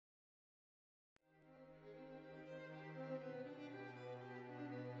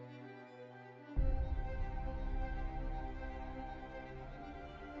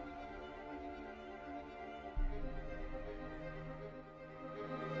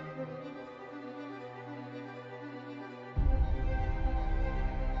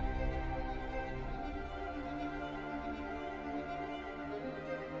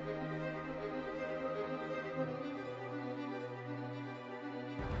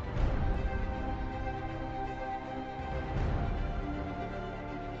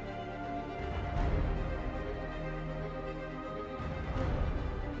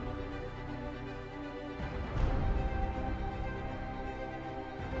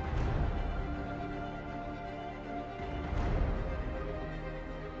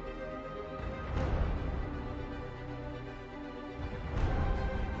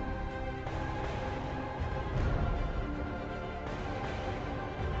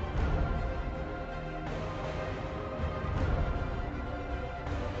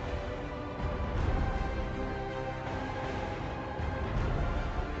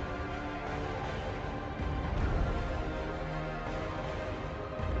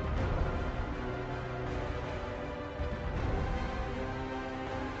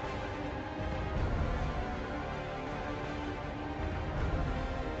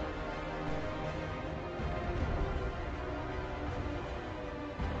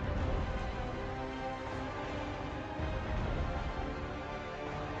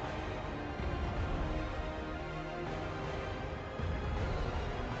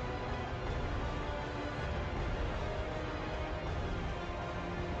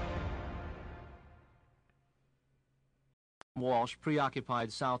Walsh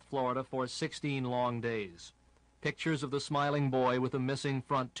preoccupied South Florida for 16 long days. Pictures of the smiling boy with a missing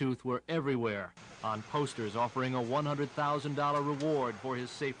front tooth were everywhere, on posters offering a $100,000 reward for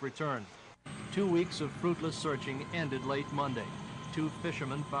his safe return. 2 weeks of fruitless searching ended late Monday. Two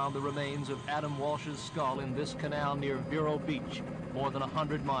fishermen found the remains of Adam Walsh's skull in this canal near Vero Beach, more than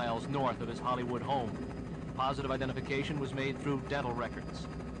 100 miles north of his Hollywood home. Positive identification was made through dental records.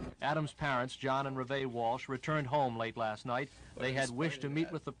 Adam's parents, John and Reve Walsh, returned home late last night. They had wished to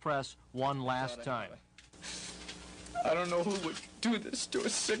meet with the press one last time. I don't know who would do this to a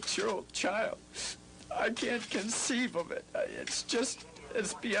 6-year-old child. I can't conceive of it.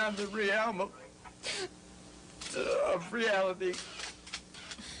 It's beyond the realm of reality.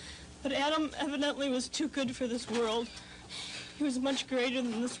 But Adam evidently was too good for this world. He was much greater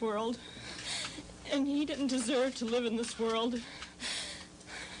than this world. And he didn't deserve to live in this world.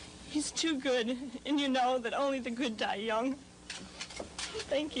 He's too good, and you know that only the good die young.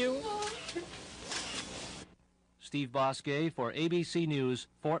 Thank you. Steve Bosque for ABC News,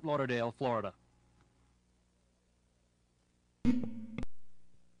 Fort Lauderdale, Florida.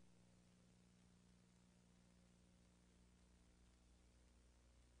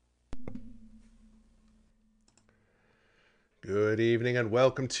 Good evening and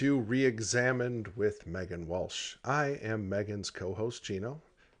welcome to Reexamined with Meghan Walsh. I am Meghan's co-host, Gino.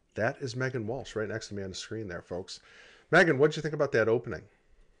 That is Meghan Walsh right next to me on the screen there, folks. Meghan, what'd you think about that opening?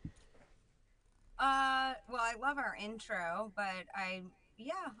 Well, I love our intro, but I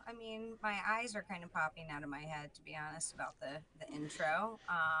mean, my eyes are kind of popping out of my head, to be honest, about the intro,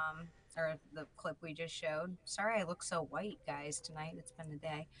 or the clip we just showed. Sorry I look so white, guys, tonight. It's been a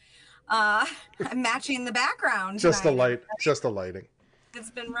day. I'm matching the background Just tonight. the lighting.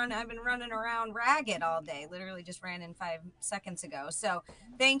 I've been running around ragged all day. Literally just ran in 5 seconds ago. So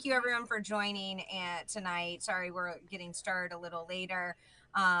thank you everyone for joining tonight. Sorry we're getting started a little later.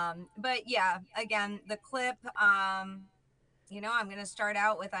 But yeah, again, the clip, I'm going to start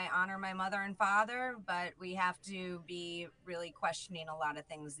out with I honor my mother and father, but we have to be really questioning a lot of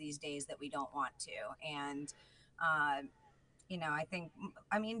things these days that we don't want to. And, I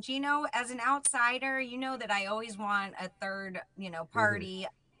mean, Gino, as an outsider, you know that I always want a third, party,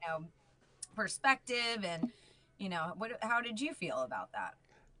 perspective. And, how did you feel about that?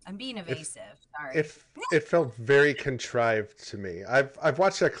 I'm being evasive. Sorry. It felt very contrived to me. I've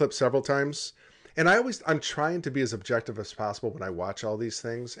watched that clip several times, and I'm trying to be as objective as possible when I watch all these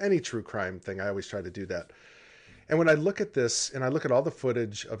things. Any true crime thing, I always try to do that. And when I look at this and I look at all the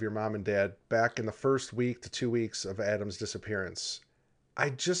footage of your mom and dad back in the first week to 2 weeks of Adam's disappearance, I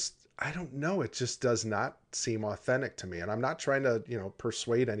don't know. It just does not seem authentic to me. And I'm not trying to,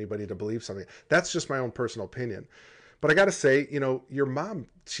 persuade anybody to believe something. That's just my own personal opinion. But I got to say, your mom,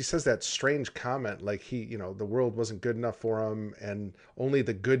 she says that strange comment, like the world wasn't good enough for him and only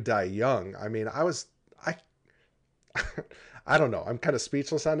the good die young. I mean, I don't know. I'm kind of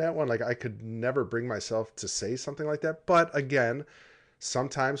speechless on that one. Like, I could never bring myself to say something like that. But again,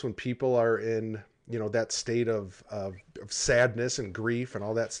 sometimes when people are in, that state of sadness and grief and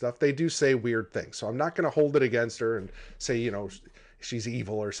all that stuff, they do say weird things. So I'm not going to hold it against her and say, she's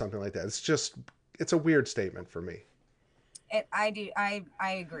evil or something like that. It's a weird statement for me. I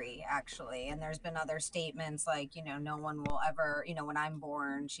agree, actually. And there's been other statements like, no one will ever, when I'm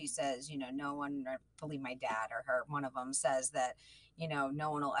born, she says, no one, I believe my dad or her, one of them says that,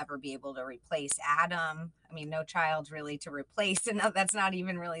 no one will ever be able to replace Adam. I mean, no child's really to replace. And that's not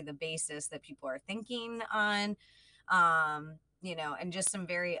even really the basis that people are thinking on, and just some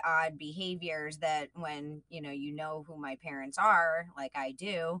very odd behaviors that when, you know who my parents are, like I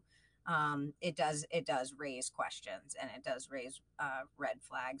do, it does raise questions, and it does raise red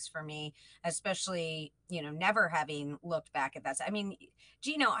flags for me, especially, never having looked back at that. I mean,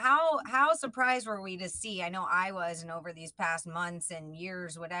 Gino, how surprised were we to see, I know I was, and over these past months and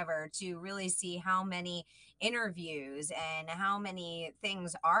years, whatever, to really see how many interviews and how many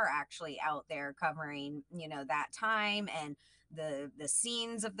things are actually out there covering, that time and the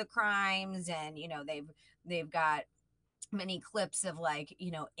scenes of the crimes. And, they've got many clips of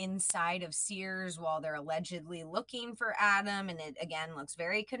inside of Sears while they're allegedly looking for Adam, and it again looks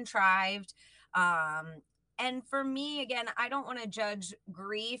very contrived. And for me, again, I don't want to judge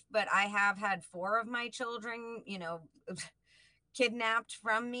grief, but I have had 4 of my children kidnapped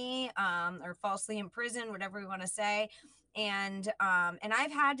from me, or falsely imprisoned, whatever we want to say. And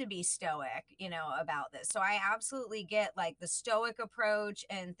I've had to be stoic, about this. So I absolutely get like the stoic approach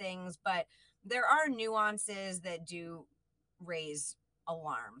and things, but there are nuances that do raise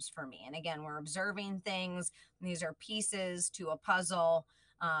alarms for me. And again, we're observing things. These are pieces to a puzzle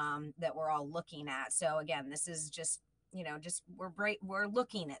that we're all looking at. So again, this is just just we're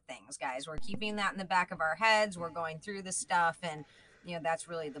looking at things, guys. We're keeping that in the back of our heads. We're going through the stuff, and that's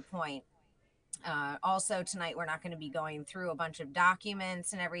really the point. Also tonight, we're not going to be going through a bunch of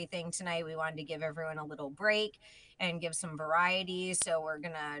documents and everything tonight. We wanted to give everyone a little break and give some variety. So we're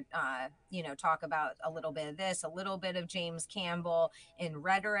going to, talk about a little bit of this, a little bit of James Campbell in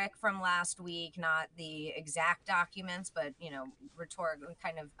rhetoric from last week, not the exact documents, but, rhetoric,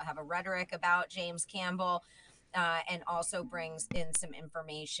 kind of have a rhetoric about James Campbell, and also brings in some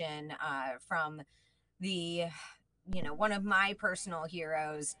information from the one of my personal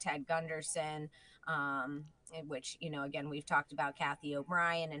heroes, Ted Gunderson, in which, again, we've talked about Kathy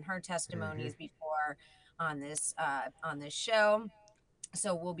O'Brien and her testimonies before on this show.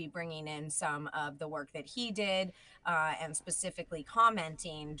 So we'll be bringing in some of the work that he did, and specifically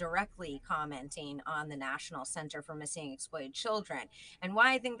directly commenting on the National Center for Missing and Exploited Children. And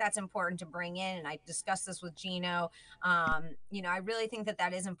why I think that's important to bring in, and I discussed this with Gino, I really think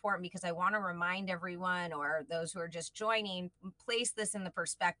that is important because I want to remind everyone, or those who are just joining, place this in the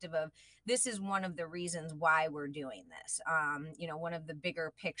perspective of this is one of the reasons why we're doing this. One of the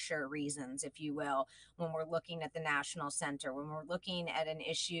bigger picture reasons, if you will, when we're looking at the National Center, when we're looking at an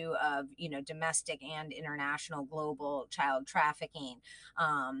issue of, domestic and international global child trafficking,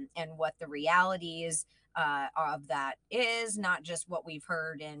 and what the realities of that is, not just what we've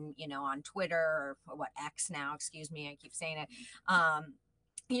heard in, on Twitter, or what, X now, excuse me, I keep saying it. On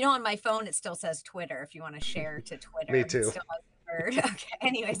my phone, it still says Twitter if you want to share to Twitter. Me too. It still has the word. Okay.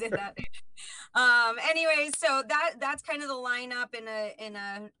 Anyways, so that's kind of the lineup in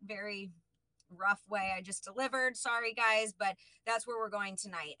a very rough way I just delivered. Sorry, guys, but that's where we're going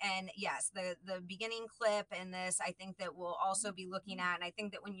tonight. And yes, the beginning clip in this, I think that we'll also be looking at, and I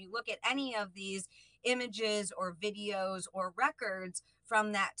think that when you look at any of these images or videos or records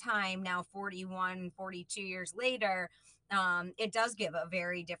from that time, now 41, 42 years later, it does give a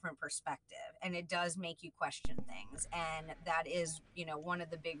very different perspective, and it does make you question things. And that is, one of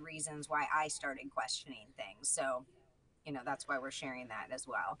the big reasons why I started questioning things. So, that's why we're sharing that as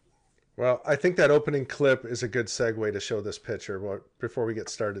well. Well, I think that opening clip is a good segue to show this picture before we get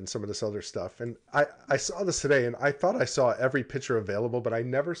started in some of this other stuff. And I saw this today, and I thought I saw every picture available, but I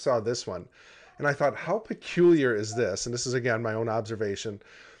never saw this one. And I thought, how peculiar is this? And this is, again, my own observation.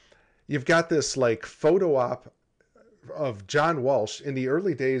 You've got this like photo op of John Walsh in the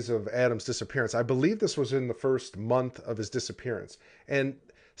early days of Adam's disappearance. I believe this was in the first month of his disappearance. And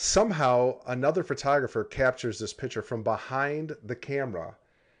somehow another photographer captures this picture from behind the camera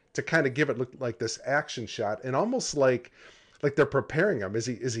to kind of give it look like this action shot, and almost like they're preparing him. Is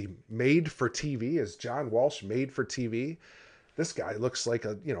he made for TV? Is John Walsh made for TV? This guy looks like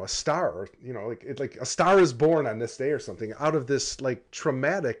a star, like a star is born on this day or something out of this like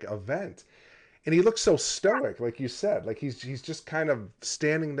traumatic event. And he looks so stoic, like you said, like he's just kind of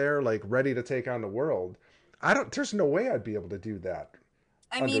standing there like ready to take on the world. There's no way I'd be able to do that.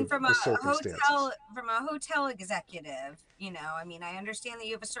 I mean, from a hotel executive, I understand that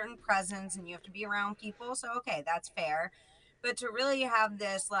you have a certain presence and you have to be around people. So, okay, that's fair. But to really have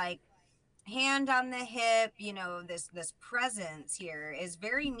this like hand on the hip, this presence here is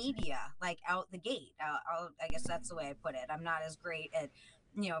very media, like out the gate. I guess that's the way I put it. I'm not as great at,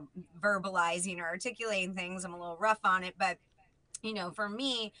 verbalizing or articulating things. I'm a little rough on it. But, for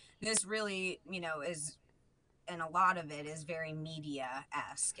me, this really, is, and a lot of it is very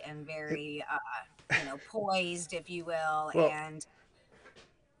media-esque and very, poised, if you will. Well, and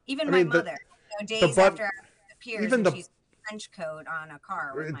even my mother, days after I appears, and she's trench coat on a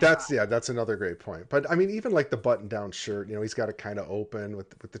car with that's another great point. But I mean, even like the button down shirt, he's got it kind of open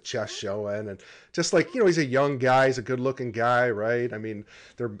with the chest showing, and just like, he's a young guy, he's a good looking guy, right? I mean,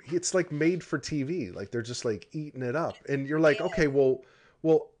 it's like made for TV, like they're just like eating it up, and you're like, okay, well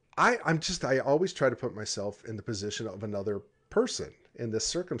I always try to put myself in the position of another person in this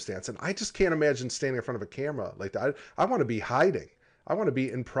circumstance, and I just can't imagine standing in front of a camera like that. I want to be hiding. I want to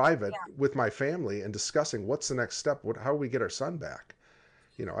be in private with my family and discussing what's the next step. How do we get our son back?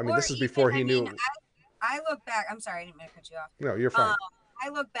 This is before he knew. I look back. I'm sorry, I didn't mean to cut you off. No, you're fine. I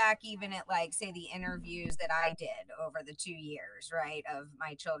look back even at, like, say, the interviews that I did over the 2 years, right, of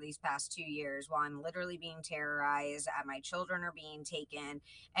my children, these past 2 years, while I'm literally being terrorized, my children are being taken.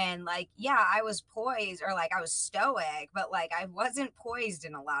 And, like, yeah, I was poised, or like I was stoic, but like I wasn't poised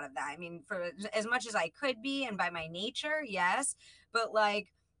in a lot of that. I mean, for as much as I could be, and by my nature, yes, but like,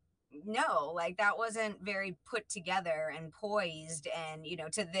 no, like that wasn't very put together and poised, and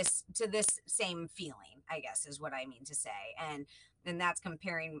to this same feeling, I guess, is what I mean to say. And that's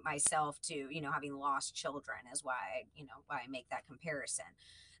comparing myself to having lost children, is why I make that comparison.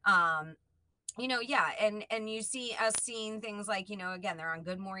 Yeah, and you see us seeing things like, again, they're on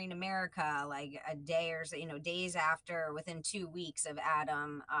Good Morning America, like a day or so, days after, within 2 weeks of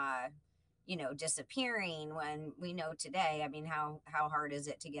Adam, disappearing, when we know today, I mean, how hard is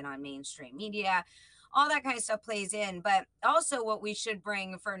it to get on mainstream media? All that kind of stuff plays in. But also what we should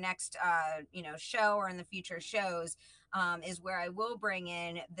bring for next, show, or in the future shows, is where I will bring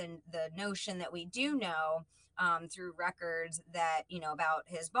in the notion that we do know, through records, that, about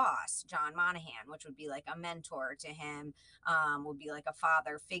his boss, John Monahan, which would be like a mentor to him, would be like a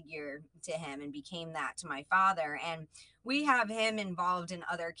father figure to him, and became that to my father. And we have him involved in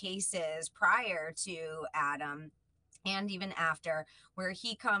other cases prior to Adam, and even after, where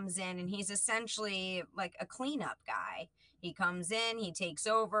he comes in and he's essentially like a cleanup guy. He comes in, he takes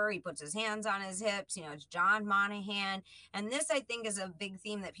over, he puts his hands on his hips. It's John Monahan. And this, I think, is a big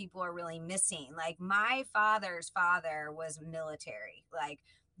theme that people are really missing. Like, my father's father was military. Like,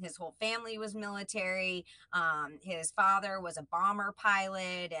 his whole family was military. His father was a bomber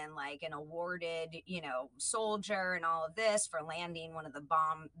pilot, and like an awarded, soldier, and all of this, for landing one of the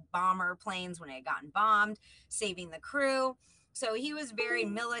bomber planes when it had gotten bombed, saving the crew. So he was very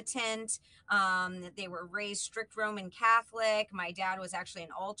militant. They were raised strict Roman Catholic. My dad was actually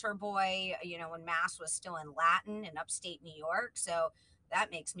an altar boy, when Mass was still in Latin in upstate New York. So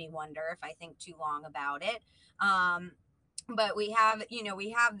that makes me wonder if I think too long about it. But we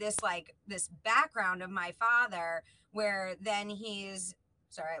have this background of my father, where then he's,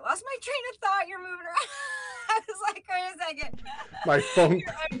 sorry, I lost my train of thought. You're moving around. I was like, wait a second. My phone.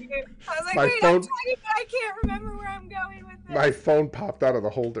 I was like, My wait, phone. I'm talking, but I can't remember where I'm going with this. My phone popped out of the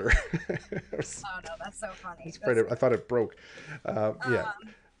holder. Oh no, that's so funny. I thought it broke. Yeah.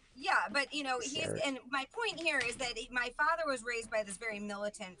 Yeah, but he's, Sorry. and my point here is that my father was raised by this very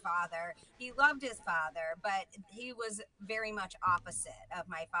militant father. He loved his father, but he was very much opposite of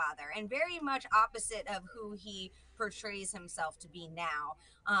my father, and very much opposite of who he portrays himself to be now.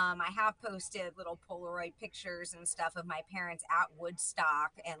 I have posted little Polaroid pictures and stuff of my parents at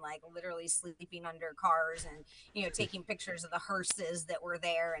Woodstock, and like literally sleeping under cars, and taking pictures of the hearses that were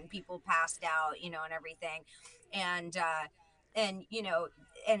there, and people passed out, and everything. And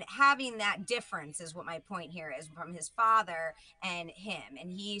and having that difference is what my point here is, from his father and him.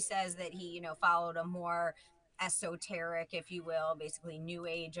 And he says that he, followed a more esoteric, if you will, basically new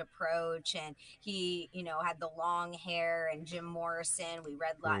age approach. And he, had the long hair. And Jim Morrison, we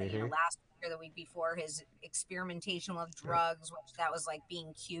read, Mm-hmm. last week or the week before, his experimentation with drugs, which that was like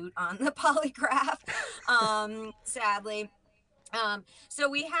being cute on the polygraph, sadly. So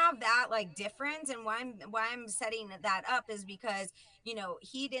we have that like difference. And why I'm setting that up is because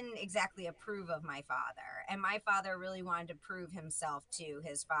he didn't exactly approve of my father, and my father really wanted to prove himself to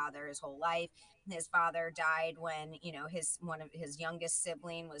his father his whole life. His father died when his one of his youngest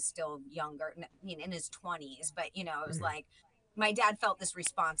sibling was still younger, in his 20s, but it was like my dad felt this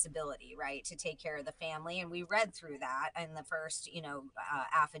responsibility, right, to take care of the family. And we read through that in the first,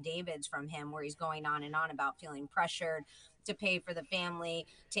 affidavits from him, where he's going on and on about feeling pressured to pay for the family,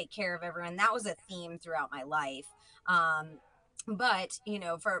 take care of everyone. That was a theme throughout my life. But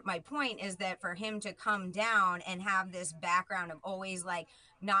for my point is that for him to come down and have this background of always like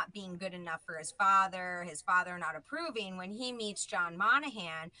not being good enough for his father not approving, when he meets John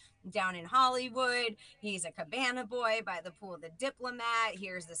Monahan down in Hollywood, he's a cabana boy by the pool of the Diplomat.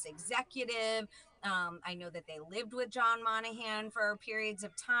 Here's this executive. I know that they lived with John Monahan for periods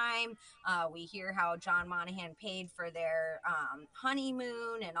of time. We hear how John Monahan paid for their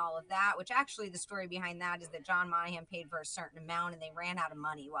honeymoon and all of that, which actually the story behind that is that John Monahan paid for a certain amount, and they ran out of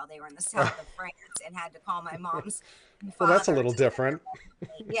money while they were in the south of France, and had to call my mom's father. Well, that's a little different.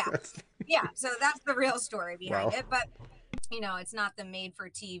 Yeah. Yeah. So that's the real story behind Wow. it. But it's not the made for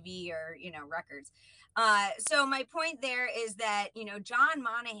TV or, records. So my point there is that, John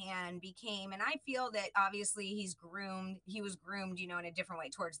Monahan became, and I feel that obviously he was groomed, in a different way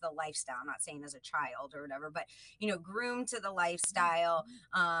towards the lifestyle. I'm not saying as a child or whatever, but, groomed to the lifestyle.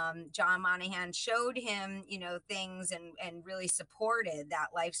 John Monahan showed him, things, and really supported that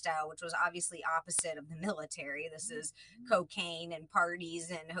lifestyle, which was obviously opposite of the military. This is cocaine and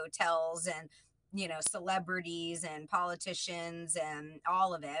parties and hotels and, celebrities and politicians and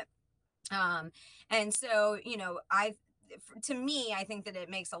all of it. And so, to me, I think that it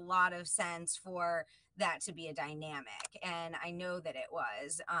makes a lot of sense for that to be a dynamic. And I know that it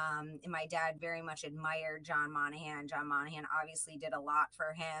was. My dad very much admired John Monahan. John Monahan obviously did a lot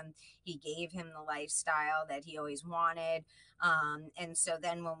for him. He gave him the lifestyle that he always wanted. And so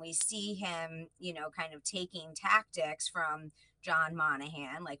then when we see him, kind of taking tactics from John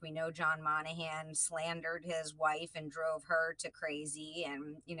Monahan. Like, we know John Monahan slandered his wife and drove her to crazy,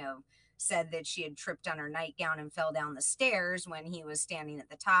 and, said that she had tripped on her nightgown and fell down the stairs when he was standing at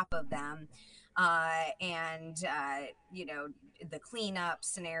the top of them. The cleanup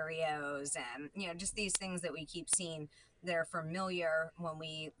scenarios, and, just these things that we keep seeing. They're familiar when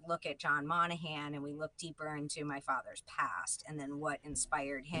we look at John Monahan and we look deeper into my father's past, and then what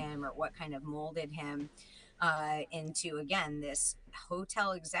inspired him, or what kind of molded him into, again, this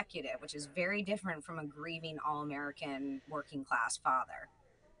hotel executive, which is very different from a grieving all-American working class father.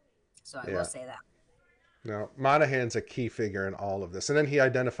 So I will say that. No, Monahan's a key figure in all of this. And then he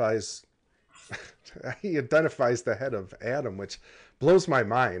identifies the head of Adam, which blows my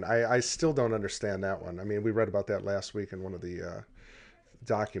mind. I still don't understand that one. I mean, we read about that last week in one of the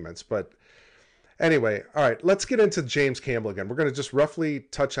documents. But anyway, all right, let's get into James Campbell again. We're going to just roughly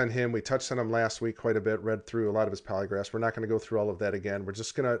touch on him. We touched on him last week quite a bit, read through a lot of his polygraphs. We're not going to go through all of that again. We're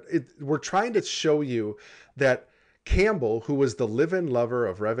just going to, we're trying to show you that Campbell, who was the live-in lover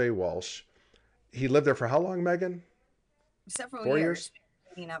of Reve Walsh, he lived there for how long, Meghan? Several 4 years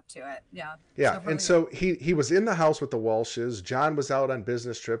leading up to it. Yeah. Yeah. And so he was in the house with the Walshes. John was out on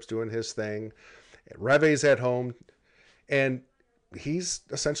business trips doing his thing. Reve's at home. And he's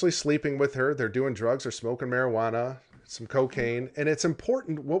essentially sleeping with her. They're doing drugs or smoking marijuana, some cocaine. And it's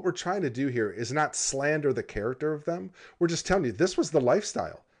important. What we're trying to do here is not slander the character of them. We're just telling you this was the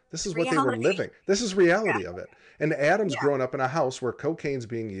lifestyle. This is what they were living. This is reality of it. And Adam's grown up in a house where cocaine's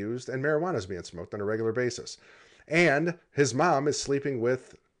being used and marijuana's being smoked on a regular basis. And his mom is sleeping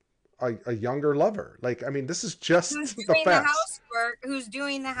with a younger lover. Like, I mean, this is just the facts. Who's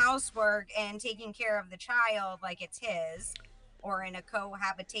doing the housework and taking care of the child like it's his, or in a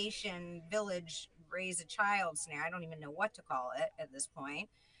cohabitation village raise a child scenario. I don't even know what to call it at this point.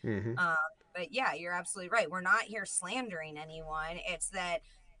 Mm-hmm. But yeah, you're absolutely right. We're not here slandering anyone. It's that,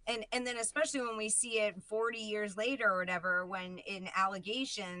 and then especially when we see it 40 years later or whatever, when in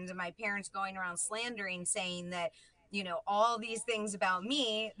allegations and my parents going around slandering, saying that, all these things about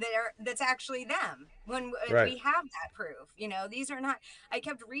me that's actually them, when we have that proof. These are not, I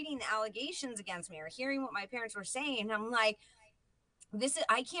kept reading the allegations against me or hearing what my parents were saying, and I'm like,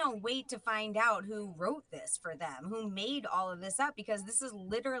 I can't wait to find out who wrote this for them, who made all of this up, because this is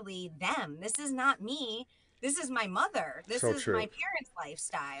literally them. This is not me. This is my mother. This is my parents'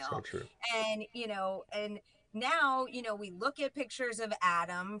 lifestyle. So true. And, and now, we look at pictures of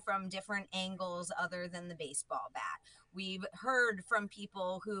Adam from different angles other than the baseball bat. We've heard from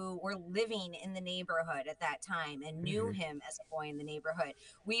people who were living in the neighborhood at that time and knew him as a boy in the neighborhood.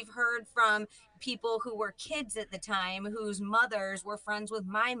 We've heard from people who were kids at the time whose mothers were friends with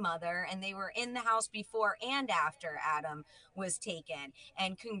my mother, and they were in the house before and after Adam was taken.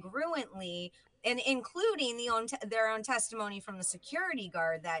 And congruently, and including their own testimony from the security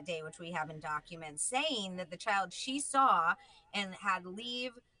guard that day, which we have in documents, saying that the child she saw and had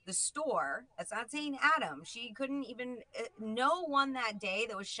leave the store, that's not saying Adam, she couldn't even, no one that day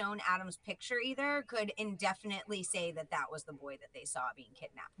that was shown Adam's picture either could indefinitely say that that was the boy that they saw being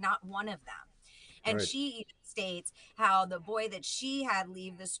kidnapped. Not one of them. And she even states how the boy that she had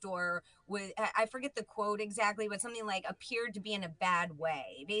leave the store with, I forget the quote exactly, but something like appeared to be in a bad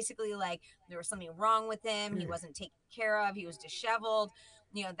way. Basically, like there was something wrong with him. He wasn't taken care of. He was disheveled,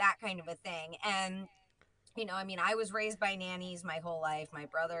 that kind of a thing. And, I mean, I was raised by nannies my whole life. My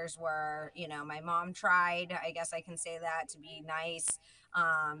brothers were, my mom tried, I guess I can say that, to be nice.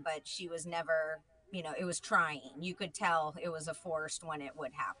 But she was never, it was trying. You could tell it was a forced when it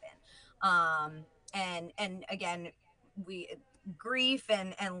would happen. And again, grief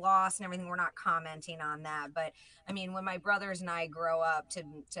and loss and everything, we're not commenting on that. But I mean, when my brothers and I grow up to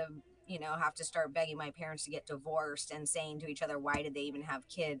have to start begging my parents to get divorced and saying to each other, why did they even have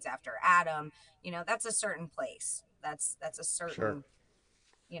kids after Adam? That's a certain place. That's a certain,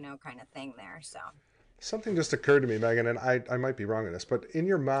 kind of thing there. So something just occurred to me, Meghan, and I might be wrong on this, but in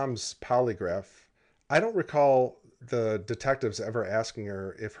your mom's polygraph, I don't recall the detectives ever asking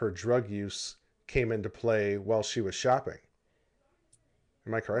her if her drug use came into play while she was shopping.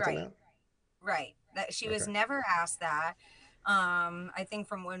 Am I correct on that? Right. That she was never asked that. I think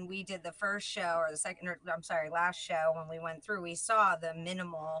from when we did the first show or last show, when we went through, we saw the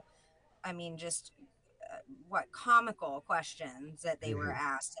minimal, I mean, just comical questions that they were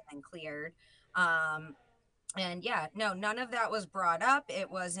asked and then cleared. And yeah, no, none of that was brought up. It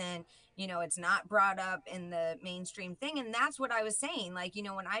wasn't, it's not brought up in the mainstream thing. And that's what I was saying. Like,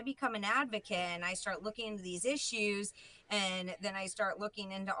 when I become an advocate and I start looking into these issues and then I start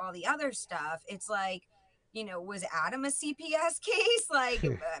looking into all the other stuff, it's like, was Adam a CPS case? Like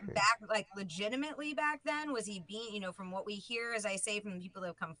back, like legitimately back then, was he being, from what we hear, as I say, from the people that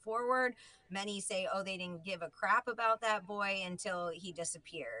have come forward, many say, oh, they didn't give a crap about that boy until he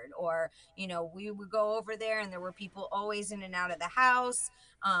disappeared. Or, we would go over there and there were people always in and out of the house,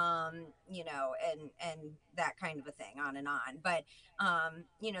 and that kind of a thing, on and on. But,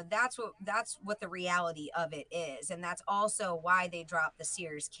 that's what the reality of it is. And that's also why they dropped the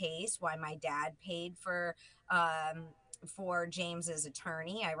Sears case, why my dad paid for James's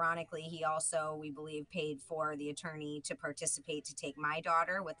attorney. Ironically, he also, we believe, paid for the attorney to participate to take my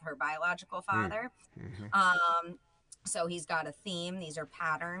daughter with her biological father. So he's got a theme. These are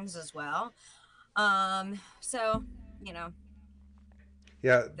patterns as well. So,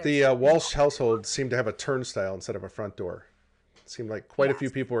 Yeah, the Walsh household seemed to have a turnstile instead of a front door. It seemed like quite a few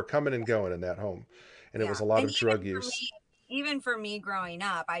people were coming and going in that home, and it was a lot of drug use. Even for me growing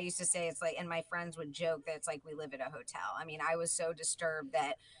up, I used to say it's like, and my friends would joke that it's like we live at a hotel. I mean, I was so disturbed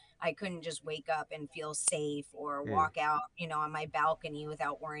that I couldn't just wake up and feel safe or walk out, on my balcony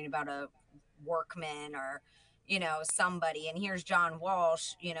without worrying about a workman or, somebody. And here's John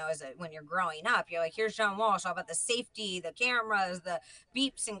Walsh, when you're growing up, you're like, here's John Walsh, all about the safety, the cameras, the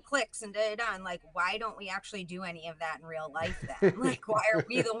beeps and clicks and da-da-da. And like, why don't we actually do any of that in real life then? Like, why are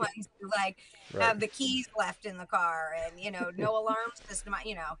we the ones who have the keys left in the car and, no alarm system, I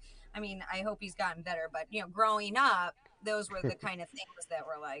mean, I hope he's gotten better, but, growing up, those were the kind of things that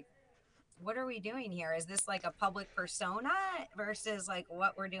were like, what are we doing here? Is this like a public persona versus like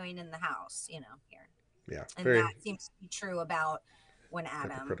what we're doing in the house, here? Yeah. And that seems to be true about when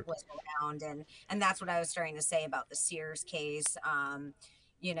Adam was around. And that's what I was starting to say about the Sears case.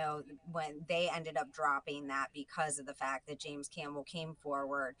 When they ended up dropping that because of the fact that James Campbell came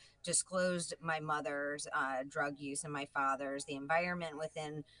forward, disclosed my mother's drug use and my father's, the environment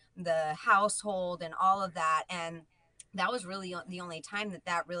within the household and all of that. And that was really the only time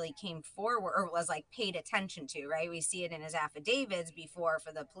that really came forward or was like paid attention to, right? We see it in his affidavits before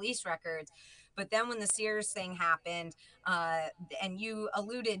for the police records. But then when the Sears thing happened, and you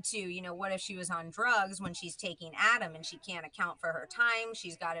alluded to, what if she was on drugs when she's taking Adam and she can't account for her time?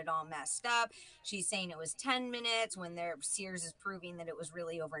 She's got it all messed up. She's saying it was 10 minutes when Sears is proving that it was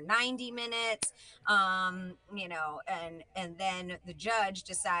really over 90 minutes. And then the judge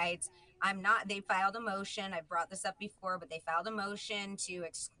decides, they filed a motion. I brought this up before, but they filed a motion to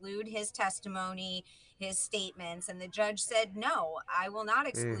exclude his testimony, his statements. And the judge said, no, I will not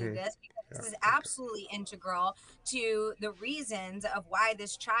exclude this because this is absolutely integral to the reasons of why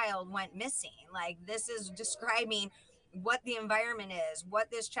this child went missing. Like, this is describing what the environment is, what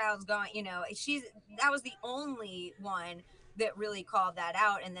this child's going, that was the only one that really called that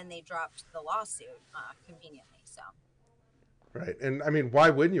out. And then they dropped the lawsuit conveniently. So. Right. And I mean, why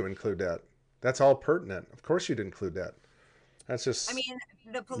wouldn't you include that? That's all pertinent. Of course you'd include that. That's just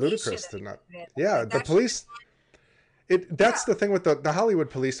the police ludicrous to not. Yeah, the police. That's the thing with the Hollywood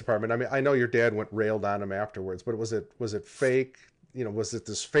Police Department. I mean, I know your dad railed on him afterwards, but was it fake? Was it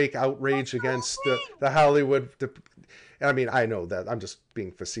this fake outrage against the Hollywood? I mean, I know that I'm just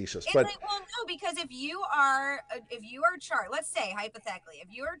being facetious, but well, no, because if you are charged, let's say hypothetically, if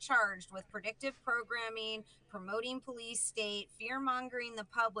you are charged with predictive programming, promoting police state, fear mongering the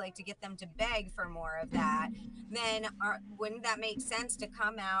public to get them to beg for more of that, then wouldn't that make sense to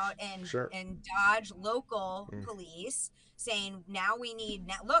come out and dodge local police? Saying now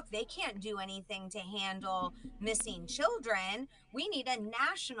look, they can't do anything to handle missing children. We need a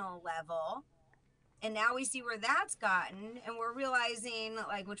national level. And now we see where that's gotten, and we're realizing,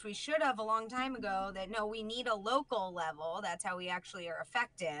 like, which we should have a long time ago, that no, we need a local level. That's how we actually are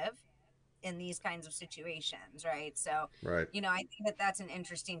effective in these kinds of situations, right? So, I think that's an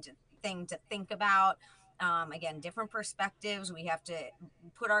interesting thing to think about. Again, different perspectives. We have to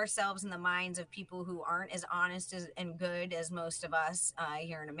put ourselves in the minds of people who aren't as honest and good as most of us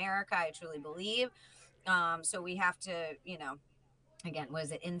here in America, I truly believe. So we have to, again,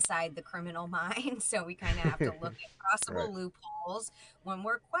 was it inside the criminal mind? So we kind of have to look at possible loopholes when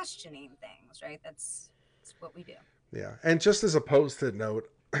we're questioning things, right? That's what we do. Yeah. And just as a post-it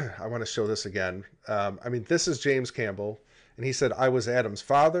note, I want to show this again. I mean, this is James Campbell, and he said, I was Adam's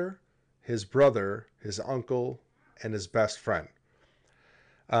father, his brother, his uncle, and his best friend.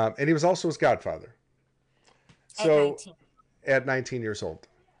 And he was also his godfather. So at 19 years old.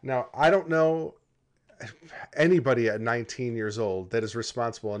 Now, I don't know anybody at 19 years old that is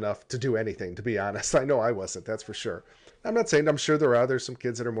responsible enough to do anything, to be honest. I know I wasn't, that's for sure. I'm not saying, I'm sure there are some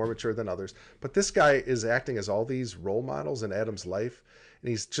kids that are more mature than others, but this guy is acting as all these role models in Adam's life, and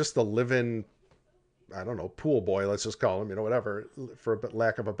he's just the living, I don't know, pool boy, let's just call him, whatever, for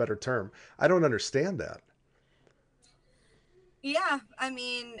lack of a better term. I don't understand that. Yeah, I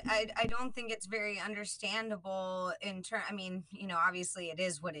mean, I don't think it's very understandable I mean, obviously it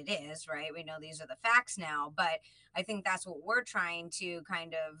is what it is, right? We know these are the facts now, but I think that's what we're trying to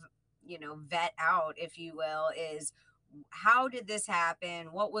kind of, vet out, if you will, is how did this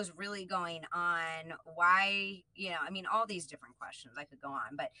happen? What was really going on? Why, I mean, all these different questions I could go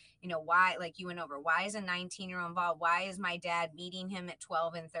on, but, why, like you went over, why is a 19-year-old involved? Why is my dad meeting him at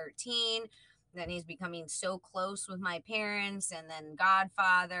 12 and 13? Then he's becoming so close with my parents and then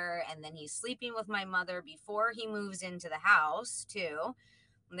godfather. And then he's sleeping with my mother before he moves into the house, too.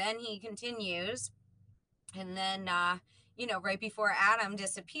 And then he continues and then right before Adam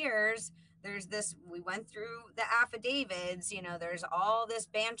disappears, there's this, we went through the affidavits, there's all this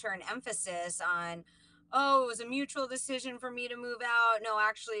banter and emphasis on, oh, it was a mutual decision for me to move out. No,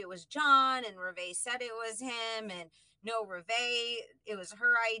 actually it was John, and Reve said it was him, and no, Reve, it was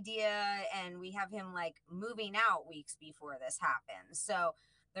her idea, and we have him like moving out weeks before this happens. So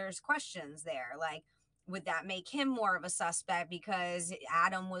there's questions there, like, would that make him more of a suspect because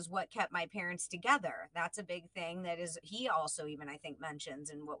Adam was what kept my parents together? That's a big thing. That is, he also even, I think,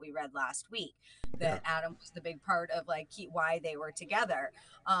 mentions in what we read last week Yeah. that Adam was the big part of like why they were together.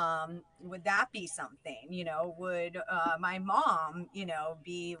 Would that be something? Would my mom,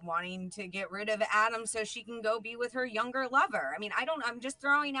 be wanting to get rid of Adam so she can go be with her younger lover? I mean, I'm just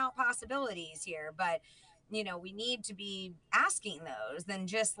throwing out possibilities here, but we need to be asking those than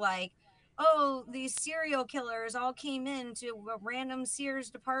just like, oh, these serial killers all came into a random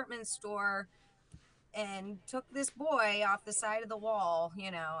Sears department store and took this boy off the side of the wall,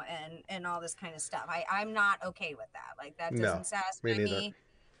 and all this kind of stuff. I'm not okay with that. Like, that No, doesn't me satisfy neither. me.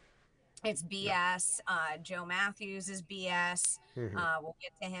 It's No. BS. Joe Matthews is BS. Hmm. We'll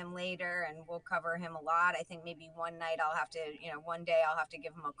get to him later and we'll cover him a lot. I think maybe one night I'll have to, one day I'll have to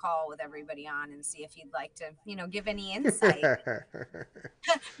give him a call with everybody on and see if he'd like to, give any insight.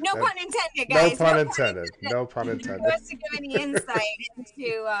 No That- pun intended, no guys. No pun pun intended. intended. No pun Who intended. wants to give any insight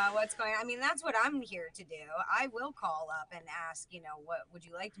into what's going on? I mean, that's what I'm here to do. I will call up and ask, what would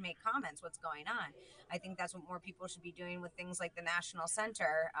you like to make comments? What's going on? I think that's what more people should be doing with things like the National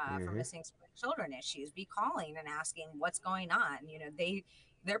Center for Hmm. Missing Children issues. Be calling and asking what's going on.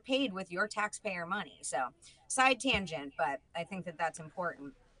 They're paid with your taxpayer money. So, side tangent, but I think that that's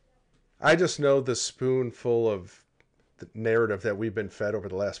important. I just know the spoonful of the narrative that we've been fed over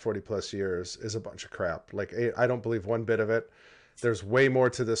the last 40 plus years is a bunch of crap. Like, I don't believe one bit of it. There's way more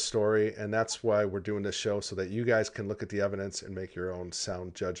to this story, and that's why we're doing this show so that you guys can look at the evidence and make your own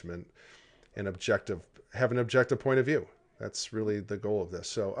sound judgment and have an objective point of view. That's really the goal of this.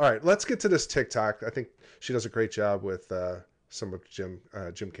 So, all right, let's get to this TikTok. I think she does a great job with some of Jim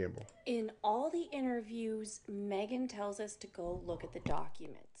Campbell. In all the interviews, Meghan tells us to go look at the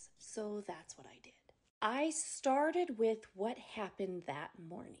documents. So that's what I did. I started with what happened that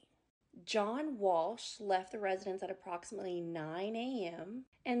morning. John Walsh left the residence at approximately 9 a.m.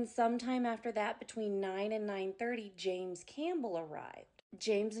 and sometime after that, between 9 and 9:30, James Campbell arrived.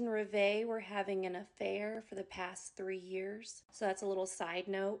 James and Reve were having an affair for the past 3 years. So that's a little side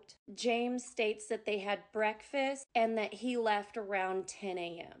note. James states that they had breakfast and that he left around 10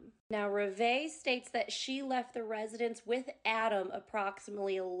 a.m. Now, Reve states that she left the residence with Adam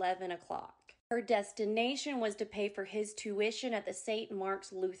approximately 11 o'clock. Her destination was to pay for his tuition at the St.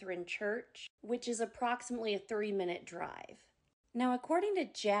 Mark's Lutheran Church, which is approximately a 3-minute drive. Now, according to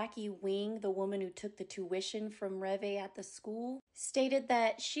Jackie Wing, the woman who took the tuition from Reve at the school, stated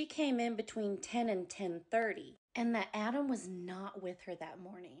that she came in between 10 and 10:30, and that Adam was not with her that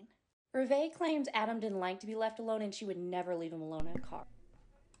morning. Reve claims Adam didn't like to be left alone and she would never leave him alone in a car.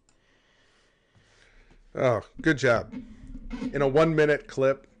 Oh, good job. In a 1 minute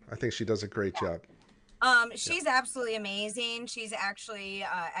clip, I think she does a great job. She's absolutely amazing. She's actually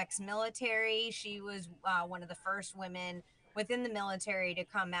ex-military. She was one of the first women within the military to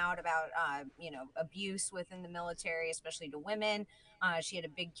come out about abuse within the military, especially to women. She had a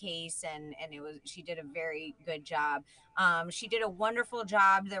big case, and she did a very good job. She did a wonderful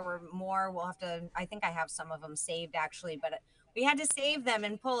job. There were more. We'll have to. I think I have some of them saved actually, but we had to save them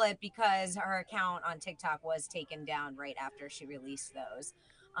and pull it because her account on TikTok was taken down right after she released those.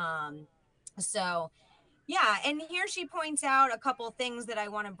 So yeah, and here she points out a couple things that I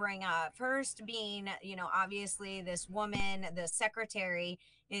want to bring up. First being, obviously this woman, the secretary,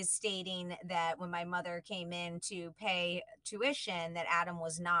 is stating that when my mother came in to pay tuition, that Adam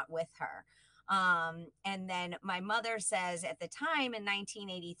was not with her. And then my mother says at the time in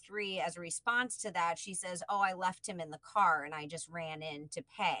 1983, as a response to that, she says, oh, I left him in the car and I just ran in to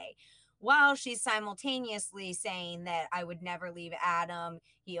pay. while she's simultaneously saying that I would never leave Adam.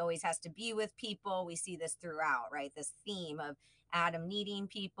 He always has to be with people. We see this throughout, right? This theme of Adam needing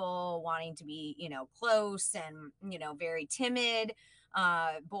people, wanting to be, close and, very timid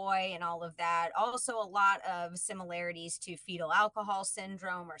boy and all of that. Also, a lot of similarities to fetal alcohol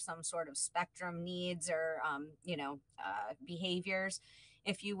syndrome or some sort of spectrum needs or, behaviors,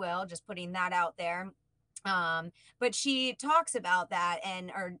 if you will, just putting that out there. But she talks about that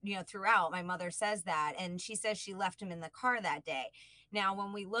throughout. My mother says that, and she says she left him in the car that day. Now,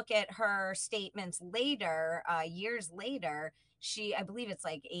 when we look at her statements later, years later, I believe it's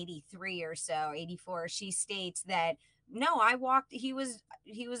like 83 or so, 84, she states that, no, I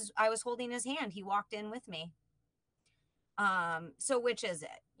was holding his hand. He walked in with me. So which is it?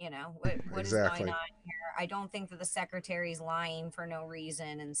 What is going Exactly. on here? I don't think that the secretary's lying for no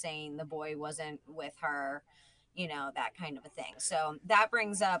reason and saying the boy wasn't with her, that kind of a thing. So that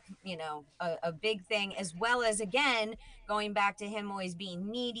brings up, a big thing, as well as, again, going back to him always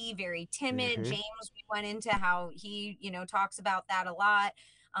being needy, very timid. Hmm. James, we went into how he, talks about that a lot.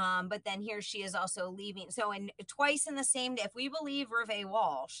 But then here she is also leaving. So twice in the same day, if we believe Reve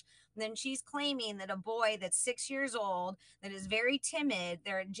Walsh, then she's claiming that a boy that's 6 years old, that is very timid,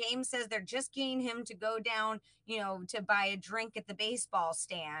 James says they're just getting him to go down, to buy a drink at the baseball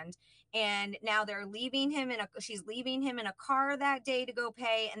stand. And now she's leaving him in a car that day to go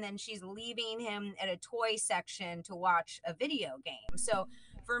pay. And then she's leaving him at a toy section to watch a video game. So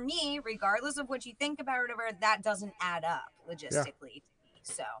for me, regardless of what you think about it, whatever, that doesn't add up Yeah. logistically to me.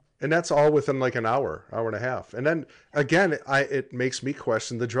 So And that's all within like an hour and a half. And then again, it makes me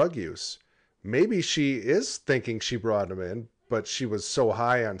question the drug use. Maybe she is thinking she brought him in, but she was so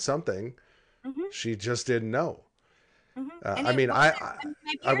high on something, she just didn't know. And I it mean, wasn't, my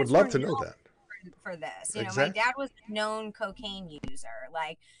I would parents were love to know known that. for this. My Exactly. dad was a known cocaine user.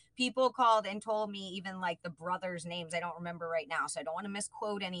 Like, people called and told me even like the brothers' names. I don't remember right now, so I don't want to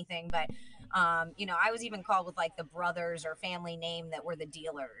misquote anything. But I was even called with like the brothers or family name that were the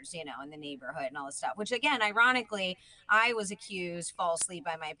dealers, in the neighborhood and all this stuff. Which, again, ironically, I was accused falsely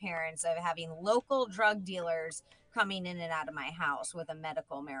by my parents of having local drug dealers coming in and out of my house with a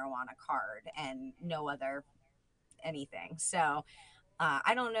medical marijuana card and no other anything. So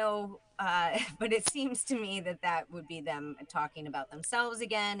I don't know, but it seems to me that would be them talking about themselves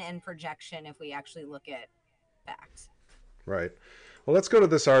again and projection if we actually look at facts. Right. Well, let's go to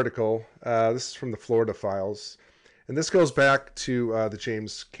this article. This is from the Florida Files. And this goes back to the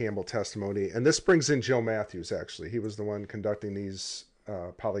James Campbell testimony. And this brings in Joe Matthews, actually. He was the one conducting these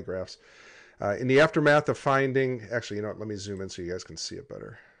polygraphs. In the aftermath of finding... Actually, let me zoom in so you guys can see it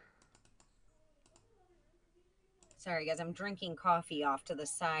better. Sorry, guys, I'm drinking coffee off to the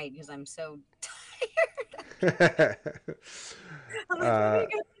side because I'm so tired. I'm like, let me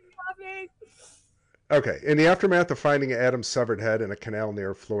get some coffee. Okay. In the aftermath of finding Adam's severed head in a canal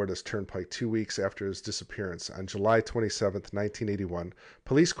near Florida's Turnpike 2 weeks after his disappearance on July 27th, 1981,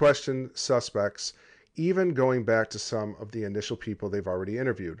 police questioned suspects, even going back to some of the initial people they've already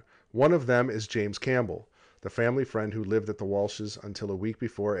interviewed. One of them is James Campbell, the family friend who lived at the Walshes until a week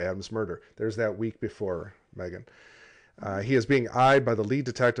before Adam's murder. There's that week before, Meghan. He is being eyed by the lead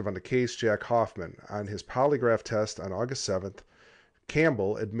detective on the case, Jack Hoffman. On his polygraph test on August 7th,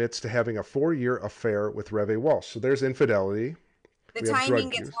 Campbell admits to having a 4-year affair with Reve Walsh. So there's infidelity. The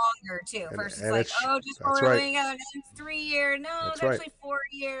timing gets longer, too. First, it's like, just 4 years, 3 years. No, it's actually 4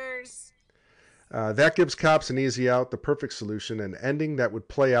 years. That gives cops an easy out, the perfect solution, an ending that would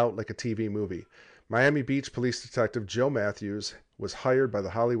play out like a TV movie. Miami Beach Police Detective Joe Matthews was hired by the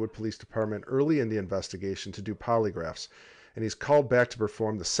Hollywood Police Department early in the investigation to do polygraphs, and he's called back to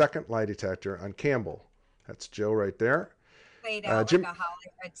perform the second lie detector on Campbell. That's Joe right there. Played out like a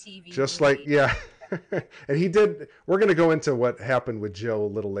Hollywood TV just movie. Like, yeah. And he did. We're going to go into what happened with Joe a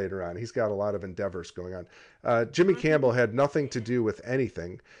little later on. He's got a lot of endeavors going on. Jimmy Campbell had nothing to do with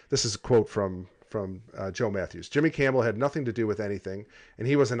anything. This is a quote from Joe Matthews. Jimmy Campbell had nothing to do with anything, and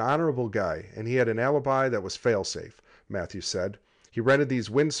he was an honorable guy, and he had an alibi that was fail-safe, Matthews said. He rented these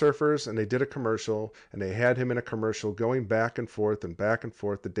windsurfers, and they did a commercial, and they had him in a commercial going back and forth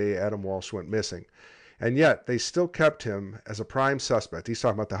the day Adam Walsh went missing. And yet, they still kept him as a prime suspect. He's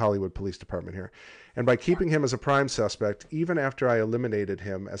talking about the Hollywood Police Department here. And by keeping him as a prime suspect, even after I eliminated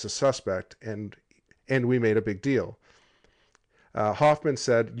him as a suspect, and we made a big deal. Hoffman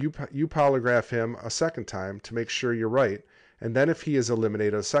said, you polygraph him a second time to make sure you're right, and then if he is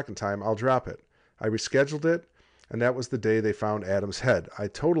eliminated a second time, I'll drop it. I rescheduled it, and that was the day they found Adam's head. I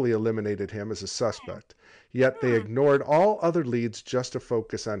totally eliminated him as a suspect. Yet they ignored all other leads just to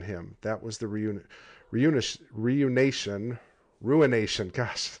focus on him. That was the reunion ruination,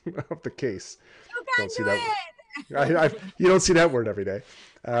 gosh, of the case. You Don't can see do that. it. You don't see that word every day.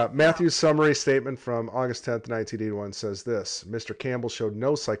 Matthew's summary statement from August 10th, 1981 says this: Mr. Campbell showed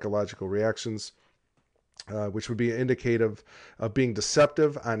no psychological reactions, which would be indicative of being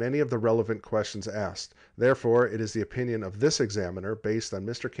deceptive on any of the relevant questions asked. Therefore, it is the opinion of this examiner, based on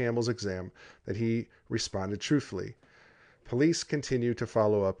Mr. Campbell's exam, that he responded truthfully. Police continue to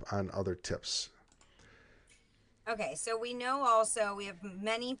follow up on other tips. Okay, so we know also we have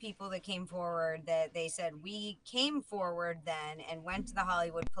many people that came forward that they said we came forward then and went to the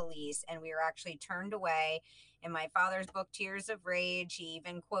Hollywood police and we were actually turned away. In my father's book, Tears of Rage, he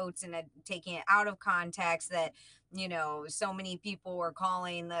even quotes in taking it out of context that, so many people were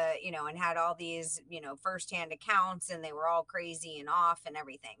calling and had all these, firsthand accounts and they were all crazy and off and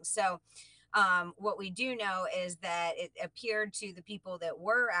everything. So what we do know is that it appeared to the people that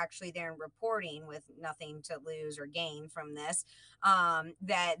were actually there and reporting with nothing to lose or gain from this,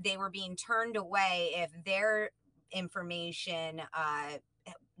 that they were being turned away if their information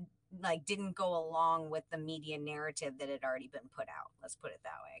didn't go along with the media narrative that had already been put out. Let's put it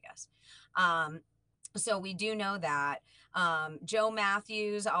that way, I guess. So we do know that. Joe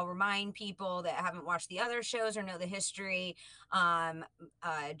Matthews, I'll remind people that haven't watched the other shows or know the history.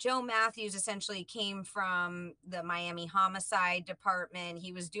 Joe Matthews essentially came from the Miami Homicide Department.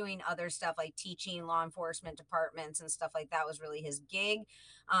 He was doing other stuff like teaching law enforcement departments and stuff like that was really his gig.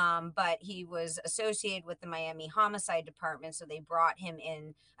 But he was associated with the Miami Homicide Department. So they brought him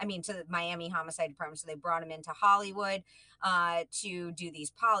to the Miami Homicide Department. So they brought him into Hollywood to do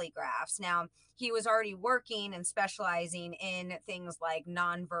these polygraphs. Now, he was already working and specializing in things like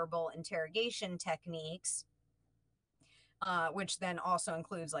nonverbal interrogation techniques, which then also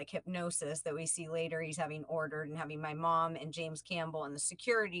includes like hypnosis that we see later. He's having ordered and having my mom and James Campbell and the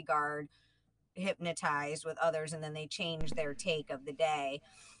security guard hypnotized with others, and then they changed their take of the day.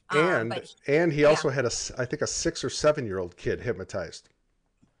 And he also had I think a 6 or 7 year old kid hypnotized.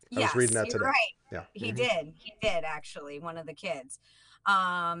 I was reading that today. Right. Yeah, he did actually, one of the kids.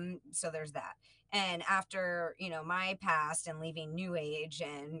 So there's that. And after, my past and leaving New Age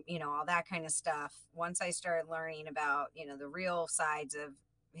and, all that kind of stuff, once I started learning about, the real sides of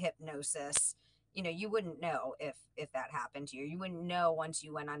hypnosis, you wouldn't know if that happened to you. You wouldn't know once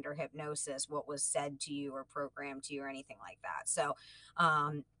you went under hypnosis what was said to you or programmed to you or anything like that. So,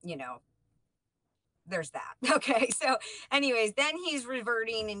 there's that. Okay. So anyways, then he's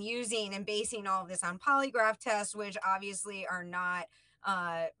reverting and using and basing all of this on polygraph tests, which obviously are not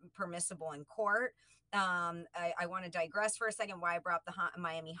permissible in court. I want to digress for a second. Why I brought the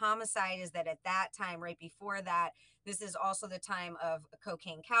Miami homicide is that at that time, right before that, this is also the time of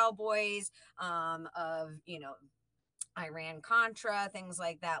cocaine cowboys, of, Iran-Contra, things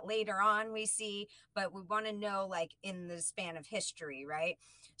like that. Later on we see, but we want to know like in the span of history, right?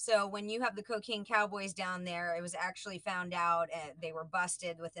 So when you have the cocaine cowboys down there, it was actually found out they were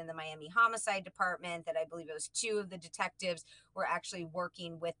busted within the Miami Homicide Department that I believe it was 2 of the detectives were actually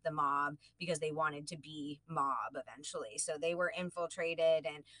working with the mob because they wanted to be mob eventually. So they were infiltrated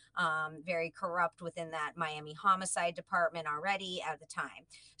and very corrupt within that Miami Homicide Department already at the time.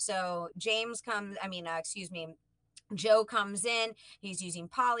 So Joe comes in, he's using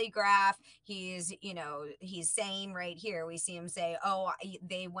polygraph. He's saying right here, we see him say, oh,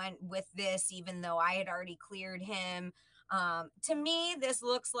 they went with this, even though I had already cleared him. To me, this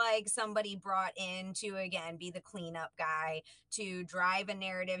looks like somebody brought in to, again, be the cleanup guy to drive a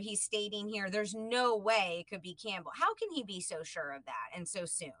narrative. He's stating here, there's no way it could be Campbell. How can he be so sure of that and so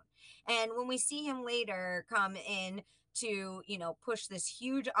soon? And when we see him later come in to, push this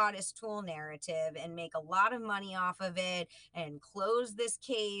huge Otis Toole narrative and make a lot of money off of it and close this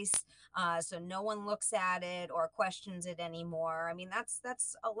case so no one looks at it or questions it anymore. I mean,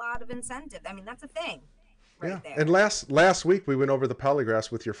 that's a lot of incentive. I mean, that's a thing right there. And last week we went over the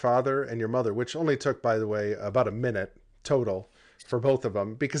polygraphs with your father and your mother, which only took, by the way, about a minute total for both of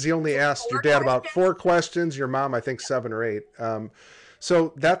them, because he only asked your dad about 4 questions, your mom, I think 7 or 8.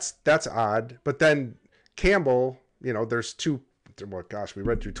 So that's odd. But then Campbell, there's 2, we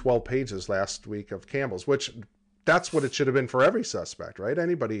read through 12 pages last week of Campbell's, which that's what it should have been for every suspect, right?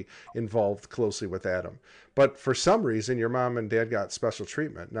 Anybody involved closely with Adam. But for some reason, your mom and dad got special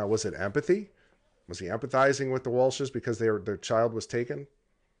treatment. Now, was it empathy? Was he empathizing with the Walshes because their child was taken?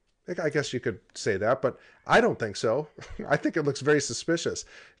 I guess you could say that, but I don't think so. I think it looks very suspicious.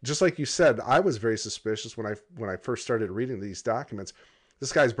 Just like you said, I was very suspicious when I first started reading these documents.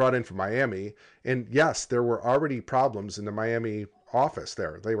 This guy's brought in from Miami, and yes, there were already problems in the Miami office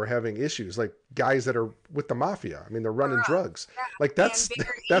there. They were having issues, like guys that are with the mafia. I mean, they're running drugs. Yeah. Like that's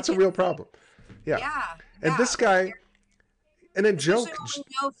a real problem. Yeah. And this guy, And then Joe, Especially when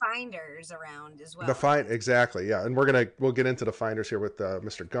we know Finders around as well. Exactly, yeah, and we'll get into the Finders here with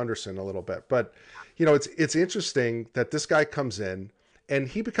Mr. Gunderson a little bit, but you know, it's interesting that this guy comes in and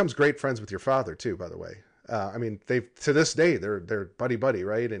he becomes great friends with your father too. By the way, I mean, to this day they're buddy,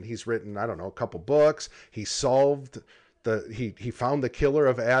 right? And he's written, I don't know, a couple books. He he found the killer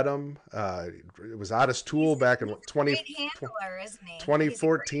of Adam. It was Otis Toole back in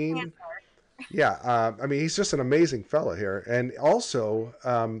 2014. Yeah, I mean, he's just an amazing fella here, and also,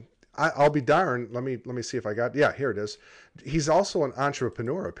 I'll be darned. Let me see if I got. Yeah, here it is. He's also an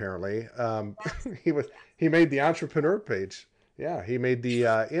entrepreneur, apparently. He made the entrepreneur page. Yeah, he made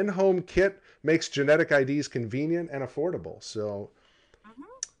the in-home kit makes genetic IDs convenient and affordable. So,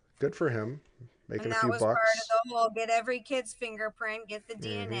 good for him. Making a few bucks. And that was part of the whole get every kid's fingerprint, get the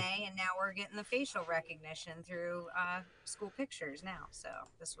DNA, and now we're getting the facial recognition through school pictures now. So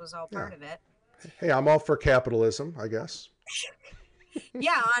this was all part of it. Hey, I'm all for capitalism, I guess.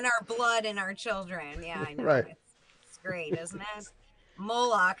 Yeah, on our blood and our children. Yeah, I know. Right. It's great, isn't it?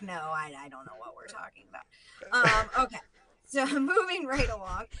 Moloch, no, I don't know what we're talking about. Okay. So moving right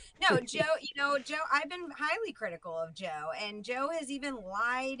along. No, Joe, I've been highly critical of Joe, and Joe has even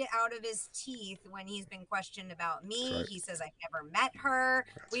lied out of his teeth when he's been questioned about me. Right. He says I've never met her.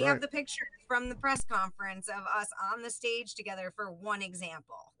 We have the pictures from the press conference of us on the stage together for one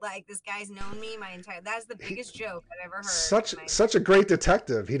example. Like, this guy's known me my entire, that's the biggest joke I've ever heard. Such a great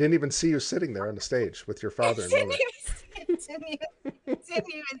detective. He didn't even see you sitting there on the stage with your father and mother. Didn't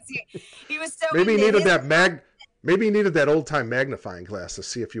even see. He was so Maybe he needed that old time magnifying glass to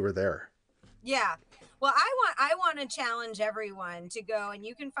see if you were there. Yeah. Well, I want to challenge everyone to go, and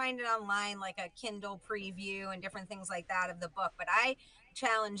you can find it online, like a Kindle preview and different things like that of the book. But I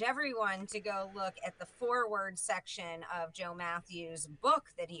challenge everyone to go look at the foreword section of Joe Matthews' book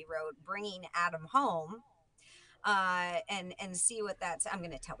that he wrote, Bringing Adam Home, and see what that's. I'm going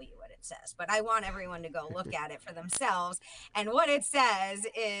to tell you what it says, but I want everyone to go look at it for themselves. And what it says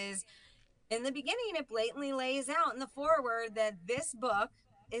is, in the beginning, it blatantly lays out in the foreword that this book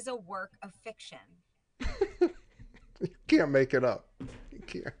is a work of fiction. You can't make it up. You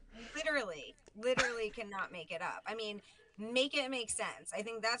can't. Literally cannot make it up. I mean, make it make sense. I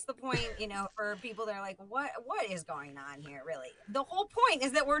think that's the point, for people that are like, what is going on here, really? The whole point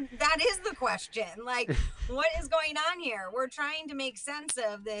is that that is the question. Like, what is going on here? We're trying to make sense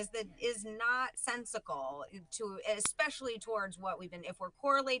of this that is not sensical, especially towards what if we're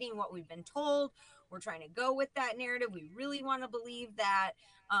correlating what we've been told, we're trying to go with that narrative. We really want to believe that.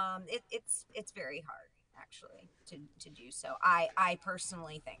 It's very hard, actually, to do so. I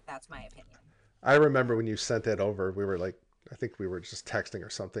personally think that's my opinion. I remember when you sent that over, we were like, I think we were just texting or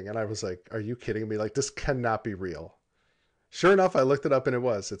something, and I was like, are you kidding me? Like, this cannot be real. Sure enough, I looked it up and it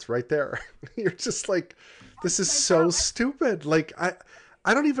was. It's right there. You're just like, this is so stupid. Like, I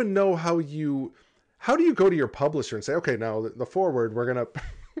don't even know how do you go to your publisher and say, okay, now the foreword, we're gonna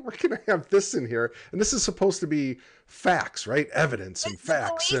have this in here, and this is supposed to be facts, right? Evidence and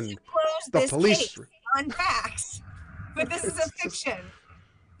facts, and the police on facts, but this is a fiction.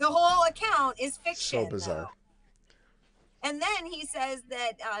 The whole account is fiction. So bizarre. Though. And then he says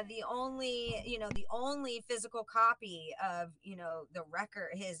that the only physical copy of, the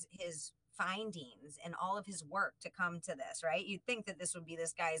record, his findings and all of his work to come to this, right? You'd think that this would be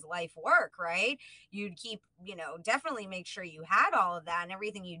this guy's life work, right? You'd keep, definitely make sure you had all of that and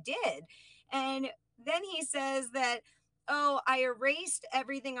everything you did. And then he says that, I erased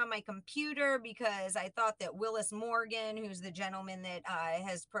everything on my computer because I thought that Willis Morgan, who's the gentleman that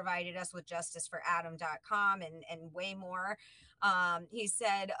has provided us with justiceforadam.com and way more, he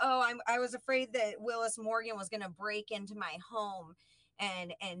said, I was afraid that Willis Morgan was going to break into my home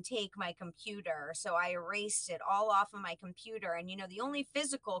and take my computer. So I erased it all off of my computer. And, the only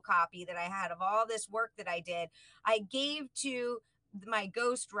physical copy that I had of all this work that I did, I gave to my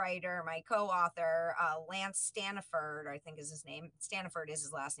ghostwriter, my co-author, Lance Staniford, I think is his name. Staniford is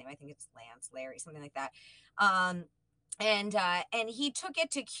his last name. I think it's Larry, something like that. And he took it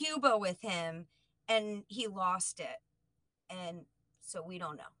to Cuba with him and he lost it. And so we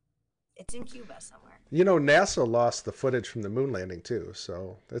don't know. It's in Cuba somewhere. NASA lost the footage from the moon landing too,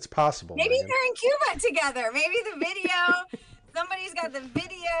 so it's possible. Maybe they're in Cuba together. Maybe the video, somebody's got the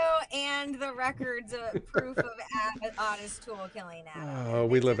video and the records of proof of Otis Toole killing Adam. Oh,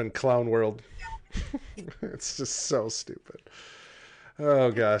 we live in clown world. It's just so stupid.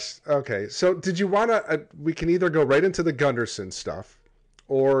 Oh gosh. Okay, so did you want to? We can either go right into the Gunderson stuff,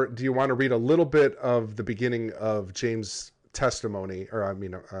 or do you want to read a little bit of the beginning of James' testimony, or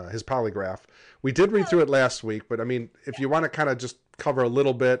his polygraph? We did read through it last week, but if you want to kind of just cover a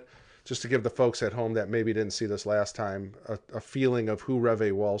little bit, just to give the folks at home that maybe didn't see this last time a feeling of who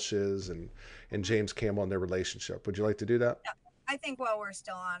Reve Walsh is and James Campbell and their relationship. Would you like to do that? Yeah, I think while we're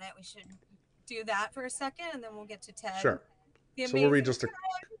still on it, we should do that for a second, and then we'll get to Ted. Sure. The So we'll read amazing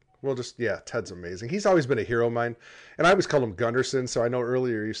Ted's amazing. He's always been a hero of mine. And I always call him Gunderson. So I know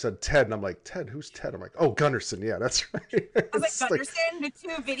earlier you said Ted, and I'm like, Ted, who's Ted? I'm like, oh, Gunderson. Yeah, that's right. I was like, Gunderson, the 2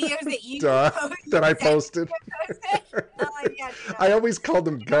 videos that you that I posted. Yeah, I always called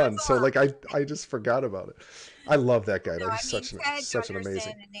him Gun. So like, I just forgot about it. I love that guy. He's such an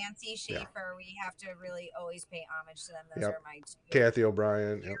amazing. And Nancy Schaefer, we have to really always pay homage to them. Those Yep. are my 2 Kathy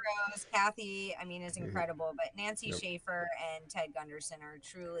O'Brien. heroes. Yep. Kathy, I mean, is incredible, but Nancy Schaefer and Ted Gunderson are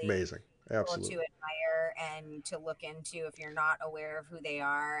truly Amazing. Absolutely. to admire and to look into if you're not aware of who they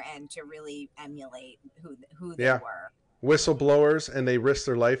are, and to really emulate who they were. Whistleblowers, and they risked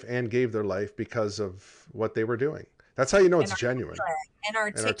their life and gave their life because of what they were doing. That's how you know it's genuine. And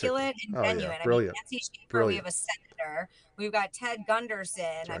articulate and genuine. Yeah, brilliant. I mean, Nancy Schaefer, we have a senator. We've got Ted Gunderson.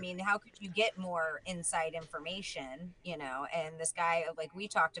 Right. I mean, how could you get more inside information, you know? And this guy, like we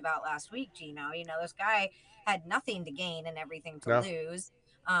talked about last week, Gino, you know, this guy had nothing to gain and everything to lose.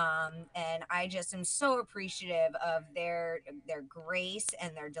 And I just am so appreciative of their grace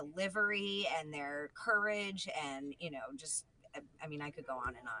and their delivery and their courage, and, you know, just, I mean, I could go on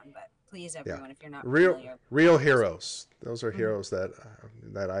and on, but please, everyone, if you're not familiar, real heroes. Those are heroes that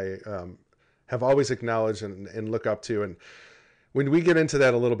I have always acknowledged and look up to. And when we get into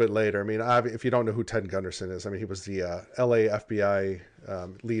that a little bit later, I mean, if you don't know who Ted Gunderson is, I mean, he was the LA FBI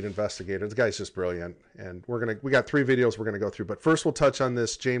lead investigator. The guy's just brilliant. And we got 3 videos we're gonna go through. But first, we'll touch on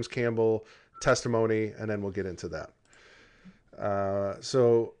this James Campbell testimony, and then we'll get into that.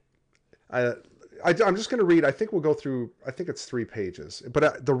 I'm just going to read. I think we'll go through, I think it's 3 pages.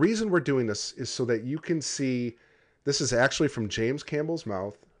 But the reason we're doing this is so that you can see, this is actually from James Campbell's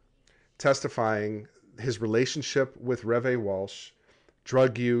mouth, testifying his relationship with Reve Walsh,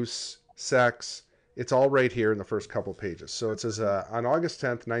 drug use, sex. It's all right here in the first couple pages. So it says, on August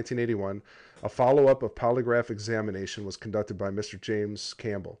 10th, 1981, a follow-up of polygraph examination was conducted by Mr. James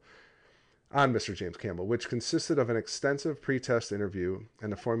Campbell, which consisted of an extensive pre-test interview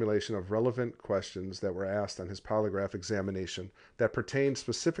and the formulation of relevant questions that were asked on his polygraph examination that pertained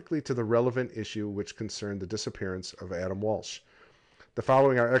specifically to the relevant issue which concerned the disappearance of Adam Walsh. The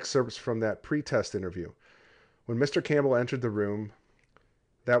following are excerpts from that pre-test interview. When Mr. Campbell entered the room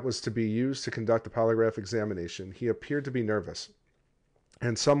that was to be used to conduct the polygraph examination, he appeared to be nervous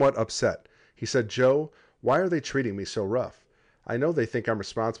and somewhat upset. He said, "Joe, why are they treating me so rough? I know they think I'm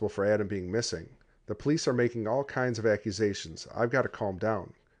responsible for Adam being missing. The police are making all kinds of accusations. I've got to calm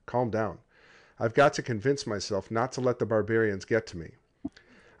down. Calm down. I've got to convince myself not to let the barbarians get to me.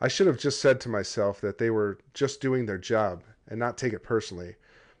 I should have just said to myself that they were just doing their job and not take it personally.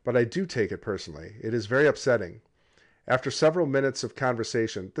 But I do take it personally. It is very upsetting. After several minutes of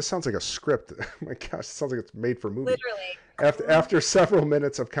conversation," this sounds like a script. Oh my gosh, it sounds like it's made for a movie. literally. After several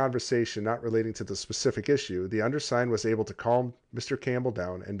minutes of conversation not relating to the specific issue, the undersigned was able to calm Mr. Campbell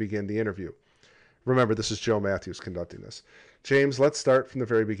down and begin the interview. Remember, this is Joe Matthews conducting this. "James, let's start from the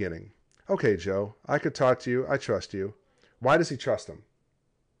very beginning." "Okay, Joe, I could talk to you. I trust you." Why does he trust him?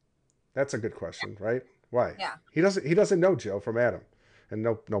 That's a good question, right? Why? Yeah. He doesn't know Joe from Adam. And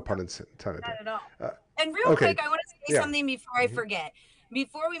no pun intended. Not at all. And real quick, I want to say something before I forget.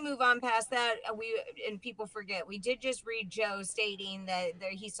 Before we move on past that, and people forget, we did just read Joe stating that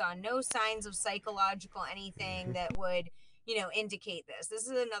he saw no signs of psychological anything that would, you know, indicate this. This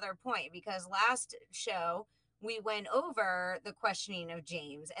is another point, because last show we went over the questioning of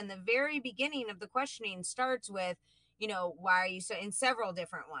James, and the very beginning of the questioning starts with, you know, why are you so, in several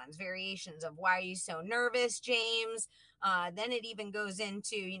different ones, variations of why are you so nervous, James? Then it even goes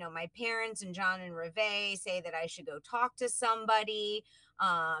into, you know, my parents and John and Reve say that I should go talk to somebody.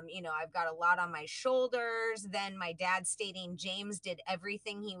 You know, I've got a lot on my shoulders. Then my dad stating James did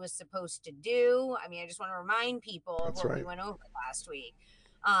everything he was supposed to do. I mean, I just want to remind people of what we went over last week.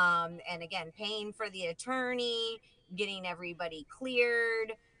 And again, paying for the attorney, getting everybody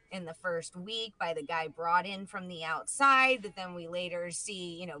cleared in the first week by the guy brought in from the outside that then we later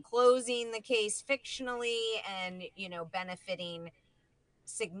see, you know, closing the case fictionally and, you know, benefiting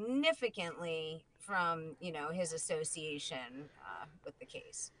significantly from, you know, his association with the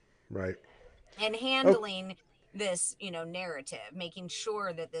case. Right. And handling this, you know, narrative, making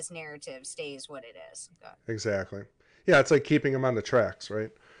sure that this narrative stays what it is. Exactly. Yeah, it's like keeping him on the tracks,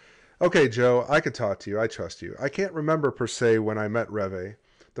 right? "Okay, Joe, I could talk to you. I trust you. I can't remember per se when I met Reve.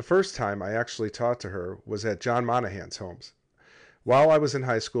 The first time I actually talked to her was at John Monahan's homes. While I was in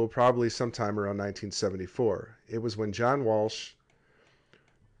high school, probably sometime around 1974. It was when John Walsh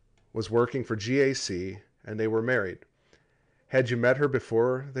was working for GAC, and they were married. Had you met her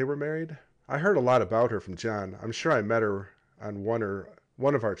before they were married? I heard a lot about her from John. I'm sure I met her on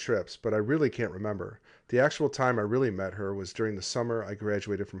one of our trips, but I really can't remember. The actual time I really met her was during the summer I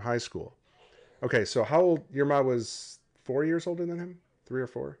graduated from high school. Okay, so how old? Your mom was 4 years older than him? 3 or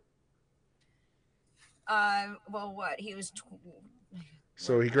 4? Well, what? He was...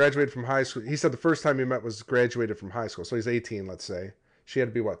 So he graduated from high school. He said the first time he met was graduated from high school. So he's 18, let's say. She had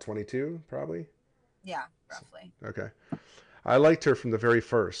to be, what, 22, probably? Yeah, roughly. Okay. I liked her from the very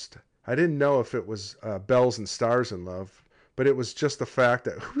first. I didn't know if it was bells and stars in love, but it was just the fact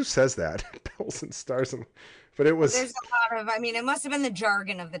that... Who says that? Bells and stars in... But it was... There's a lot of... I mean, it must have been the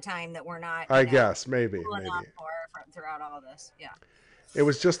jargon of the time that we're not... I guess, maybe. Throughout all of this, yeah. It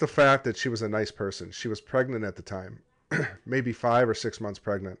was just the fact that she was a nice person. She was pregnant at the time. Maybe 5 or 6 months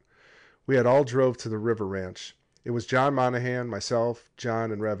pregnant. We had all drove to the River Ranch. It was John Monahan, myself,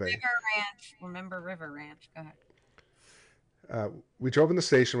 John, and Reve. River Ranch. Remember River Ranch. Go ahead. We drove in the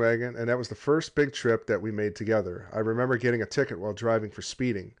station wagon, and that was the first big trip that we made together. I remember getting a ticket while driving for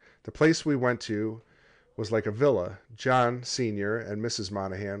speeding. The place we went to was like a villa. John, Sr., and Mrs.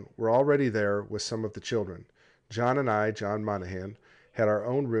 Monahan were already there with some of the children. John and I, John Monahan, had our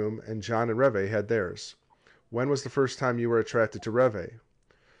own room, and John and Reve had theirs. When was the first time you were attracted to Reve?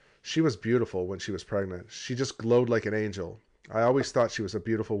 She was beautiful when she was pregnant. She just glowed like an angel. I always thought she was a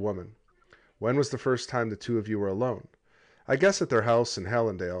beautiful woman. When was the first time the two of you were alone? I guess at their house in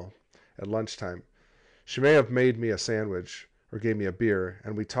Hallandale at lunchtime. She may have made me a sandwich or gave me a beer,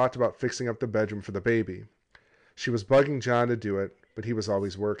 and we talked about fixing up the bedroom for the baby. She was bugging John to do it, but he was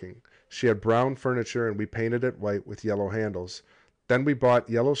always working. She had brown furniture, and we painted it white with yellow handles. Then we bought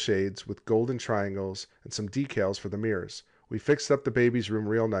yellow shades with golden triangles and some decals for the mirrors. We fixed up the baby's room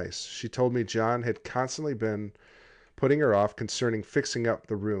real nice. She told me John had constantly been putting her off concerning fixing up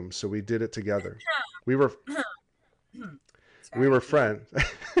the room, so we did it together. We were friends.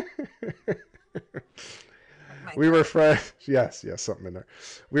 We were friends. Yes, something in there.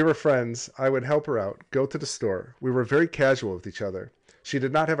 We were friends. I would help her out, go to the store. We were very casual with each other. She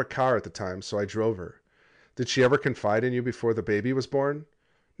did not have a car at the time, so I drove her. Did she ever confide in you before the baby was born?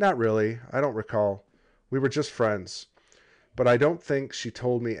 Not really. I don't recall. We were just friends. But I don't think she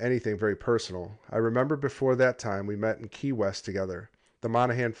told me anything very personal. I remember before that time we met in Key West together. The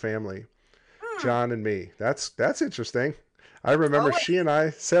Monahan family. John and me. That's interesting. I remember she and I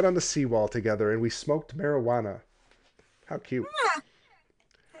sat on the seawall together and we smoked marijuana. How cute.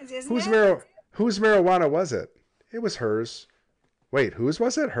 Whose marijuana was it? It was hers. Wait, whose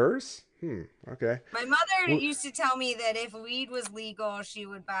was it? Hers? Okay. My mother used to tell me that if weed was legal, she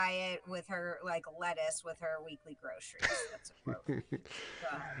would buy it with her, like lettuce, with her weekly groceries. That's a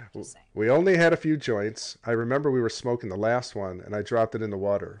quote. We only had a few joints. I remember we were smoking the last one, and I dropped it in the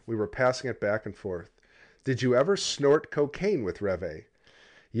water. We were passing it back and forth. Did you ever snort cocaine with Reve?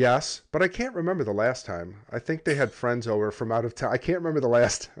 Yes, but I can't remember the last time. I think they had friends over from out of town. I can't remember the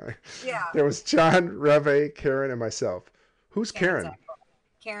last time. Yeah. There was John, Reve, Karen, and myself. Who's Karen?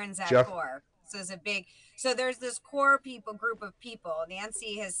 Karen's at core. So there's this core group of people.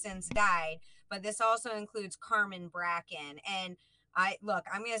 Nancy has since died, but this also includes Carmen Bracken. And I'm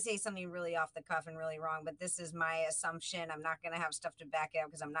going to say something really off the cuff and really wrong, but this is my assumption. I'm not going to have stuff to back it up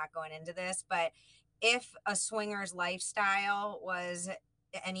because I'm not going into this. But if a swinger's lifestyle was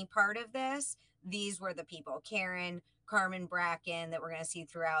any part of this, these were the people. Karen, Carmen Bracken that we're going to see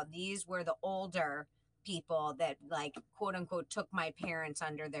throughout. These were the older people that, like, quote unquote, took my parents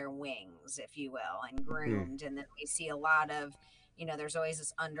under their wings, if you will, and groomed. And then we see a lot of, there's always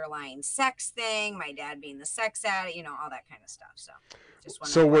this underlying sex thing, my dad being the sex addict, all that kind of stuff.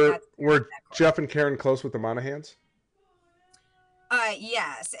 So were Jeff and Karen close with the Monahans?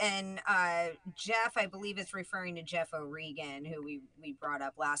 Yes, and Jeff, I believe it's referring to Jeff O'Regan, who we brought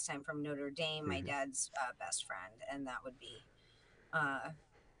up last time from Notre Dame, my dad's best friend, and that would be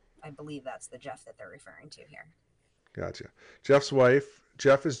I believe that's the Jeff that they're referring to here. Gotcha. Jeff's wife.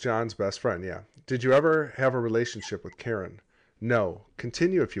 Jeff is John's best friend, yeah. Did you ever have a relationship with Karen? No.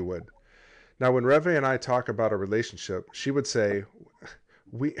 Continue if you would. Now, when Reve and I talk about a relationship, she would say,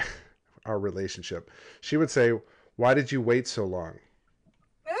 our relationship. She would say, why did you wait so long?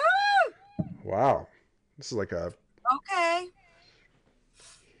 Wow. This is like a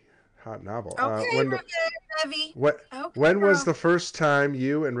hot novel. When was the first time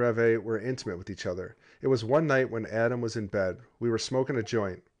you and Reve were intimate with each other? It was one night when Adam was in bed. We were smoking a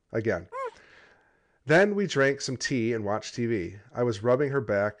joint again. Then we drank some tea and watched TV. I was rubbing her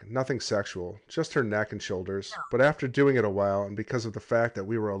back, nothing sexual, just her neck and shoulders. But after doing it a while, and because of the fact that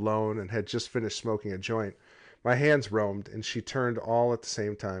we were alone and had just finished smoking a joint, my hands roamed and she turned all at the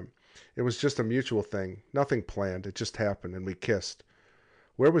same time. It was just a mutual thing, nothing planned. It just happened, and we kissed.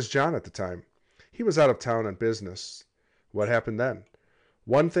 Where was John at the time? He was out of town on business. What happened then?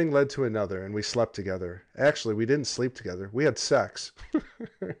 One thing led to another, and we slept together. Actually, we didn't sleep together. We had sex.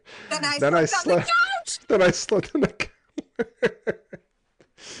 Then I slept on the couch. Then I slept on the couch.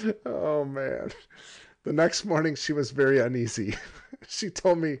 Oh, man. The next morning, she was very uneasy. She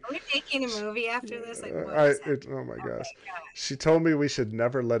told me... Are we making a movie after this? Like, oh, my gosh. She told me we should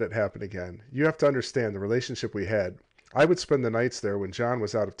never let it happen again. You have to understand the relationship we had. I would spend the nights there when John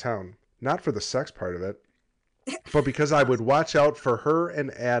was out of town. Not for the sex part of it, but because I would watch out for her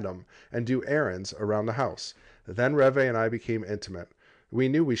and Adam and do errands around the house. Then Reve and I became intimate. We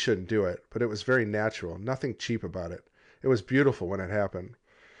knew we shouldn't do it, but it was very natural, nothing cheap about it. It was beautiful when it happened.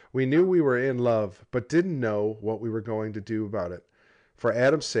 We knew we were in love, but didn't know what we were going to do about it. For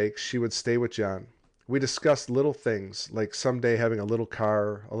Adam's sake, she would stay with John. We discussed little things, like someday having a little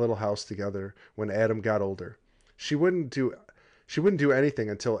car, a little house together when Adam got older. She wouldn't do anything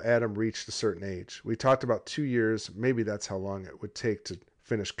until Adam reached a certain age. We talked about 2 years, maybe that's how long it would take to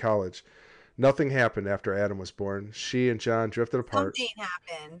finish college. Nothing happened after Adam was born. She and John drifted apart. Something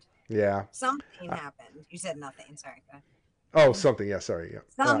happened. Yeah. Something happened. You said nothing. Sorry. Go ahead. Oh, something. Yeah, sorry. Yeah.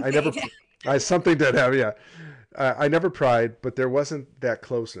 Something. Something did happen, yeah. I never pried, but there wasn't that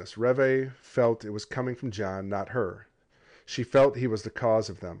closeness. Reve felt it was coming from John, not her. She felt he was the cause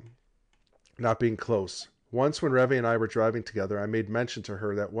of them not being close. Once when Reve and I were driving together, I made mention to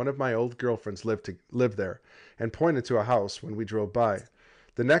her that one of my old girlfriends lived there and pointed to a house when we drove by.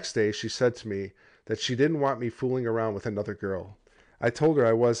 The next day, she said to me that she didn't want me fooling around with another girl. I told her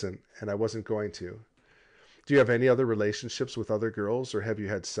I wasn't, and I wasn't going to. Do you have any other relationships with other girls, or have you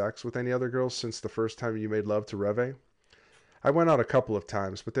had sex with any other girls since the first time you made love to Reve? I went out a couple of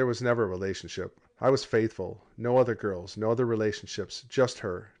times, but there was never a relationship. I was faithful. No other girls, no other relationships, just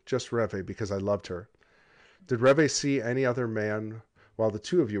her, just Reve, because I loved her. Did Reve see any other man while the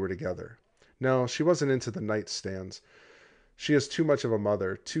two of you were together? No, she wasn't into the nightstands. She is too much of a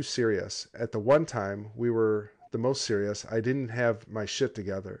mother, too serious. At the one time we were the most serious, I didn't have my shit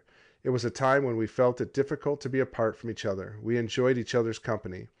together. It was a time when we felt it difficult to be apart from each other. We enjoyed each other's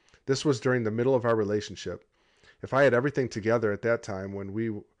company. This was during the middle of our relationship. If I had everything together at that time when we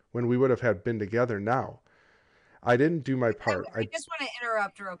would have had been together now. I didn't do my part. I just want to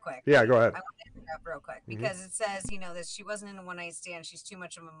interrupt real quick. Yeah, go ahead. I want to interrupt real quick because it says, that she wasn't in a one-night stand. She's too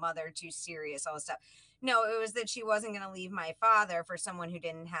much of a mother, too serious, all this stuff. No, it was that she wasn't going to leave my father for someone who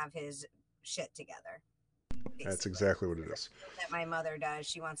didn't have his shit together. Basically. That's exactly what it is. That my mother does.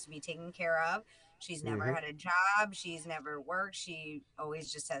 She wants to be taken care of. She's never had a job. She's never worked. She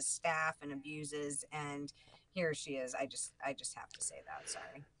always just has staff and abuses. And here she is. I just have to say that.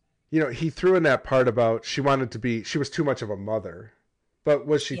 Sorry. He threw in that part about she was too much of a mother. But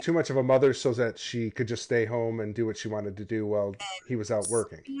was she too much of a mother so that she could just stay home and do what she wanted to do while he was out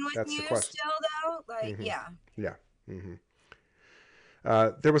working? That's the question. Still, though? Yeah. Yeah.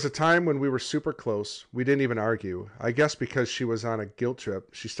 There was a time when we were super close. We didn't even argue. I guess because she was on a guilt trip,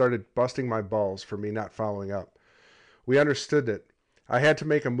 she started busting my balls for me not following up. We understood it. I had to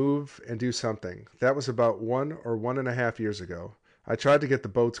make a move and do something. That was about 1 or 1.5 years ago. I tried to get the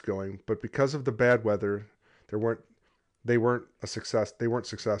boats going, but because of the bad weather, they weren't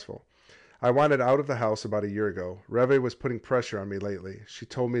successful. I wanted out of the house about a year ago. Reve was putting pressure on me lately. She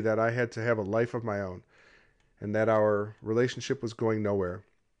told me that I had to have a life of my own and that our relationship was going nowhere.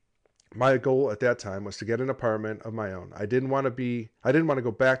 My goal at that time was to get an apartment of my own. I didn't want to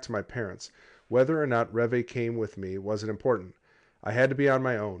go back to my parents. Whether or not Reve came with me wasn't important. I had to be on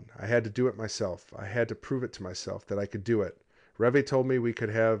my own. I had to do it myself. I had to prove it to myself that I could do it. Reve told me we could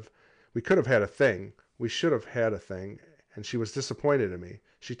have had a thing. We should have had a thing, and she was disappointed in me.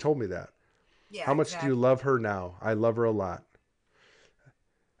 She told me that. Yeah. How much do you love her now? I love her a lot.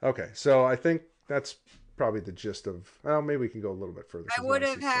 Okay, so I think that's probably the gist of. Well, maybe we can go a little bit further. I would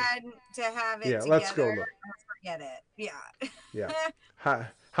have had to have it together. Let's go. Or forget it. Yeah. Yeah.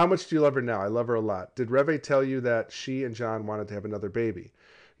 How much do you love her now? I love her a lot. Did Reve tell you that she and John wanted to have another baby?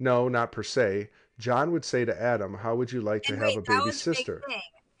 No, not per se. John would say to Adam, "How would you like to have a baby sister?"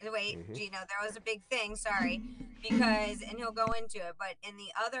 Wait, Gino, that was a big thing. Sorry, because and he'll go into it. But in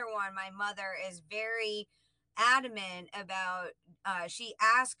the other one, my mother is very adamant about. She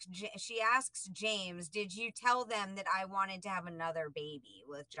asks James, "Did you tell them that I wanted to have another baby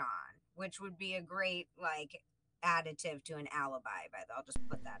with John?" Which would be a great additive to an alibi. But I'll just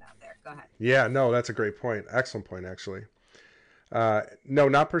put that out there. Go ahead. Yeah, no, that's a great point. Excellent point, actually. No,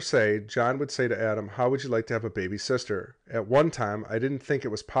 not per se. John would say to Adam, "How would you like to have a baby sister?" At one time, I didn't think it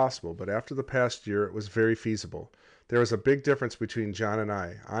was possible, but after the past year, it was very feasible. There is a big difference between John and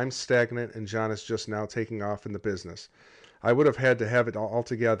I. I'm stagnant and John is just now taking off in the business. I would have had to have it all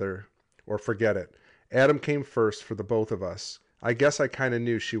together or forget it. Adam came first for the both of us. I guess I kind of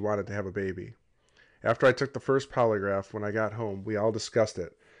knew she wanted to have a baby. After I took the first polygraph, when I got home, we all discussed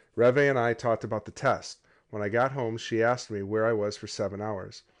it. Reve and I talked about the test. When I got home, she asked me where I was for 7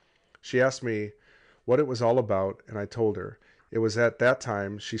 hours. She asked me what it was all about, and I told her. It was at that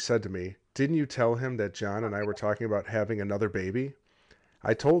time she said to me, "Didn't you tell him that John and I were talking about having another baby?"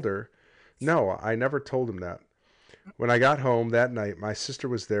 I told her, "No, I never told him that." When I got home that night, my sister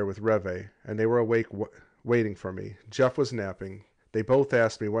was there with Reve, and they were awake waiting for me. Jeff was napping. They both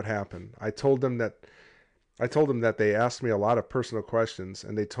asked me what happened. I told them that they asked me a lot of personal questions,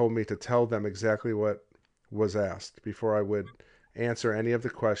 and they told me to tell them exactly what was asked before I would answer any of the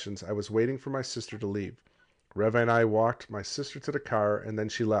questions. I was waiting for my sister to leave. Reve and I walked my sister to the car, and then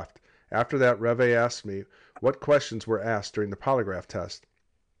she left. After that, Reve asked me what questions were asked during the polygraph test.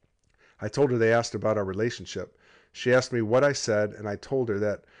 I told her they asked about our relationship. She asked me what I said, and I told her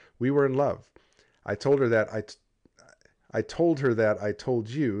that we were in love. I told her that I told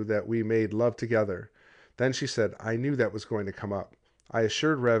you that we made love together. Then she said, I knew that was going to come up. I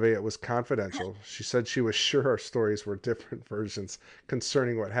assured Reve it was confidential. She said she was sure our stories were different versions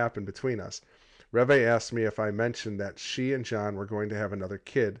concerning what happened between us. Reve asked me if I mentioned that she and John were going to have another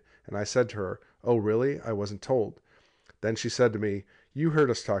kid, and I said to her, "Oh, really? I wasn't told." Then she said to me, "You heard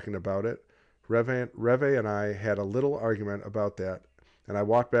us talking about it." Reve and I had a little argument about that, and I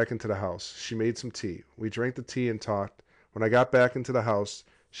walked back into the house. She made some tea. We drank the tea and talked. When I got back into the house,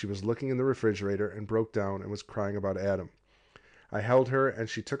 she was looking in the refrigerator and broke down and was crying about Adam. I held her, and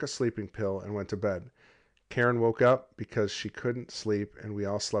she took a sleeping pill and went to bed. Karen woke up because she couldn't sleep, and we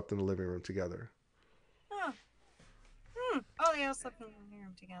all slept in the living room together. Oh, oh, they all slept in the living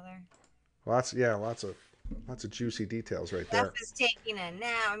room together. Lots of juicy details right there. Beth is taking a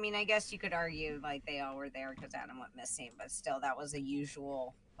nap. I mean, I guess you could argue like they all were there because Adam went missing, but still, that was a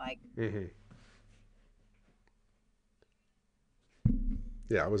usual like. Mm-hmm.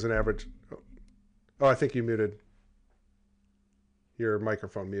 Yeah, it was an average. Oh, I think you muted. Your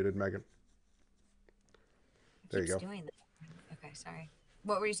microphone muted, Megan. There you go. Doing that. Okay, sorry.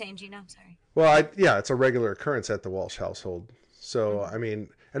 What were you saying, Gino? Sorry. Well, it's a regular occurrence at the Walsh household. So, I mean,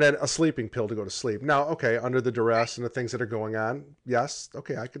 and then a sleeping pill to go to sleep. Now, okay, under the duress and the things that are going on, yes,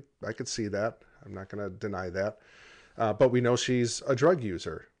 okay, I could see that. I'm not going to deny that. But we know she's a drug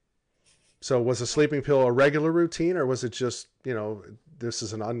user. So was a sleeping pill a regular routine, or was it just, this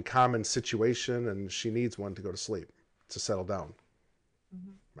is an uncommon situation and she needs one to go to sleep, to settle down?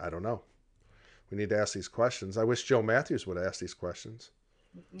 Mm-hmm. I don't know. We need to ask these questions. I wish Joe Matthews would ask these questions.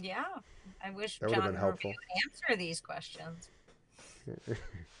 Yeah, I wish that would have been helpful. Would answer these questions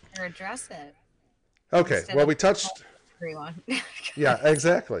or address it. Okay, well, we touched everyone. Yeah,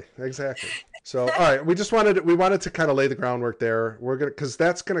 exactly. So, all right, we wanted to kind of lay the groundwork there. Because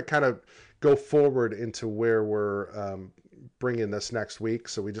that's gonna kind of go forward into where we're bringing this next week.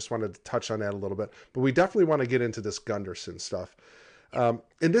 So we just wanted to touch on that a little bit. But we definitely want to get into this Gunderson stuff. And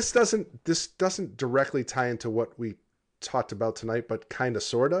this doesn't directly tie into what we talked about tonight, but kind of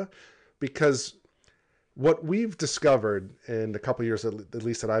sorta, because what we've discovered in the couple of years, at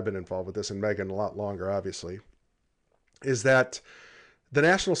least that I've been involved with this, and Meghan a lot longer, obviously, is that the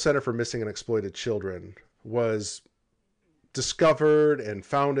National Center for Missing and Exploited Children was discovered and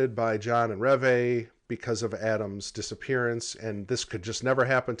founded by John and Reve because of Adam's disappearance, and this could just never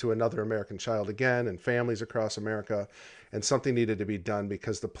happen to another American child again, and families across America, and something needed to be done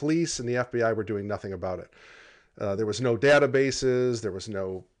because the police and the FBI were doing nothing about it. There was no databases, there was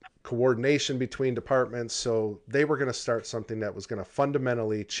no coordination between departments, so they were going to start something that was going to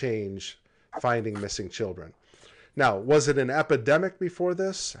fundamentally change finding missing children. Now, was it an epidemic before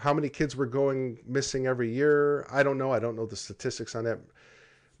this? How many kids were going missing every year? I don't know. I don't know the statistics on that.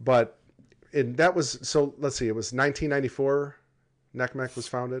 But let's see, it was 1994 NCMEC was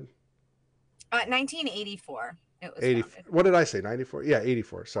founded? 1984 it was founded. What did I say, 94? Yeah,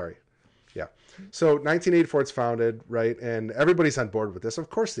 84, sorry. Yeah. So 1984 it's founded, right? And everybody's on board with this. Of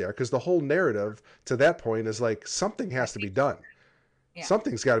course they are, because the whole narrative to that point is like something has to be done. Yeah.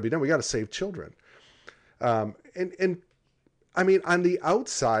 Something's got to be done. We got to save children. And I mean, on the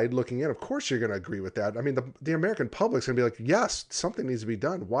outside looking in, of course you're going to agree with that. I mean, the American public's going to be like, yes, something needs to be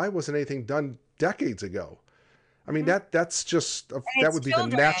done. Why wasn't anything done decades ago? I mean, that's just, that would be the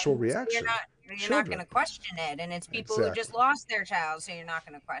natural reaction. You're not going to question it. And it's people who just lost their child, so you're not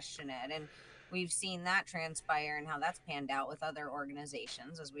going to question it. And we've seen that transpire and how that's panned out with other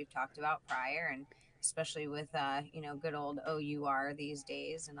organizations, as we've talked about prior, and especially with, good old OUR these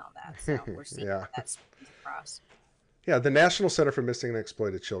days and all that. So we're seeing how that spins across. Yeah, the National Center for Missing and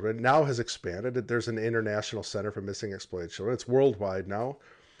Exploited Children now has expanded. There's an International Center for Missing and Exploited Children. It's worldwide now.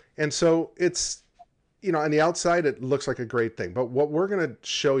 And so it's, you know, on the outside, it looks like a great thing. But what we're going to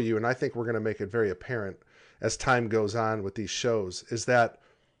show you, and I think we're going to make it very apparent as time goes on with these shows, is that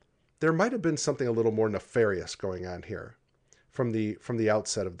there might have been something a little more nefarious going on here from the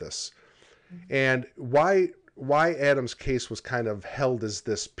outset of this. And why Adam's case was kind of held as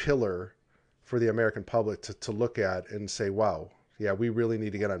this pillar for the American public to look at and say, wow, yeah, we really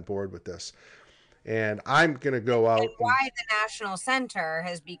need to get on board with this. And I'm going to go out. And why the National Center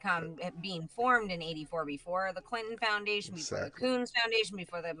has become being formed in '84 before the Clinton Foundation, before the Coons Foundation,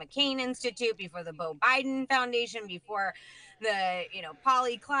 before the McCain Institute, before the Beau Biden Foundation, before the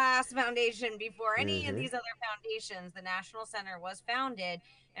Polly Klaas Foundation, before any of these other foundations. The National Center was founded.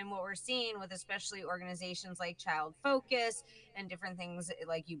 And what we're seeing with especially organizations like Child Focus and different things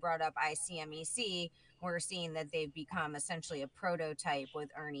like you brought up ICMEC, we're seeing that they've become essentially a prototype with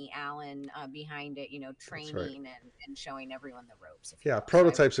Ernie Allen behind it, training and showing everyone the ropes. Yeah,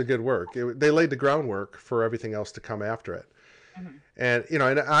 prototypes are good work. They laid the groundwork for everything else to come after it. And,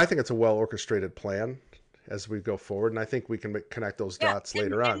 and I think it's a well orchestrated plan as we go forward. And I think we can connect those dots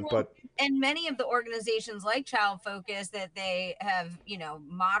later on. And many of the organizations like Child Focus that they have,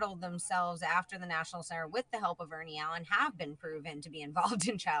 modeled themselves after the National Center with the help of Ernie Allen have been proven to be involved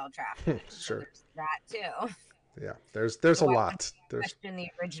in child trafficking. Sure. So that too. Yeah, there's a lot. There's in the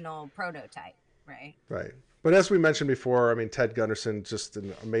original prototype, right? Right. But as we mentioned before, I mean, Ted Gunderson, just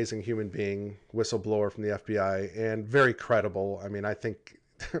an amazing human being, whistleblower from the FBI, and very credible. I mean, I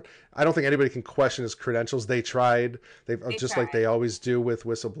don't think anybody can question his credentials. They tried. They just tried. Like they always do with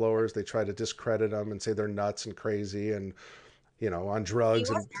whistleblowers. They try to discredit them and say they're nuts and crazy and, on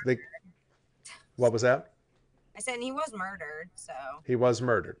drugs. What was that? I said he was murdered. So he was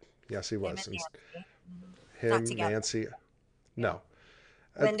murdered. Yes, he was. Him, Nancy. No.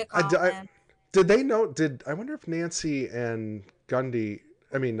 Linda Collins. Did they know? I wonder if Nancy and Gundy.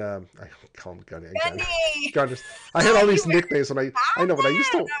 I mean, I call him Gundy. Gundy. I had all these nicknames, and I know, but I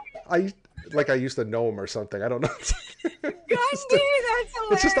used to know him or something. I don't know. Gundy, that's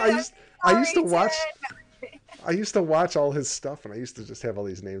hilarious. It's just I used to watch all his stuff, and I used to just have all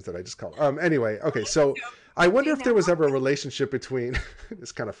these names that I just call. Anyway, okay, so I wonder if there was ever a relationship between.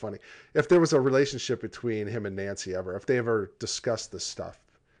 It's kind of funny if there was a relationship between him and Nancy ever, if they ever discussed this stuff.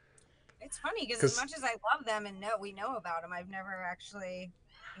 It's funny because as much as I love them and we know about them, I've never actually,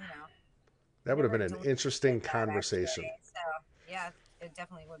 That would have been an interesting conversation. So yeah, it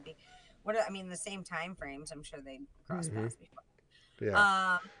definitely would be. The same time frames. I'm sure they crossed paths before.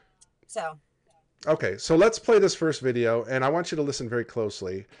 Yeah. So. Okay, so let's play this first video, and I want you to listen very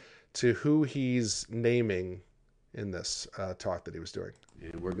closely to who he's naming in this talk that he was doing.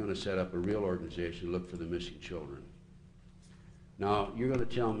 And we're going to set up a real organization to look for the missing children. Now, you're going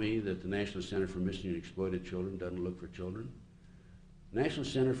to tell me that the National Center for Missing and Exploited Children doesn't look for children? The National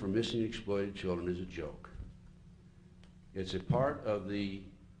Center for Missing and Exploited Children is a joke. It's a part of the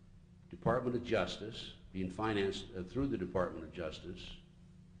Department of Justice, being financed through the Department of Justice.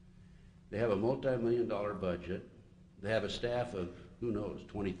 They have a multi-million-dollar budget. They have a staff of, who knows,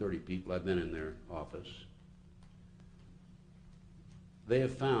 20, 30 people. I've been in their office. They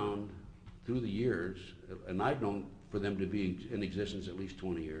have found through the years, and I've known for them to be in existence at least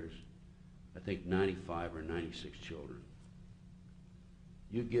 20 years, I think 95 or 96 children.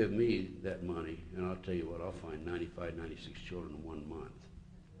 You give me that money, and I'll tell you what, I'll find 95, 96 children in 1 month.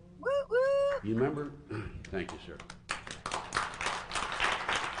 Woo woo! You remember? Thank you, sir.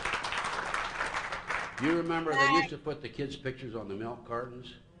 You remember they used to put the kids' pictures on the milk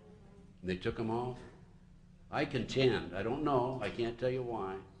cartons? And they took them off? I contend, I don't know, I can't tell you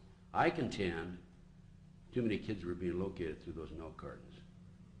why, I contend too many kids were being located through those milk cartons.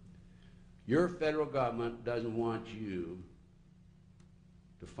 Your federal government doesn't want you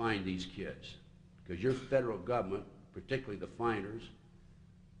to find these kids because your federal government, particularly the finders,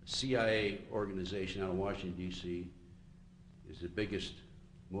 the CIA organization out of Washington, D.C., is the biggest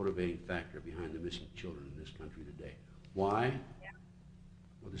motivating factor behind the missing children in this country today. Why? Yeah.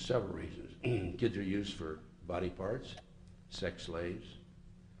 Well, there's several reasons. Kids are used for body parts, sex slaves.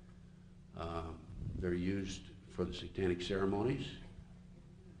 They're used for the satanic ceremonies.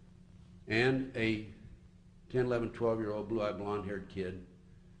 And a 10, 11, 12-year-old blue-eyed, blonde-haired kid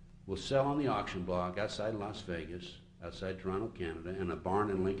will sell on the auction block outside Las Vegas, outside Toronto, Canada, and a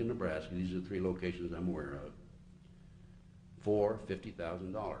barn in Lincoln, Nebraska. These are the 3 locations I'm aware of. For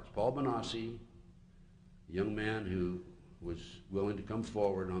 $50,000. Paul Benassi, a young man who was willing to come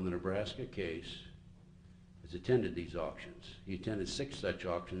forward on the Nebraska case, has attended these auctions. He attended 6 such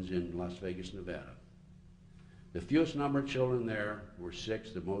auctions in Las Vegas, Nevada. The fewest number of children there were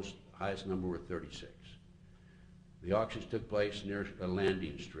 6. The highest number were 36. The auctions took place near a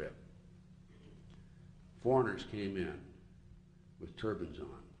landing strip. Foreigners came in with turbans on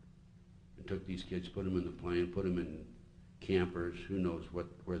and took these kids, put them in the plane, put them in campers, who knows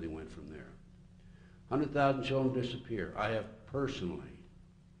where they went from there. 100,000 children disappear. I have personally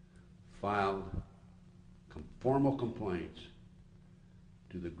filed formal complaints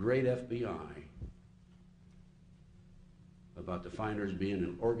to the great FBI about the finders being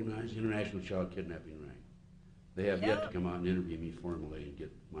an organized international child kidnapping ring. They have yet to come out and interview me formally and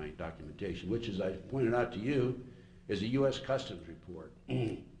get my documentation, which, as I pointed out to you, is a U.S. Customs report.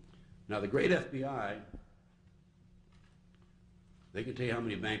 Now, the great FBI, they can tell you how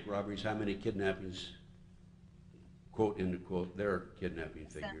many bank robberies, how many kidnappings, quote, end of quote, their kidnapping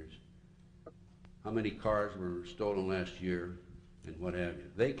figures, how many cars were stolen last year, and what have you.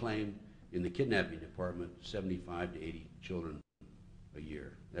 They claim in the kidnapping department 75 to 80 children a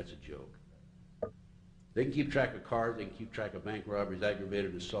year. That's a joke. They can keep track of cars, they can keep track of bank robberies,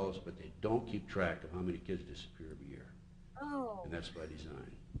 aggravated assaults, but they don't keep track of how many kids disappear every year. Oh. And that's by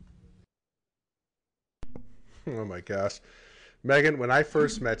design. Oh my gosh. Meghan, when I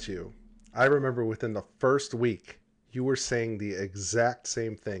first met you, I remember within the first week, you were saying the exact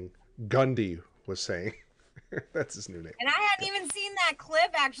same thing Gundy was saying. That's his new name. And I hadn't even seen that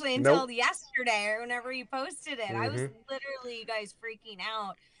clip actually until yesterday or whenever you posted it. I was literally, you guys, freaking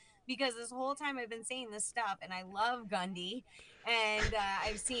out because this whole time I've been saying this stuff and I love Gundy and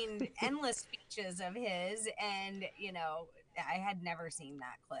I've seen endless speeches of his and, you know, I had never seen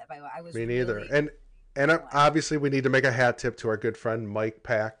that clip. I was Me neither. Really and obviously we need to make a hat tip to our good friend Mike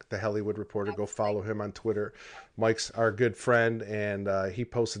Pack, the Hollywood Reporter. Go follow him on Twitter. Mike's our good friend and he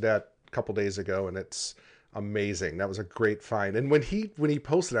posted that a couple days ago and it's amazing. That was a great find. And when he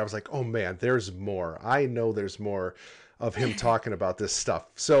posted it, I was like, oh man, there's more. I know there's more of him talking about this stuff.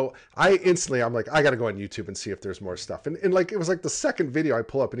 So I'm like, I got to go on YouTube and see if there's more stuff. And like, it was like the second video I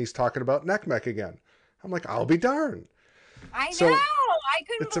pull up and he's talking about NCMEC again. I'm like, I'll be darned. I know. I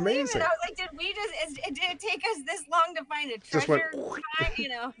couldn't it's believe amazing. it. I was like, did it take us this long to find a treasure? You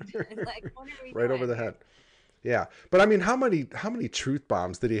know, like, what are we right doing? over the head. Yeah. But I mean, how many truth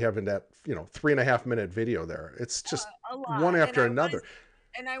bombs did he have in that, 3.5 minute video there? It's just one after another.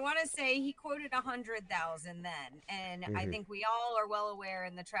 And I want to say he quoted 100,000 then. And I think we all are well aware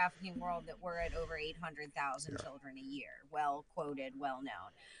in the trafficking world that we're at over 800,000 children a year. Well quoted, well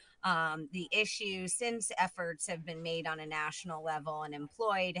known. The issue, since efforts have been made on a national level and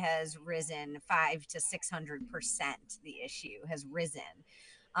employed, has risen 500 to 600%. The issue has risen.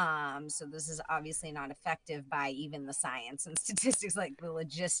 So this is obviously not effective by even the science and statistics, like the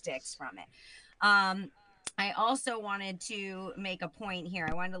logistics from it. I also wanted to make a point here.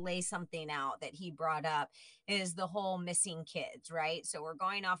 I wanted to lay something out that he brought up is the whole missing kids, right? So we're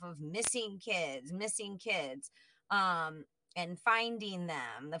going off of missing kids, and finding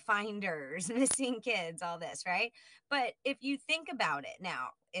them, the finders, missing kids, all this, right? But if you think about it now,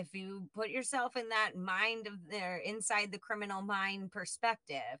 if you put yourself in that mind of their inside the criminal mind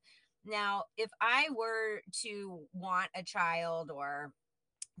perspective, now, if I were to want a child or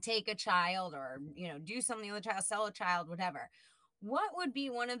take a child or, do something with a child, sell a child, whatever, what would be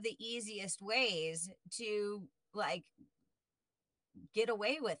one of the easiest ways to like get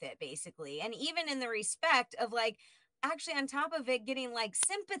away with it, basically? And even in the respect of like, actually on top of it, getting like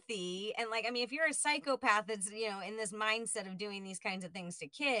sympathy and like, I mean, if you're a psychopath that's, in this mindset of doing these kinds of things to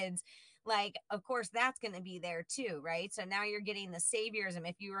kids, like, of course, that's going to be there too, right? So now you're getting the saviorism.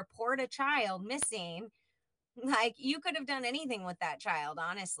 If you report a child missing, like you could have done anything with that child,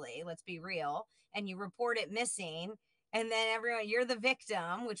 honestly, let's be real. And you report it missing. And then you're the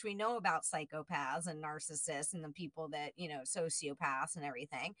victim, which we know about psychopaths and narcissists and the people that, sociopaths and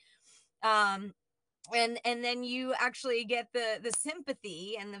everything. And then you actually get the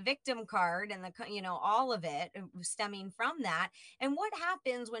sympathy and the victim card and the, all of it stemming from that. And what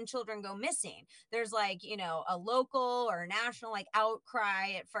happens when children go missing? There's like, a local or national like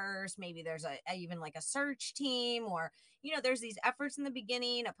outcry at first. Maybe there's even like a search team or, there's these efforts in the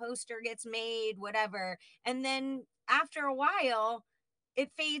beginning, a poster gets made, whatever. And then after a while, it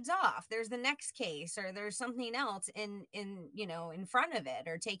fades off. There's the next case or there's something else in front of it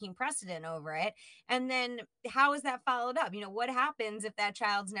or taking precedent over it. And then how is that followed up? What happens if that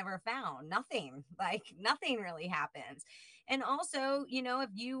child's never found? Nothing, like nothing really happens. And also, if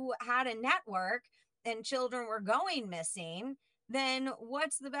you had a network and children were going missing, then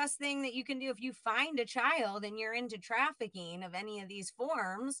what's the best thing that you can do if you find a child and you're into trafficking of any of these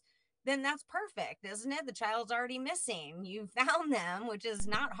forms? Then that's perfect, isn't it? The child's already missing. You found them, which is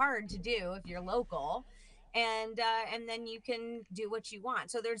not hard to do if you're local. and then you can do what you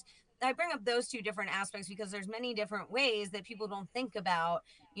want. So I bring up those two different aspects because there's many different ways that people don't think about,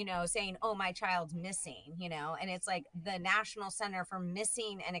 saying, oh, my child's missing, and it's like the National Center for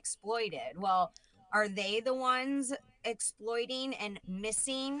Missing and Exploited. Well, are they the ones exploiting and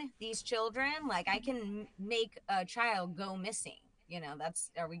missing these children? Like, I can make a child go missing.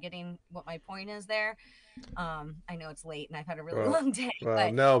 Are we getting what my point is there? I know it's late and I've had a really long day,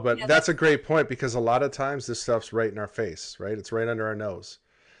 but no, but that's a great point, because a lot of times this stuff's right in our face, right? It's right under our nose.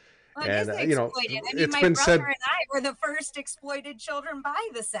 Well, it And is exploited. I mean, it's my been brother said, and I were the first exploited children by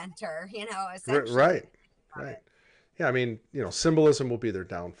the center, essentially. right, right. Yeah, I mean, symbolism will be their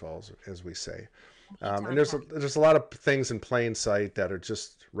downfalls, as we say. And there's a lot of things in plain sight that are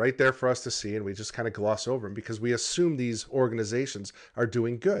just right there for us to see, and we just kind of gloss over them because we assume these organizations are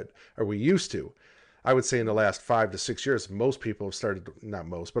doing good, or we used to. I would say in the last 5 to 6 years, most people have started, not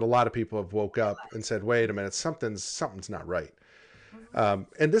most, but a lot of people have woke up and said, wait a minute, something's not right. And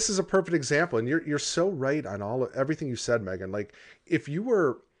this is a perfect example, and you're so right on everything you said, Meghan. Like, if you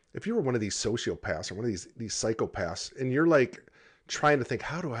were one of these sociopaths or one of these psychopaths, and you're like trying to think,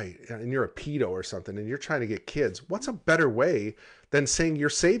 and you're a pedo or something, and you're trying to get kids, what's a better way than saying you're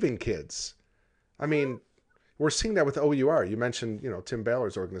saving kids? I mean, we're seeing that with OUR. You mentioned, Tim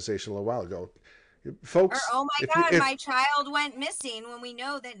Ballard's organization a little while ago. Folks, or, oh my God, my child went missing, when we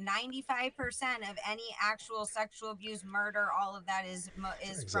know that 95% of any actual sexual abuse, murder, all of that is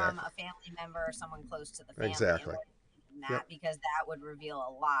exactly from a family member or someone close to the family. Exactly. Because that would reveal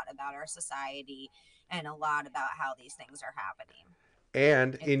a lot about our society and a lot about how these things are happening.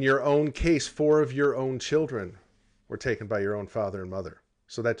 And in your own case, 4 of your own children were taken by your own father and mother.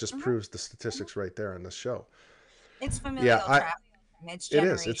 So that just proves the statistics right there on this show. It's familial trafficking. It's generational.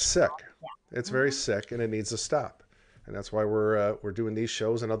 It is. It's sick. Yeah. It's very sick, and it needs to stop. And that's why we're doing these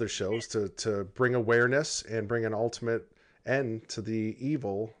shows and other shows to bring awareness and bring an ultimate end to the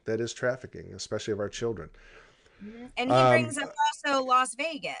evil that is trafficking, especially of our children. And he brings up also Las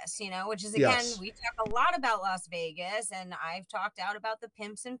Vegas, which is, again, we talk a lot about Las Vegas, and I've talked out about the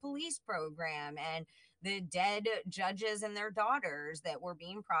Pimps and Police program and the dead judges and their daughters that were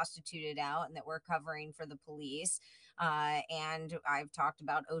being prostituted out and that we're covering for the police. And I've talked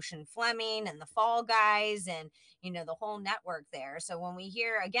about Ocean Fleming and the Fall Guys and, the whole network there. So when we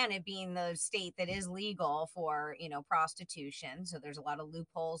hear, again, it being the state that is legal for, prostitution, so there's a lot of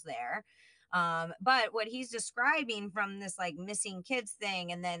loopholes there. But what he's describing from this like missing kids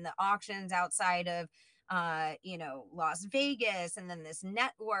thing, and then the auctions outside of Las Vegas, and then this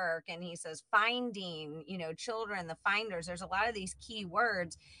network, and he says finding, children, the finders, there's a lot of these key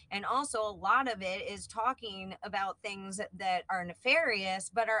words. And also a lot of it is talking about things that are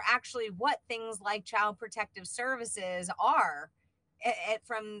nefarious, but are actually what things like Child Protective Services are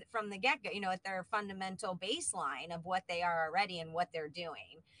from the get-go, at their fundamental baseline of what they are already and what they're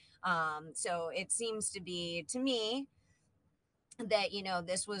doing. So it seems to be, to me, that,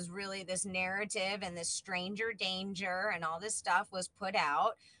 this was really this narrative and this stranger danger and all this stuff was put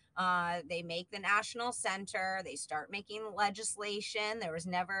out. They make the National Center, they start making legislation. There was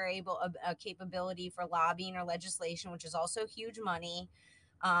never a capability for lobbying or legislation, which is also huge money.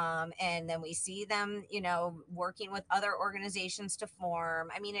 And then we see them, working with other organizations to form.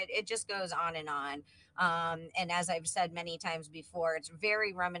 I mean, it just goes on and on. And as I've said many times before, it's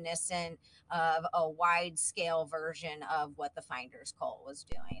very reminiscent of a wide scale version of what the Finders Cole was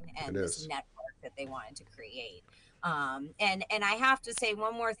doing and this network that they wanted to create. And I have to say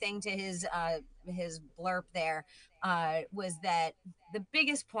one more thing to his blurb there, was that the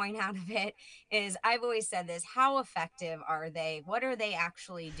biggest point out of it is, I've always said this, how effective are they? What are they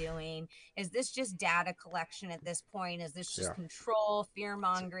actually doing? Is this just data collection at this point? Is this just control, fear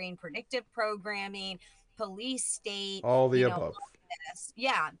mongering, predictive programming, police state? All the above. All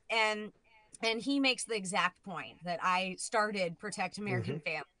yeah. And he makes the exact point that I started Protect American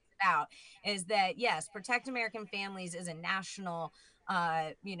Families about, is that yes, Protect American Families is a national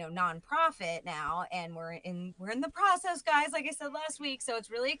nonprofit now, and we're in the process, guys, like I said last week, so it's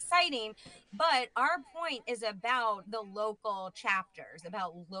really exciting. But our point is about the local chapters,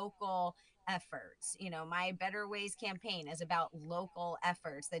 about local efforts. My Better Ways campaign is about local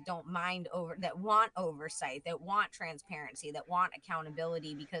efforts that don't mind that want oversight, that want transparency, that want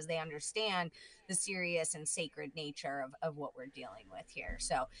accountability, because they understand the serious and sacred nature of what we're dealing with here.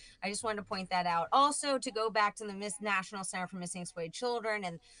 So I just wanted to point that out. Also, to go back to the National Center for Missing and Exploited Children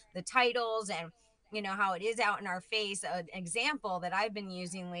and the titles, and how it is out in our face. An example that I've been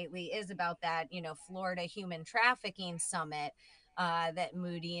using lately is about that, Florida Human Trafficking Summit, that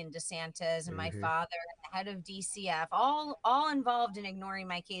Moody and DeSantis and my Mm-hmm. father and the head of DCF, all involved in ignoring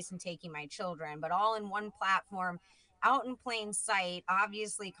my case and taking my children, but all in one platform, out in plain sight,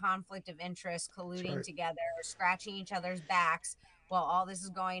 obviously conflict of interest, That's colluding right. together, scratching each other's backs while all this is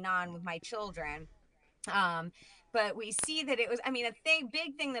going on with my children. Um, but we see that it was, I mean,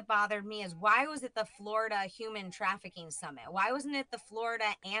 big thing that bothered me is, why was it the Florida Human Trafficking Summit? Why wasn't it the Florida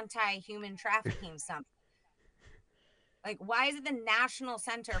Anti-Human Trafficking Summit? Like, why is it the National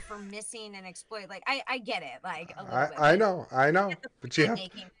Center for Missing and Exploited? Like, I get it, like, a little bit, I but know, I know, the but point I'm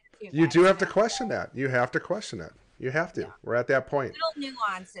making too, you guys, do you have to know. question that. You have to question it. You have to. Yeah. We're at that point. Little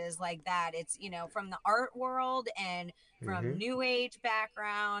nuances like that. It's, from the art world and Mm-hmm. from New Age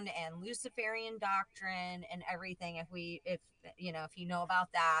background and Luciferian doctrine and everything. If you know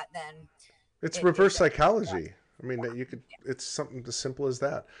about that, then It's it reverse does. psychology. I mean, you could. It's something as simple as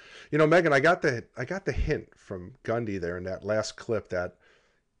that. Megan, I got the hint from Gundy there in that last clip that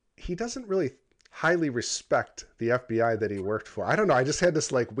he doesn't really highly respect the FBI that he worked for. I don't know. I just had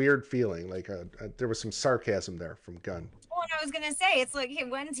this like weird feeling, like there was some sarcasm there from Gunn. Well, I was gonna say, it's like, hey,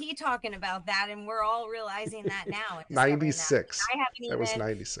 when's he talking about that? And we're all realizing that now and discovering that. 96. I haven't That was even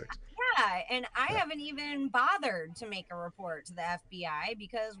 96. Yeah, and I Yeah. haven't even bothered to make a report to the FBI,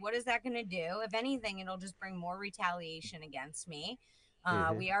 because what is that going to do? If anything, it'll just bring more retaliation against me.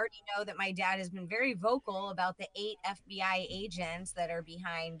 Mm-hmm. We already know that my dad has been very vocal about the 8 FBI agents that are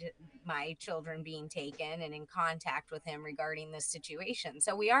behind my children being taken and in contact with him regarding this situation.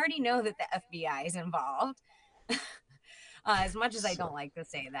 So we already know that the FBI is involved. As much as I don't So. like to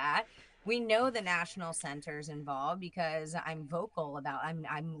say that, we know the national center's involved because I'm vocal about.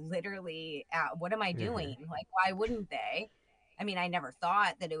 I'm literally what am I Mm-hmm. doing? Like, why wouldn't they? I mean, I never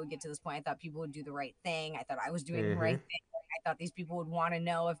thought that it would get to this point. I thought people would do the right thing. I thought I was doing the Mm-hmm. right thing. I thought these people would want to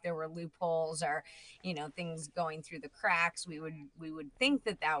know if there were loopholes or, things going through the cracks. We would think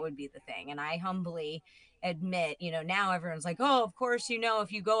that that would be the thing. And I humbly admit, now everyone's like, oh, of course,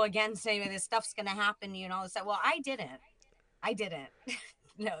 if you go against anybody, this stuff's going to happen to you and all this stuff. Well, I didn't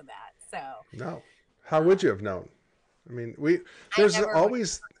know that. So No. How would um, you have known? I mean, I there's never would.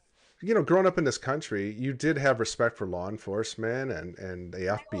 always, growing up in this country, you did have respect for law enforcement and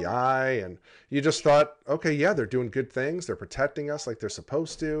the FBI, and you just thought, okay, yeah, they're doing good things. They're protecting us like they're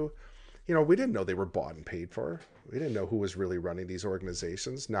supposed to. We didn't know they were bought and paid for. We didn't know who was really running these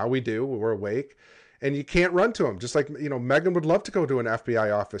organizations. Now we do. We're awake. And you can't run to them. Just like, Meghan would love to go to an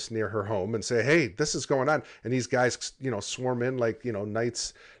FBI office near her home and say, hey, this is going on. And these guys, swarm in like,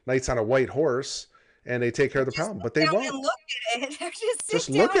 knights on a white horse, and they take care of the Just problem. But sit they down won't. and look at it. Just Just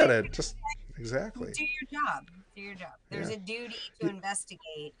sit look down at and it. Just do exactly. your job. Do your job. There's Yeah. a duty to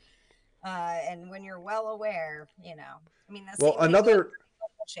investigate. And when you're well aware, I mean, the Well, same thing goes for another, the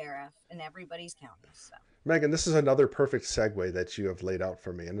local sheriff in everybody's county. So Megan, this is another perfect segue that you have laid out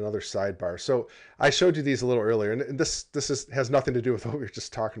for me, and another sidebar. So I showed you these a little earlier, and has nothing to do with what we were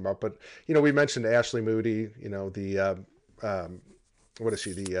just talking about. But we mentioned Ashley Moody, the what is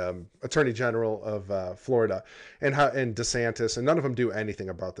she, the Attorney General of Florida, and DeSantis, and none of them do anything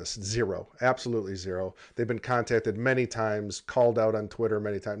about this. Zero, absolutely zero. They've been contacted many times, called out on Twitter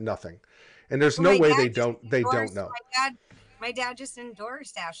many times, nothing. And there's no way they don't know. My dad just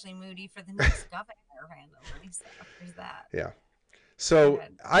endorsed Ashley Moody for the next governor randomly. So there's that. Yeah. So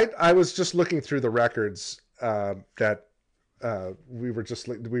I was just looking through the records that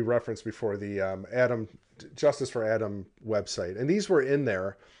we referenced before, the Justice for Adam website, and these were in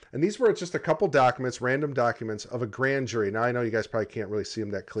there, and these were just a couple documents, random documents of a grand jury. Now I know you guys probably can't really see them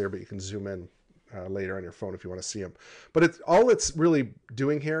that clear, but you can zoom in later on your phone if you want to see them. But it's really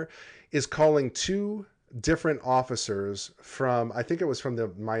doing here is calling 2 different officers from, I think it was from the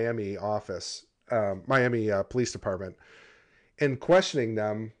Miami office, Miami Police Department, and questioning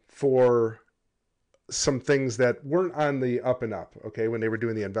them for some things that weren't on the up and up, okay, when they were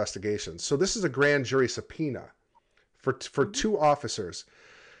doing the investigation. So this is a grand jury subpoena for 2 officers.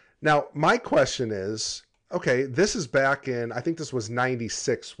 Now, my question is, okay, this is back in, I think this was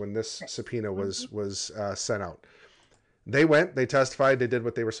 96 when this subpoena was sent out. They went, they testified, they did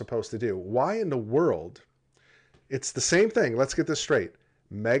what they were supposed to do. Why in the world? It's the same thing. Let's get this straight.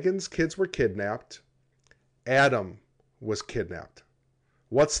 Meghan's kids were kidnapped. Adam was kidnapped.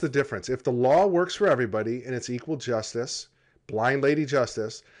 What's the difference? If the law works for everybody and it's equal justice, blind lady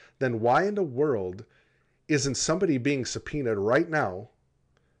justice, then why in the world isn't somebody being subpoenaed right now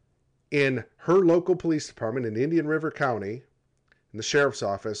in her local police department in Indian River County, in the sheriff's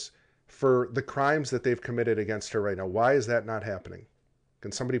office, for the crimes that they've committed against her right now? Why is that not happening?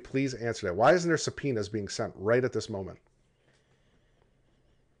 Can somebody please answer that? Why isn't there subpoenas being sent right at this moment?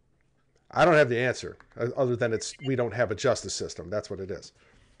 I don't have the answer other than we don't have a justice system. That's what it is.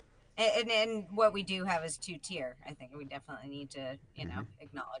 And what we do have is two-tier. I think we definitely need to,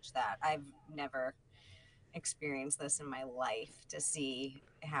 acknowledge that. I've never experienced this in my life to see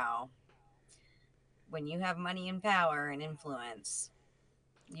how when you have money and power and influence,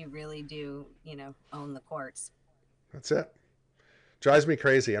 you really do, own the courts. That's it. Drives me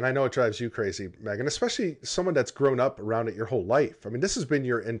crazy, and I know it drives you crazy, Megan, especially someone that's grown up around it your whole life. I mean, this has been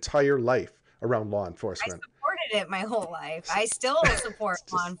your entire life around law enforcement. I supported it my whole life. I still support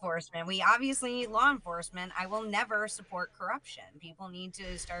law enforcement. We obviously need law enforcement. I will never support corruption. People need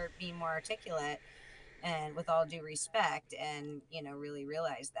to start being more articulate and with all due respect and, really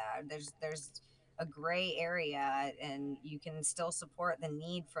realize that there's a gray area, and you can still support the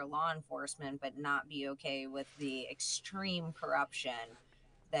need for law enforcement but not be okay with the extreme corruption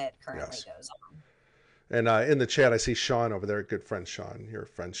that currently goes on. And in the chat, I see Sean over there, good friend Sean, your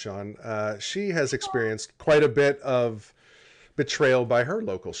friend Sean. She has experienced quite a bit of betrayal by her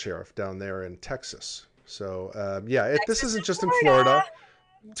local sheriff down there in Texas. So, this isn't just in Florida.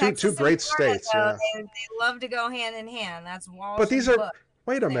 Two great states. Though, they love to go hand in hand. That's Walsh. But these are...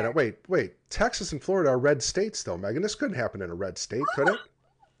 Wait a minute. Wait. Texas and Florida are red states, though, Megan. This couldn't happen in a red state, could it?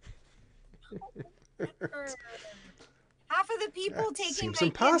 Half of the people taking seems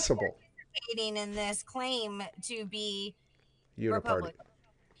impossible. Participating in this claim to be Uniparty.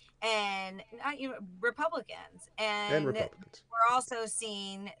 And not Republicans. And Republicans. We're also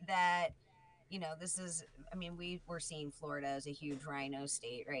seeing that, this is, we're seeing Florida as a huge rhino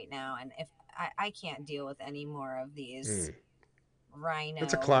state right now. And if I can't deal with any more of these rhinos.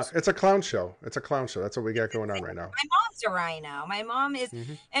 It's a clown show. It's a clown show. That's what we got going on right now. My mom's a rhino. My mom is,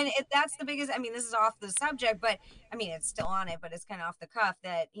 and that's the biggest, this is off the subject, but it's still on it, but it's kind of off the cuff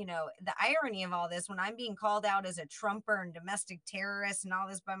that, the irony of all this, when I'm being called out as a Trumper and domestic terrorist and all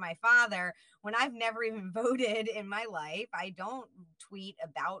this by my father, when I've never even voted in my life, I don't tweet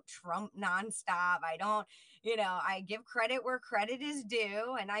about Trump nonstop. I don't, I give credit where credit is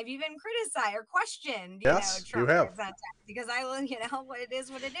due, and I've even criticized or questioned, Trump, you have. Because I, what it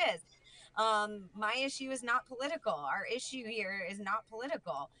is, what it is. My issue is not political. Our issue here is not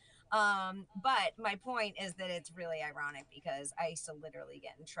political. But my point is that it's really ironic because I used to literally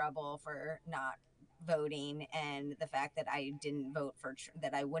get in trouble for not voting, and the fact that I didn't vote for,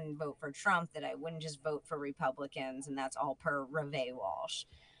 that I wouldn't vote for Trump, that I wouldn't just vote for Republicans, and that's all per Walsh.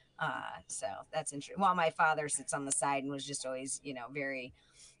 So that's interesting. While my father sits on the side and was just always, very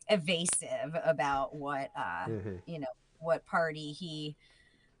evasive about what, what party he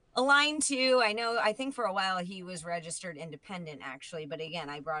aligned to. I think for a while he was registered independent, actually. But again,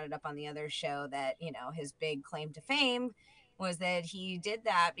 I brought it up on the other show that, his big claim to fame was that he did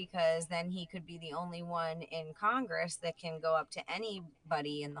that because then he could be the only one in Congress that can go up to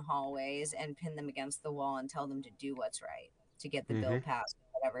anybody in the hallways and pin them against the wall and tell them to do what's right to get the bill passed,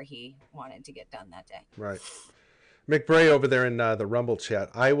 whatever he wanted to get done that day. Right. Mick Bray over there in the Rumble chat.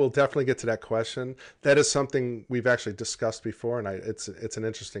 I will definitely get to that question. That is something we've actually discussed before, and it's an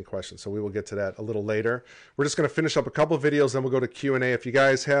interesting question, so we will get to that a little later. We're just going to finish up a couple of videos, then we'll go to Q&A. If you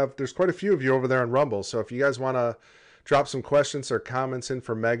guys have, there's quite a few of you over there on Rumble, so if you guys want to drop some questions or comments in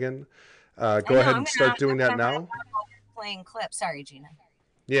for Megan, go ahead and start doing that now. Playing clips. Sorry, Gina.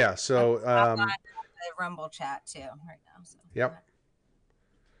 Yeah, so... the Rumble chat, too, right now. So. Yep.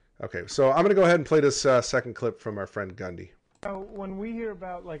 Okay, so I'm going to go ahead and play this second clip from our friend Gundy. When we hear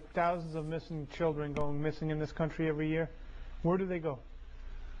about thousands of missing children going missing in this country every year, where do they go?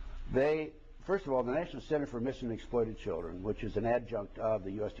 First of all, the National Center for Missing and Exploited Children, which is an adjunct of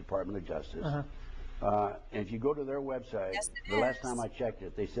the U.S. Department of Justice, and if you go to their website, the last time I checked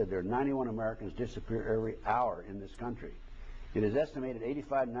it, they said there are 91 Americans disappear every hour in this country. It is estimated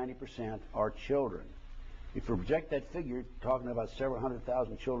 85–90% are children. If you project that figure, talking about several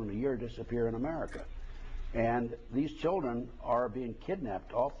 100,000 children a year disappear in America. And these children are being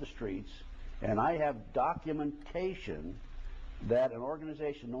kidnapped off the streets, and I have documentation that an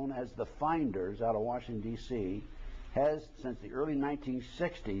organization known as the Finders out of Washington, D.C. has, since the early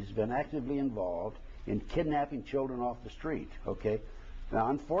 1960s, been actively involved in kidnapping children off the street, okay? Now,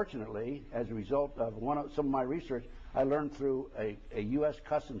 unfortunately, as a result of some of my research, I learned through a U.S.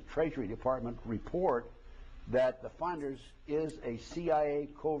 Customs Treasury Department report that the Finders is a CIA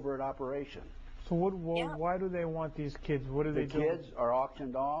covert operation. So why do they want these kids? What do they do? The kids are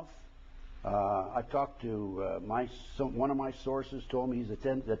auctioned off. I talked to one of my sources, told me he's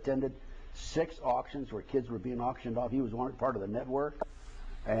attended 6 auctions where kids were being auctioned off. He was part of the network.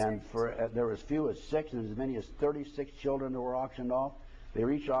 And there were as few as 6 and as many as 36 children that were auctioned off. They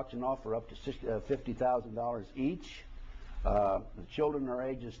were each auctioned off for up to $50,000 each. The children are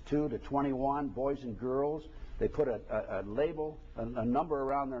ages 2 to 21, boys and girls. They put a label, a number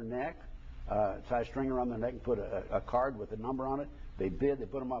around their neck, tie a string around their neck and put a card with a number on it. They bid, they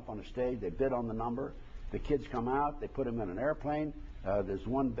put them up on a stage, they bid on the number. The kids come out, they put them in an airplane. There's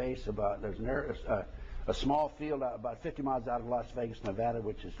one base a small field about 50 miles out of Las Vegas, Nevada,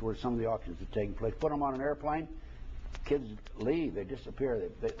 which is where some of the auctions are taking place. Put them on an airplane, kids leave, they disappear.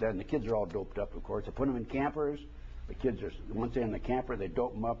 Then the kids are all doped up, of course. They put them in campers. The kids are, once they're in the camper, they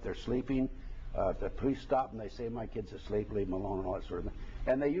dope them up, they're sleeping. The police stop them, they say, my kid's asleep, leave them alone, and all that sort of thing.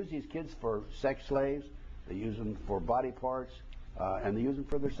 And they use these kids for sex slaves, they use them for body parts, and they use them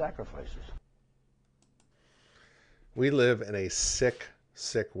for their sacrifices. We live in a sick,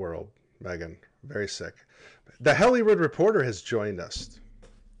 sick world, Meghan. Very sick. The Hollywood Reporter has joined us.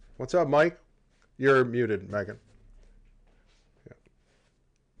 What's up, Mike? You're muted, Meghan. Yeah.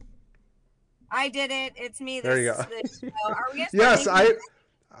 I did it. It's me. There you go. Are we yes, I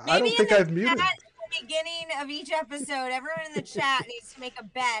don't think I've muted. At the beginning of each episode, everyone in the chat needs to make a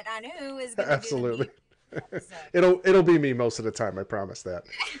bet on who is going to Absolutely. do the episode. It'll be me most of the time. I promise that.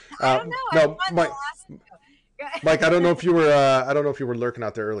 I don't know. No, Mike, I don't know if you were lurking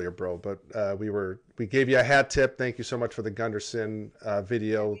out there earlier, bro, but we gave you a hat tip. Thank you so much for the Gunderson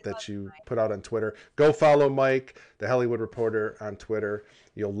video that you put out on Twitter. Go follow Mike, the Hollywood Reporter, on Twitter.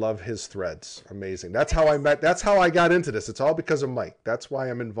 You'll love his threads. Amazing. That's how I got into this. It's all because of Mike. That's why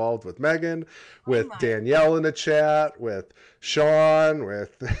I'm involved with Meghan, with Danielle in the chat, with Sean,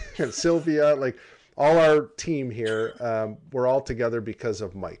 with Sylvia, like all our team here. We're all together because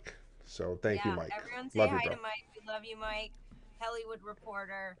of Mike. So thank you, Mike. Everyone say hi to Mike. We love you, Mike. Hollywood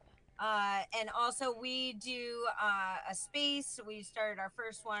Reporter. And also we do a space. We started our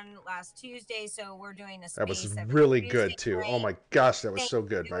first one last Tuesday, so we're doing a space. That was really good too. Night. Oh my gosh, that was so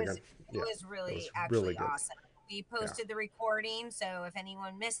good, Meghan. It was really awesome. We posted the recording, so if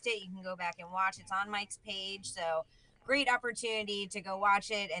anyone missed it, you can go back and watch. It's on Mike's page, so great opportunity to go watch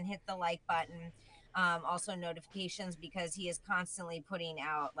it and hit the like button. Also notifications, because he is constantly putting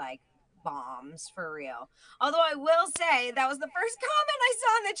out like bombs for real. Although I will say that was the first comment I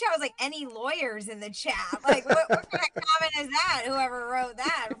saw in the chat. I was like, any lawyers in the chat? Like, what kind of comment is that? Whoever wrote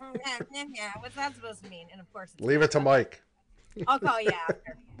that? What's that supposed to mean? And of course, leave it to Mike. I'll call you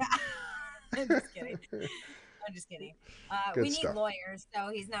after. I'm just kidding. I'm just kidding. We need lawyers, so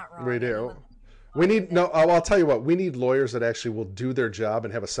he's not wrong. We do. We need I'll tell you what. We need lawyers that actually will do their job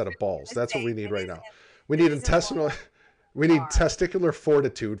and have a set of balls. That's what we need right now. We need intestinal. We need testicular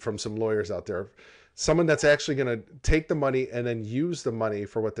fortitude from some lawyers out there. Someone that's actually going to take the money and then use the money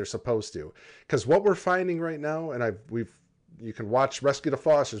for what they're supposed to. Because what we're finding right now, and you can watch Rescue the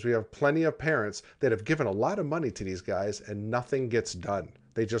Fosters, we have plenty of parents that have given a lot of money to these guys and nothing gets done.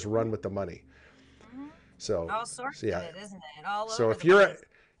 They just run with the money. So all sorts of it, isn't it? All over. So if you're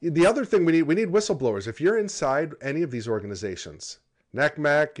the other thing we need whistleblowers. If you're inside any of these organizations,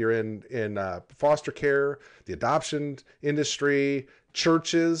 NECMEC, you're in foster care, the adoption industry,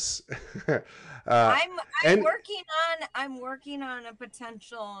 churches. I'm working on a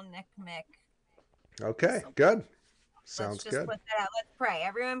potential NECMEC. Okay, good. Sounds good. Put that out. Let's pray.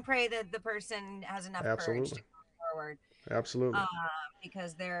 Everyone pray that the person has enough courage to go forward. Absolutely.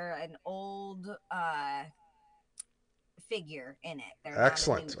 Because they're an old figure in it. They're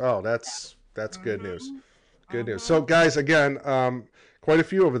excellent. Oh, that's good news. Good news. So, guys, again, quite a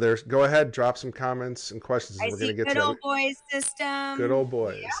few over there. Go ahead, drop some comments and questions. We're going to get to good old boys system. Good old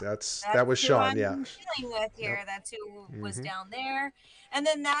boys. Yep. That was Sean. Yeah. I'm dealing with here. Yep. That's who was down there. And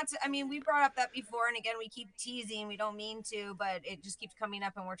then we brought up that before, and again, we keep teasing. We don't mean to, but it just keeps coming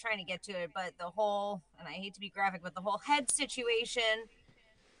up, and we're trying to get to it. But the whole, and I hate to be graphic, but the whole head situation.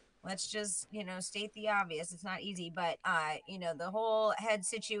 Let's just, state the obvious. It's not easy, but, the whole head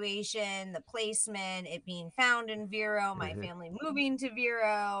situation, the placement, it being found in Vero, my family moving to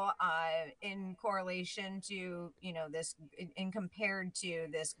Vero, in correlation to, this, in compared to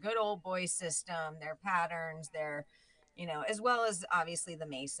this good old boy system, their patterns, their, as well as obviously the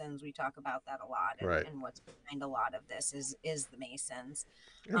Masons. We talk about that a lot. And what's behind a lot of this is the Masons.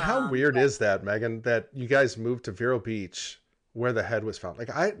 And how weird is that, Meghan, that you guys moved to Vero Beach where the head was found? Like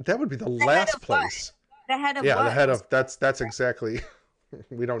that would be the last place. The head of the head of that's exactly.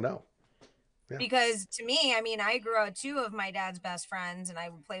 We don't know. Yeah. Because to me, I grew up, 2 of my dad's best friends, and I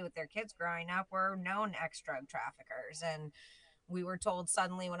would play with their kids growing up, were known ex-drug traffickers, and we were told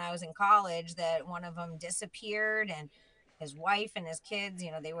suddenly when I was in college that one of them disappeared, and his wife and his kids,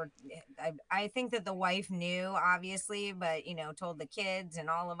 they were. I think that the wife knew, obviously, but told the kids and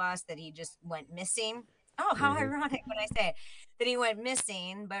all of us that he just went missing. Oh, how ironic when I say it, that he went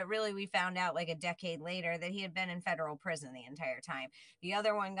missing, but really we found out like a decade later that he had been in federal prison the entire time. The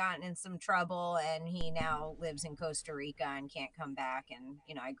other one got in some trouble and he now lives in Costa Rica and can't come back. And,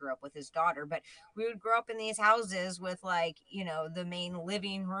 you know, I grew up with his daughter, but we would grow up in these houses with like, you know, the main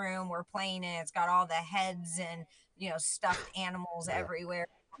living room we're playing in. It's got all the heads and, you know, stuffed animals everywhere,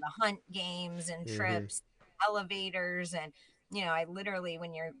 the hunt games and trips, elevators. And, you know, I literally,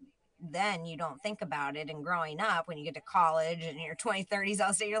 when you're then you don't think about it. And growing up, when you get to college and your 20s, 30s,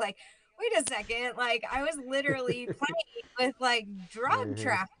 I'll say you're like, wait a second, like I was literally playing with like drug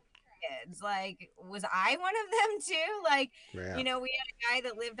trafficking kids. Like, was I one of them too? Like, Yeah. you know, we had a guy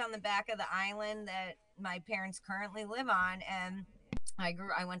that lived on the back of the island that my parents currently live on, and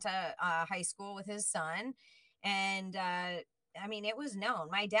I went to high school with his son, and I mean, it was known.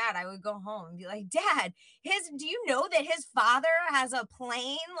 My dad, I would go home and be like, Dad, do you know that his father has a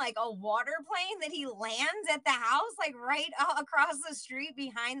plane, like a water plane that he lands at the house, like right across the street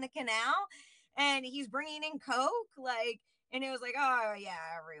behind the canal, and he's bringing in Coke, like, and it was like, oh yeah,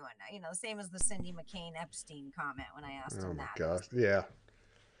 everyone, you know, same as the Cindy McCain Epstein comment when I asked him my that. gosh. Yeah.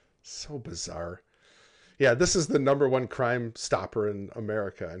 So bizarre. Yeah, this is the #1 crime stopper in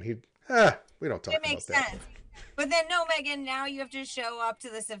America, and we don't talk It makes about that. sense. But then, no, Meghan, now you have to show up to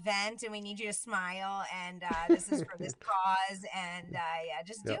this event and we need you to smile. And this is for this cause. And yeah,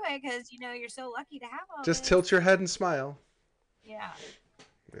 just do it because, you know, you're so lucky to have all Just this. tilt your head and smile. Yeah.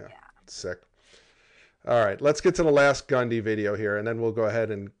 Sick. All right, let's get to the last Gundy video here, and then we'll go ahead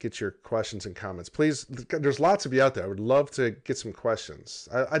and get your questions and comments. Please, there's lots of you out there. I would love to get some questions.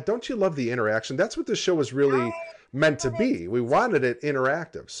 Don't you love the interaction? That's what this show was really meant to be. We wanted it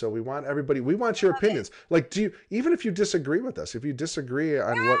interactive, so we want everybody. We want your opinions. Like, even if you disagree with us, if you disagree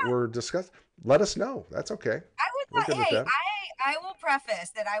on what we're discussing, let us know. That's okay. I will preface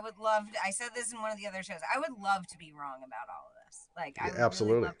that I would love. I said this in one of the other shows. I would love to be wrong about all of this. Like, I would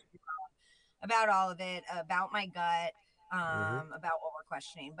absolutely really love to be wrong about all of it, about my gut, about what we're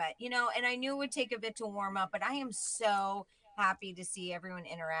questioning. But, you know, and I knew it would take a bit to warm up, but I am so happy to see everyone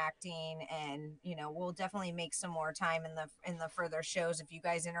interacting. And, you know, we'll definitely make some more time in the further shows. If you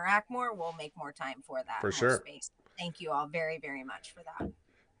guys interact more, we'll make more time for that. For sure. Space. Thank you all very, very much for that.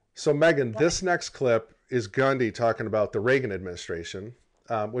 So, Meghan, this next clip is Gundy talking about the Reagan administration,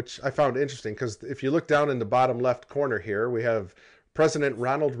 which I found interesting because if you look down in the bottom left corner here, we have President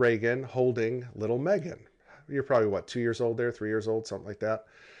Ronald Reagan holding little Meghan. You're probably, 2 years old there, 3 years old, something like that.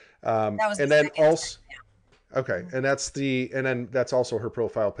 That was and then also, okay, and that's also her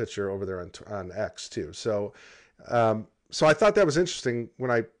profile picture over there on X too. So, so I thought that was interesting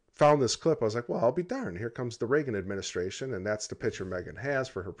when I found this clip. I was like, well, I'll be darned. Here comes the Reagan administration, and that's the picture Meghan has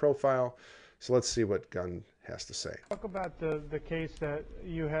for her profile. So let's see what Gunn has to say. Talk about the case that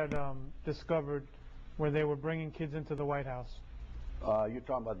you had discovered where they were bringing kids into the White House. You're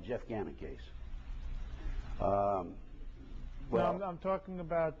talking about the Jeff Gannon case. Well, no, I'm talking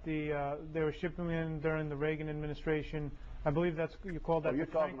about they were shipping them in during the Reagan administration. I believe you called that the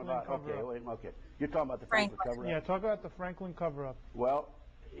Franklin cover-up. Okay. You're talking about the Franklin cover-up? Yeah, talk about the Franklin cover-up. Well,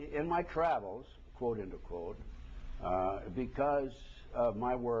 in my travels, quote, end quote, because of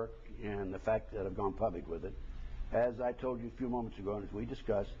my work and the fact that I've gone public with it, as I told you a few moments ago and as we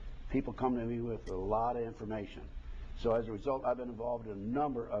discussed, people come to me with a lot of information. So as a result, I've been involved in a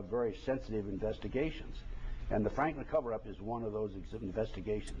number of very sensitive investigations. And the Franklin cover-up is one of those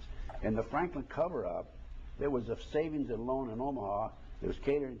investigations. In the Franklin cover-up, there was a savings and loan in Omaha that was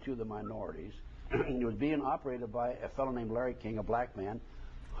catering to the minorities. It was being operated by a fellow named Larry King, a black man,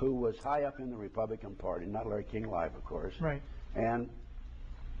 who was high up in the Republican Party, not Larry King Live, of course. Right. And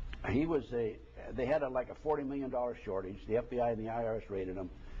he was they had like a $40 million shortage. The FBI and the IRS raided them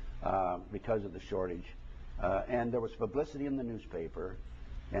because of the shortage. And there was publicity in the newspaper,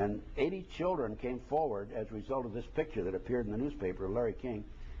 and 80 children came forward as a result of this picture that appeared in the newspaper of Larry King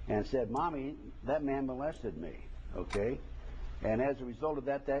and said, Mommy, that man molested me, okay? And as a result of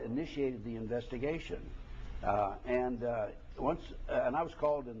that, that initiated the investigation. And I was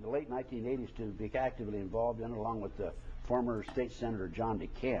called in the late 1980s to be actively involved in it, along with the former state senator John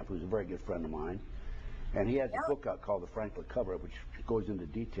DeCamp, who's a very good friend of mine. And he has a book out called The Franklin Cover-Up, which goes into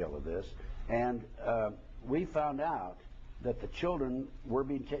detail of this. And we found out that the children were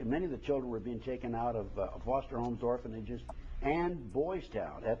many of the children were being taken out of foster homes, orphanages, and Boys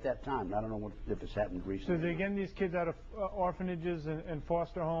Town at that time. I don't know if it's happened recently. So they're getting these kids out of orphanages and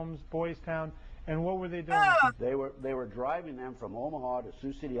foster homes, Boys Town, and what were they doing? They were driving them from Omaha to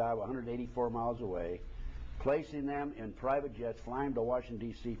Sioux City, Iowa, 184 miles away, placing them in private jets, flying to Washington,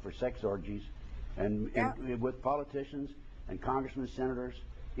 D.C. for sex orgies, and with politicians and congressmen, senators,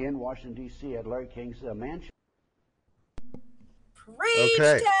 in Washington, D.C. at Larry King's mansion. Preach,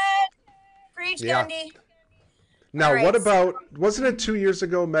 Okay. Ted. Preach, Yeah. Gundy. Now, All right, what about, wasn't it 2 years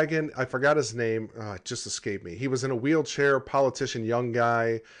ago, Meghan? I forgot his name. It just escaped me. He was in a wheelchair, politician, young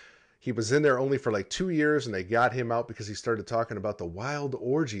guy. He was in there only for like 2 years, and they got him out because he started talking about the wild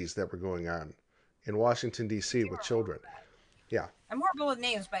orgies that were going on in Washington, D.C. with children. Yeah. I'm horrible with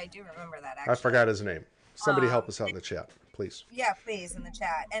names, but I do remember that, actually. I forgot his name. Somebody help us out in the chat, please. Yeah, please, in the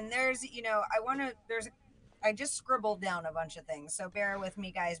chat. And there's, I just scribbled down a bunch of things, so bear with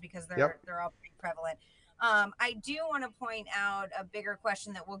me, guys, because they're all pretty prevalent. I do want to point out a bigger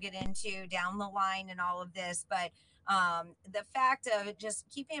question that we'll get into down the line in all of this, but the fact of just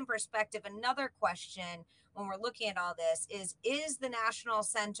keeping in perspective, another question when we're looking at all this is the National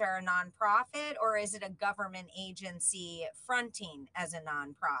Center a nonprofit, or is it a government agency fronting as a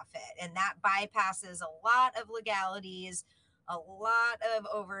nonprofit? And that bypasses a lot of legalities, a lot of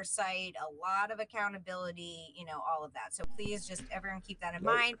oversight, a lot of accountability, all of that. So please just everyone keep that in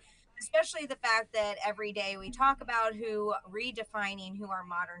mind, especially the fact that every day we talk about redefining who our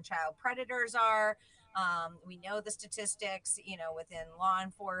modern child predators are. We know the statistics, within law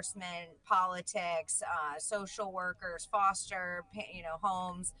enforcement, politics, social workers, foster,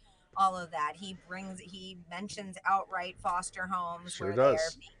 homes, all of that. He mentions outright foster homes Sure where does.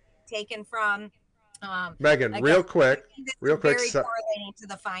 they're being taken from. Megan, again, real quick. very correlating to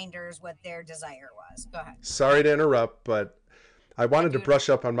the finders what their desire was. Go ahead. Sorry to interrupt, but I wanted to brush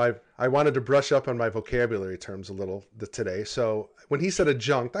up on my vocabulary terms a little today. So when he said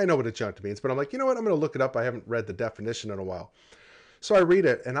adjunct, I know what adjunct means, but I'm like, you know what? I'm going to look it up. I haven't read the definition in a while. So I read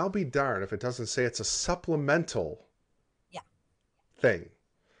it, and I'll be darned if it doesn't say it's a supplemental thing.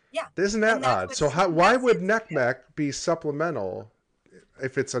 Yeah. Isn't that odd? So why would NCMEC be supplemental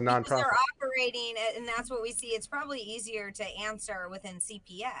if it's a nonprofit? Because they're operating, and that's what we see. It's probably easier to answer within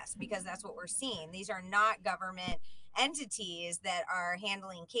CPS because that's what we're seeing. These are not government entities that are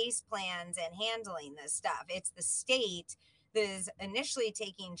handling case plans and handling this stuff. It's the state that is initially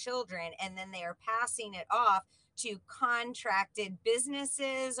taking children, and then they are passing it off to contracted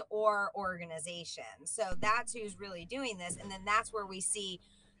businesses or organizations. So that's who's really doing this. And then that's where we see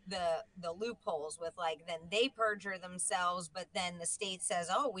the loopholes with then they perjure themselves, but then the state says,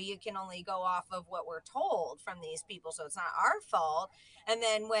 oh, we can only go off of what we're told from these people, so it's not our fault. And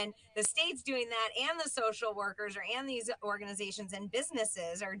then when the state's doing that and the social workers and these organizations and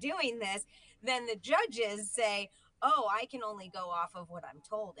businesses are doing this, then the judges say, oh, I can only go off of what I'm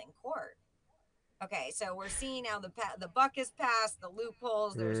told in court. Okay, so we're seeing now the buck is passed, the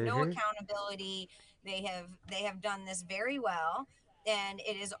loopholes, there's no accountability. They have done this very well. And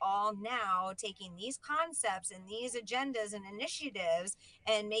it is all now taking these concepts and these agendas and initiatives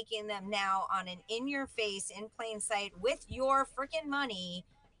and making them now on an in-your-face, in plain sight, with your freaking money,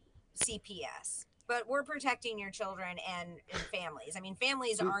 CPS. But we're protecting your children and families. I mean,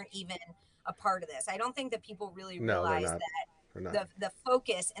 families aren't even a part of this. I don't think that people really realize that the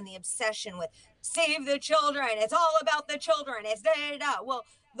focus and the obsession with save the children, it's all about the children, it's da-da-da. Well,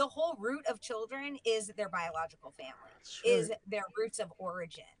 the whole root of children is their biological family, is their roots of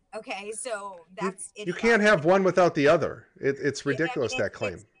origin. Okay, so that's you can't have one without the other. It's ridiculous, that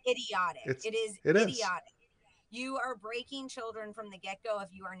claim. It's idiotic. It is idiotic. You are breaking children from the get-go if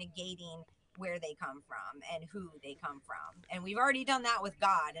you are negating where they come from and who they come from. And we've already done that with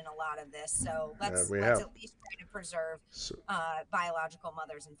God in a lot of this. So let's at least try to preserve biological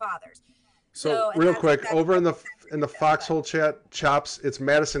mothers and fathers. So real quick, over in the Foxhole chat, Chops, it's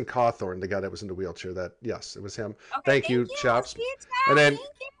Madison Cawthorn, the guy that was in the wheelchair. Yes, it was him. Okay, thank you, Chops. And then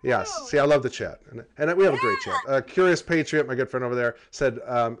see, I love the chat, and we have a great chat. Curious Patriot, my good friend over there, said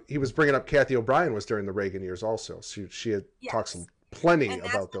he was bringing up Kathy O'Brien was during the Reagan years also. She had talked plenty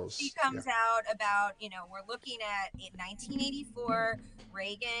about those. She comes out about, we're looking at 1984,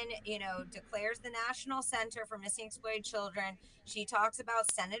 Reagan, declares the National Center for Missing Exploited Children. She talks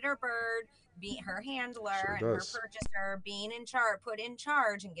about Senator Byrd, being her handler and her purchaser, being put in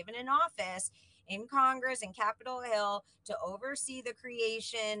charge and given an office in Congress and Capitol Hill to oversee the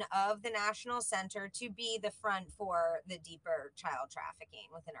creation of the National Center to be the front for the deeper child trafficking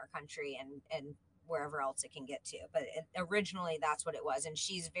within our country and wherever else it can get to. But originally that's what it was. And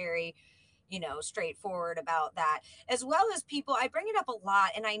she's very, straightforward about that, as well as people. I bring it up a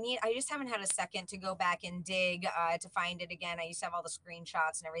lot, and I just haven't had a second to go back and dig to find it again. I used to have all the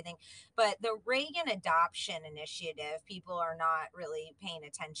screenshots and everything, but the Reagan adoption initiative, people are not really paying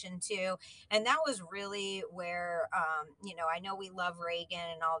attention to. And that was really where, I know we love Reagan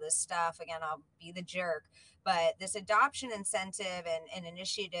and all this stuff. Again, I'll be the jerk, but this adoption incentive and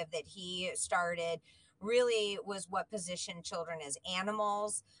initiative that he started really was what positioned children as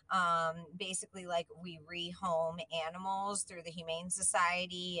animals. Basically, like we rehome animals through the Humane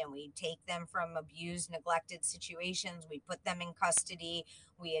Society, and we take them from abused, neglected situations. We put them in custody.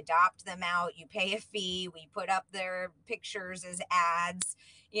 We adopt them out. You pay a fee. We put up their pictures as ads,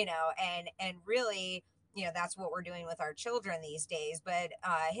 and really, that's what we're doing with our children these days. But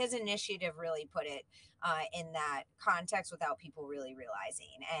his initiative really put it in that context without people really realizing.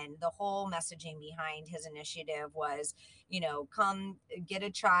 And the whole messaging behind his initiative was, come get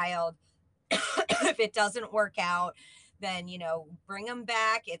a child. If it doesn't work out, then, bring them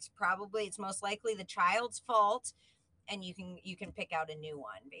back. It's most likely the child's fault, and you can pick out a new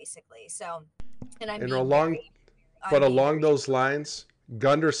one, basically. So, and I'm And being along, very, but along those lines,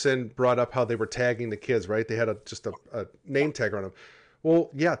 Gunderson brought up how they were tagging the kids, right? They had just a name tag on them.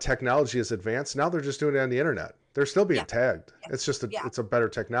 Well, yeah, technology is advanced. Now they're just doing it on the internet. They're still being tagged. It's just it's a better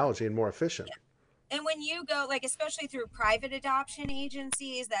technology and more efficient. And when you go, like, especially through private adoption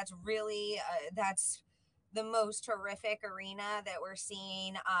agencies, that's really that's the most horrific arena that we're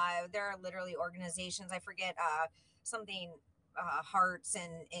seeing. There are literally organizations, I forget, something Hearts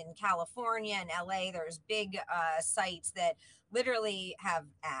in California and LA. There's big sites that literally have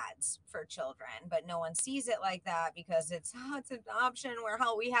ads for children, but no one sees it like that because it's an option where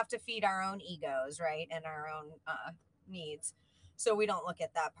we have to feed our own egos, right, and our own needs. So we don't look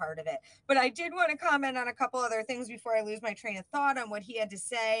at that part of it. But I did want to comment on a couple other things before I lose my train of thought on what he had to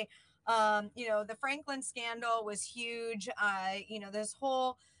say. The Franklin scandal was huge. This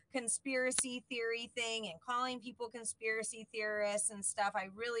whole conspiracy theory thing and calling people conspiracy theorists and stuff. I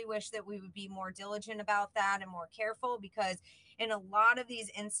really wish that we would be more diligent about that and more careful, because in a lot of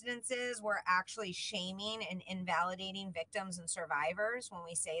these incidences, we're actually shaming and invalidating victims and survivors when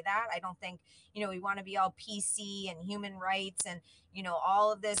we say that. I don't think, we want to be all PC and human rights and,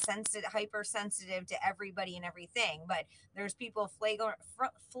 all of this hypersensitive to everybody and everything. But there's people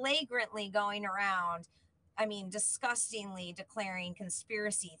flagrantly going around, disgustingly declaring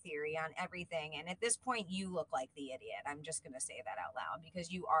conspiracy theory on everything. And at this point, you look like the idiot. I'm just going to say that out loud,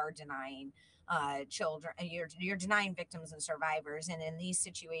 because you are denying children. You're denying victims and survivors. And in these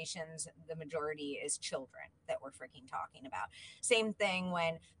situations, the majority is children that we're freaking talking about. Same thing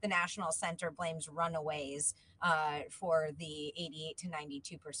when the National Center blames runaways for the 88 to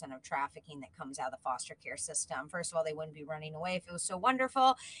 92% of trafficking that comes out of the foster care system. First of all, they wouldn't be running away if it was so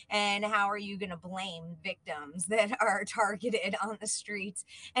wonderful. And how are you going to blame victims that are targeted on the streets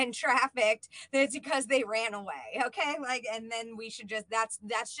and trafficked? That's because they ran away. Okay. And then we should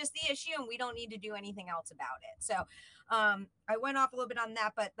that's just the issue, and we don't need to do anything else about it. So I went off a little bit on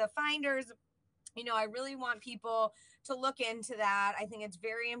that, but the finders, I really want people to look into that. I think it's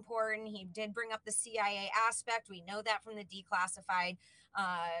very important. He did bring up the CIA aspect. We know that from the declassified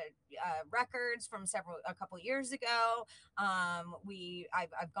records from a couple years ago.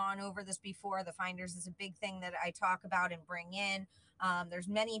 I've gone over this before. The finders is a big thing that I talk about and bring in. There's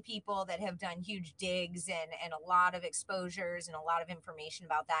many people that have done huge digs and a lot of exposures and a lot of information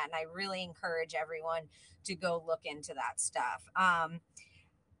about that. And I really encourage everyone to go look into that stuff.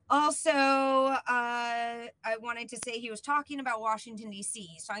 Also, I wanted to say, he was talking about Washington, D.C.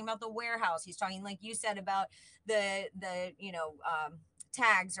 He's talking about the warehouse. He's talking, like you said, about the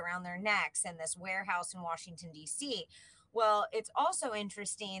tags around their necks and this warehouse in Washington, D.C. Well, it's also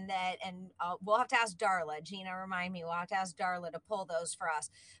interesting that, and we'll have to ask Darla. Gina, remind me, we'll have to ask Darla to pull those for us.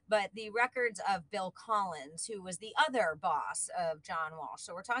 But the records of Bill Collins, who was the other boss of John Walsh.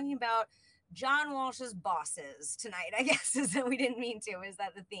 So we're talking about John Walsh's bosses tonight, I guess, is that we didn't mean to. Is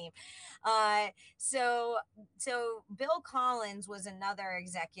that the theme? So Bill Collins was another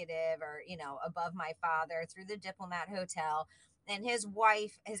executive, or, above my father, through the Diplomat Hotel. And his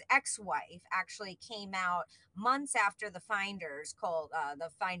ex-wife, actually came out months after the finders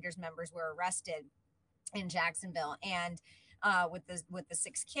members were arrested in Jacksonville, and with the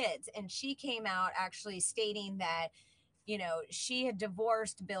 6 kids. And she came out actually stating that, she had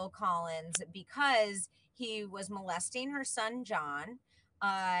divorced Bill Collins because he was molesting her son, John,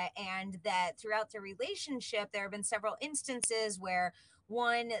 and that throughout the relationship, there have been several instances where,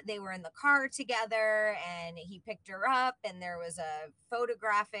 one, they were in the car together and he picked her up, and there was a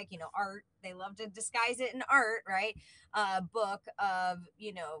photographic, art. They love to disguise it in art, right? Book of,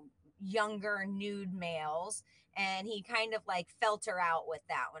 younger nude males. And he kind of felt her out with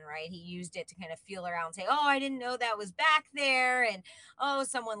that one, right? He used it to kind of feel her out and say, oh, I didn't know that was back there. And, oh,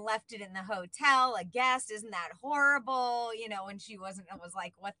 someone left it in the hotel, a guest. Isn't that horrible? And she wasn't, it was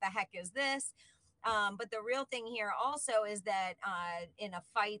like, what the heck is this? But the real thing here also is that in a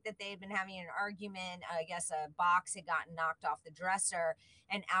fight that they'd been having, an argument, I guess a box had gotten knocked off the dresser,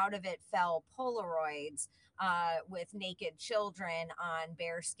 and out of it fell Polaroids with naked children on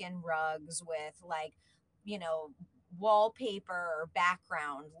bearskin rugs with, like, you know, wallpaper or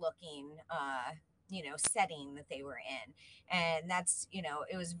background looking setting that they were in. And that's,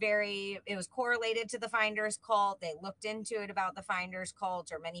 it was correlated to the Finders cult. They looked into it about the Finders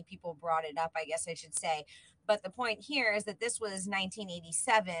cult, or many people brought it up, I guess I should say. But the point here is that this was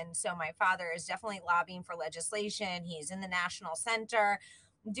 1987, so my father is definitely lobbying for legislation. He's in the National Center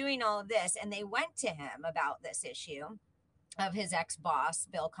doing all of this, and they went to him about this issue of his ex-boss,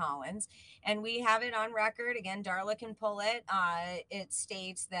 Bill Collins. And we have it on record. Again, Darla can pull it. It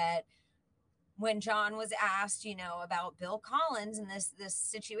states that when John was asked, about Bill Collins and this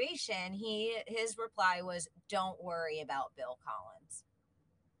situation, his reply was, "Don't worry about Bill Collins."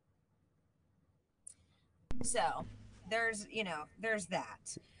 So there's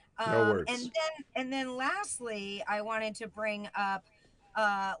that. No words. And then lastly, I wanted to bring up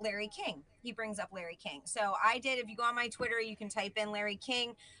Larry King. He brings up Larry King. So I did, if you go on my Twitter, you can type in Larry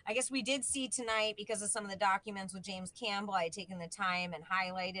King. I guess we did see tonight, because of some of the documents with James Campbell, I had taken the time and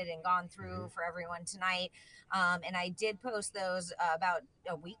highlighted and gone through for everyone tonight. And I did post those about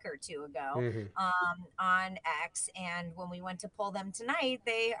a week or two ago on X. And when we went to pull them tonight,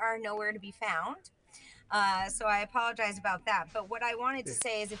 they are nowhere to be found. So I apologize about that. But what I wanted to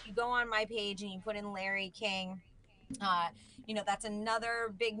say is, if you go on my page and you put in Larry King, that's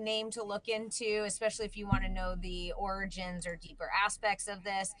another big name to look into, especially if you want to know the origins or deeper aspects of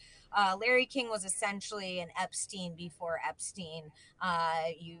this. Larry King was essentially an Epstein before Epstein.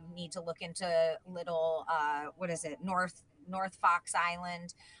 You need to look into little, North Fox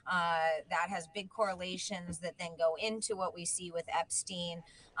Island. That has big correlations that then go into what we see with Epstein.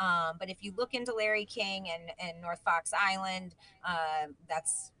 But if you look into Larry King and North Fox Island,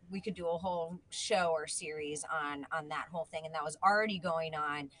 we could do a whole show or series on that whole thing. And that was already going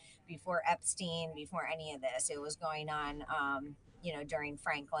on before Epstein, before any of this. It was going on, during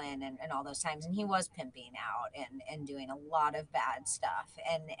Franklin and all those times. And he was pimping out and doing a lot of bad stuff,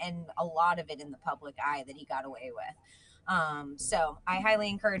 and a lot of it in the public eye that he got away with. So I highly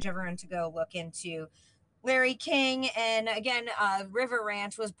encourage everyone to go look into Larry King. And again, River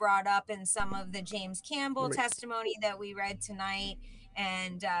Ranch was brought up in some of the James Campbell testimony that we read tonight.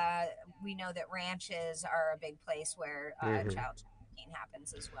 And we know that ranches are a big place where child trafficking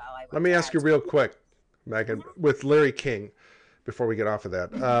happens as well. Let me ask you real quick, Meghan, with Larry King, before we get off of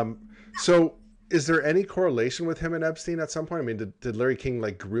that. So is there any correlation with him and Epstein at some point? I mean, did Larry King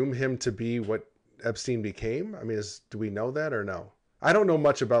groom him to be what Epstein became? I mean, do we know that or no? I don't know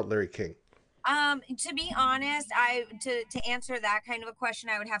much about Larry King. To be honest, to answer that kind of a question,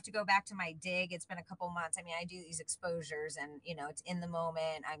 I would have to go back to my dig. It's been a couple months. I mean, I do these exposures, and it's in the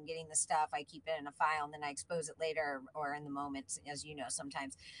moment. I'm getting the stuff, I keep it in a file, and then I expose it later or in the moment, as you know,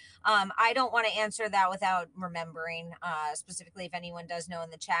 sometimes. I don't want to answer that without remembering. Specifically, if anyone does know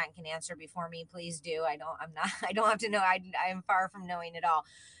in the chat and can answer before me, please do. I don't have to know. I'm far from knowing it all.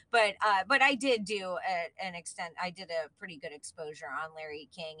 But I did do I did a pretty good exposure on Larry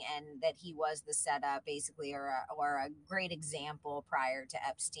King, and that he was the setup, basically, or a great example prior to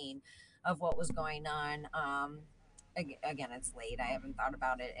Epstein of what was going on. Again, it's late. I haven't thought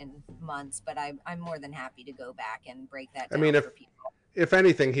about it in months, but I'm more than happy to go back and break that down for people. If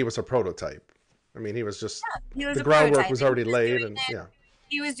anything, he was a prototype. I mean, he was just, the groundwork was already laid, and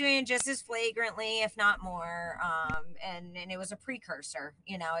he was doing it just as flagrantly, if not more. And it was a precursor.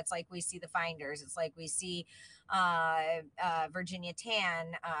 It's like we see the Finders. It's like we see Virginia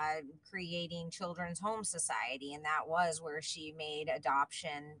Tan creating Children's Home Society, and that was where she made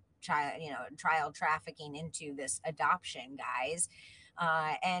adoption, child trafficking into this adoption, guys.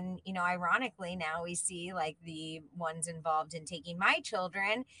 And ironically, now we see the ones involved in taking my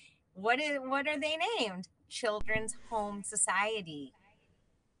children. What are they named? Children's Home Society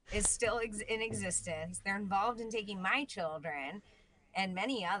is still in existence. They're involved in taking my children and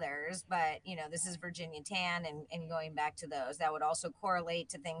many others, but this is Virginia Tan, and going back to those, that would also correlate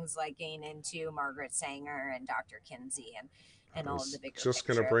to things like getting into Margaret Sanger and Dr. Kinsey and all of the bigger just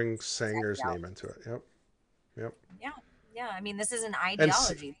going to bring Sanger's name into it. Yep. Yeah. I mean, this is an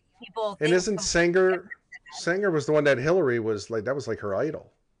ideology. People think, and isn't Sanger was the one that Hillary was that was her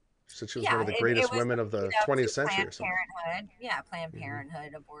idol. So she was one of the greatest women of the 20th century. Planned Parenthood. Yeah, Planned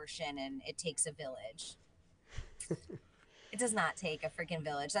Parenthood, abortion, and it takes a village. It does not take a freaking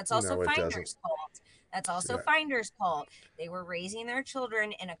village. That's also Finders cult. That's also Finders cult. They were raising their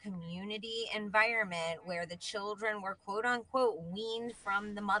children in a community environment where the children were, quote unquote, weaned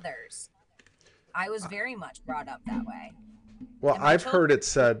from the mothers. I was very much brought up that way. Well, And my I've heard children it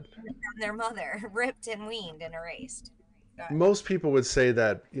said from their mother, ripped and weaned and erased. most people would say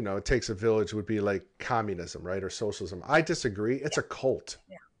that, you know, it takes a village would be like communism, right? Or socialism. I disagree. It's a cult.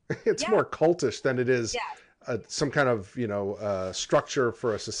 Yeah. It's Yeah. more cultish than it is Yeah. some kind of, you know, structure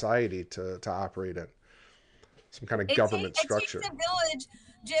for a society to operate in. Some kind of government structure. It takes a village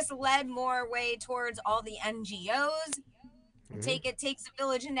just led more way towards all the NGOs. It takes a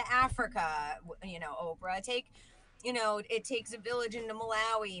village into Africa, you know, Oprah. It takes a village into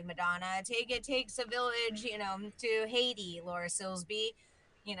Malawi, Madonna. It takes a village, you know, to Haiti, Laura Silsby.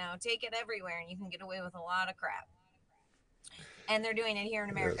 You know, take it everywhere and you can get away with a lot of crap. And they're doing it here in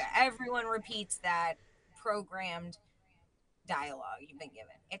America. Everyone repeats that programmed dialogue you've been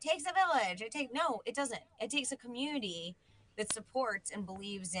given. It takes a village. No, it doesn't. It takes a community that supports and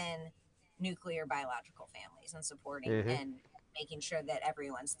believes in nuclear biological families and supporting and making sure that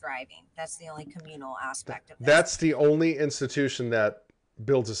everyone's thriving. That's the only communal aspect of this. That's the only institution that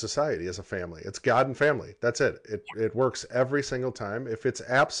builds a society as a family. It's God and family. That's it. It works every single time. If it's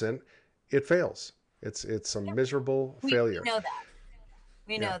absent, it fails. It's a miserable failure. We know that.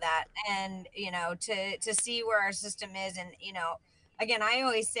 We know that. And, you know, to see where our system is, and, you know, again, I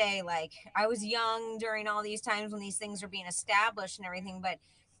always say, like, I was young during all these times when these things are being established and everything, but,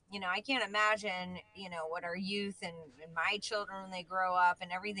 you know, I can't imagine, you know, what our youth and my children when they grow up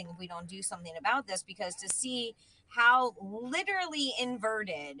and everything if we don't do something about this, because to see how literally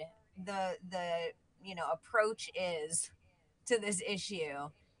inverted the you know, approach is to this issue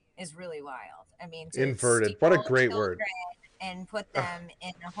is really wild. I mean, to inverted. What a great word. And put them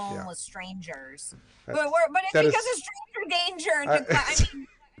in a home with strangers. But it's that because is, of stranger danger.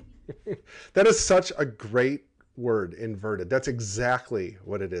 I mean, that is such a great word, inverted. That's exactly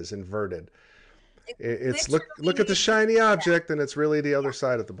what it is, inverted. It's look at the shiny object, and it's really the other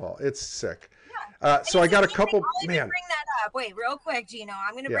side of the ball. It's sick. So I got a couple. I'll even bring that up. Wait, real quick, Gino.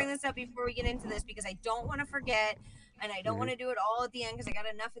 I'm going to bring this up before we get into this because I don't want to forget, and I don't want to do it all at the end because I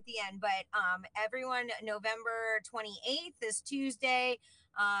got enough at the end. But everyone, November 28th is Tuesday.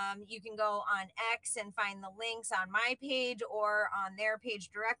 You can go on X and find the links on my page or on their page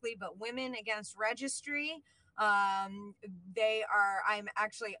directly. But Women Against Registry. I'm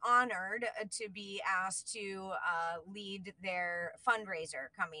actually honored to be asked to lead their fundraiser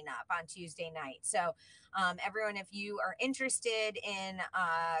coming up on Tuesday night. So everyone, if you are interested in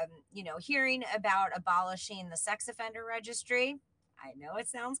you know, hearing about abolishing the sex offender registry, I know it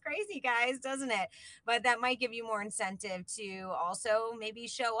sounds crazy, guys, doesn't it? But that might give you more incentive to also maybe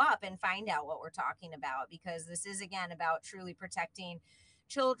show up and find out what we're talking about, because this is, again, about truly protecting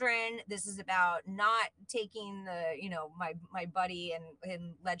children. This is about not taking the, you know, my buddy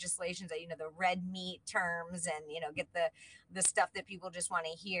in legislations that, you know, the red meat terms and, you know, get the stuff that people just want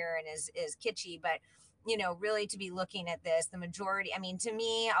to hear and is kitschy, but, you know, really to be looking at this, the majority, I mean, to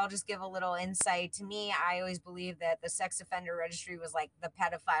me, I'll just give a little insight. To me, I always believed that the sex offender registry was like the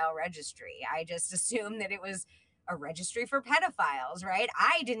pedophile registry. I just assumed that it was a registry for pedophiles, right?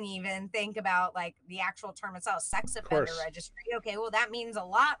 I didn't even think about like the actual term itself, sex offender registry. Okay, well, that means a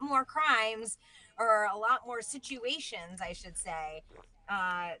lot more crimes or a lot more situations, I should say,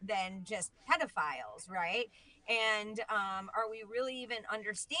 than just pedophiles, right? And are we really even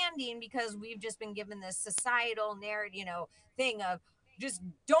understanding, because we've just been given this societal narrative, you know, thing of just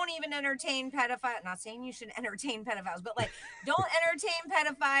don't even entertain pedophiles. Not saying you should entertain pedophiles, but like don't entertain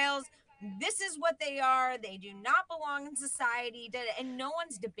pedophiles. This is what they are. They do not belong in society. And no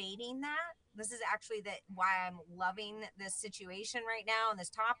one's debating that. This is actually why I'm loving this situation right now and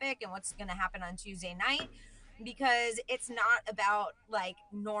this topic and what's going to happen on Tuesday night, because it's not about like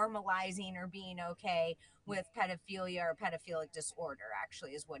normalizing or being okay with pedophilia or pedophilic disorder,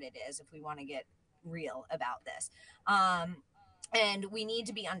 actually, is what it is, if we want to get real about this. And we need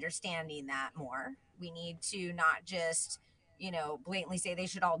to be understanding that more. We need to not just, you know, blatantly say they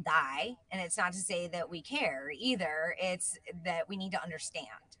should all die. And it's not to say that we care either. It's that we need to understand,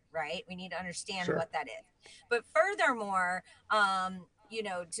 right? We need to understand what that is. But furthermore, you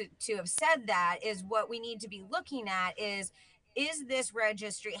know, to have said that, is what we need to be looking at is this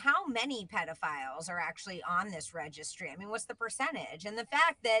registry, how many pedophiles are actually on this registry? I mean, what's the percentage? And the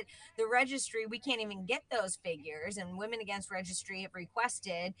fact that the registry, we can't even get those figures, and Women Against Registry have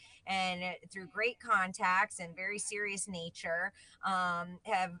requested, and through great contacts and very serious nature,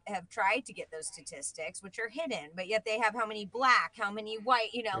 have tried to get those statistics, which are hidden, but yet they have how many black, how many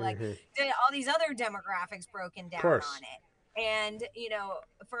white, you know, like all these other demographics broken down on it. And, you know,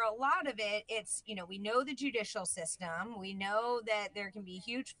 for a lot of it, it's, you know, we know the judicial system. We know that there can be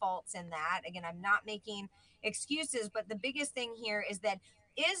huge faults in that. Again, I'm not making excuses, but the biggest thing here is that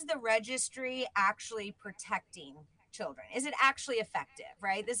is the registry actually protecting children? Is it actually effective,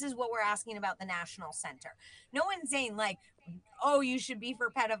 right? This is what we're asking about the National Center. No one's saying like, oh, you should be for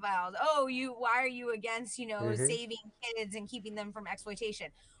pedophiles. Oh, why are you against, saving kids and keeping them from exploitation?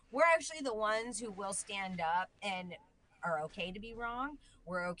 We're actually the ones who will stand up and are okay to be wrong.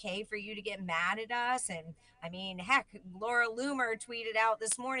 We're okay for you to get mad at us. And I mean, heck, Laura Loomer tweeted out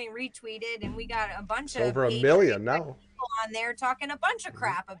this morning, retweeted, and we got a bunch It's of over 1 million now. people on there talking a bunch of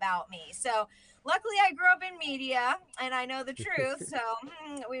crap about me. So luckily I grew up in media and I know the truth. So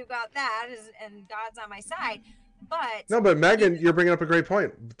we've got that, and God's on my side. But no, but Meghan, you're bringing up a great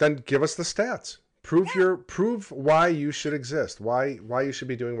point. Then give us the stats. Prove why you should exist. Why you should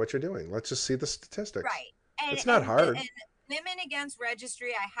be doing what you're doing. Let's just see the statistics. Right. It's not hard. And Women Against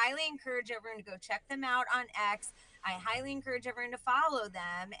Registry, I highly encourage everyone to go check them out on X. I highly encourage everyone to follow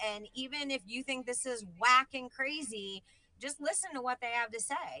them. And even if you think this is whack and crazy, just listen to what they have to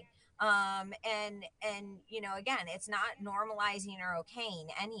say. Again, it's not normalizing or okaying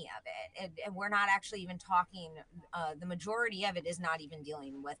any of it. And we're not actually even talking, the majority of it is not even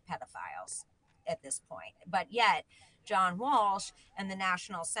dealing with pedophiles at this point. But yet, John Walsh and the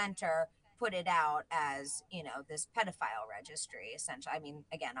National Center put it out as, this pedophile registry, essentially. I mean,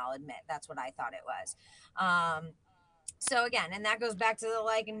 again, I'll admit that's what I thought it was. So again, and that goes back to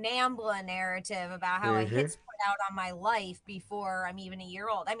the NAMBLA narrative about how a hit's put out on my life before I'm even a year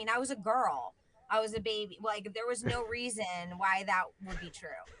old. I mean, I was a girl. I was a baby. There was no reason why that would be true.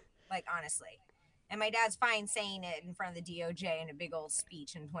 Honestly. And my dad's fine saying it in front of the DOJ in a big old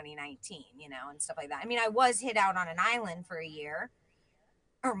speech in 2019, and stuff like that. I mean, I was hid out on an island for a year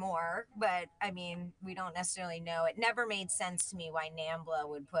or more, but I mean, we don't necessarily know. It never made sense to me why NAMBLA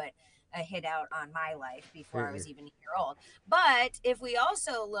would put a hit out on my life before I was even a year old. But if we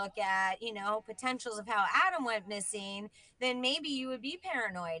also look at, potentials of how Adam went missing, then maybe you would be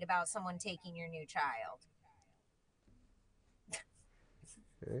paranoid about someone taking your new child.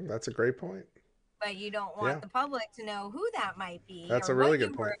 That's a great point. But you don't want the public to know who that might be. That's or a really what good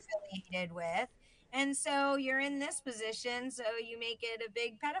you point. were affiliated with. And so you're in this position, so you make it a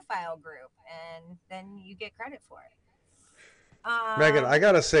big pedophile group, and then you get credit for it. Meghan, I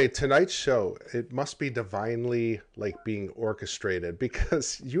gotta say, tonight's show, it must be divinely being orchestrated,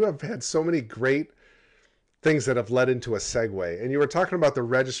 because you have had so many great things that have led into a segue. And you were talking about the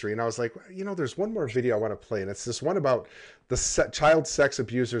registry, and I was like, there's one more video I want to play, and it's this one about the child sex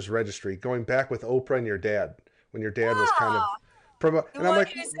abusers registry, going back with Oprah and your dad, when your dad was kind of... And I'm like,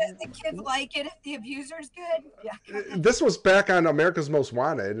 who says the kids like it if the abuser's good? Yeah. This was back on America's Most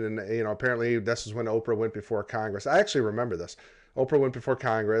Wanted, and apparently this is when Oprah went before Congress. I actually remember this. Oprah went before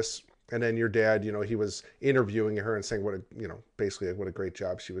Congress, and then your dad, he was interviewing her and saying basically what a great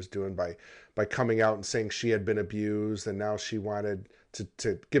job she was doing by coming out and saying she had been abused, and now she wanted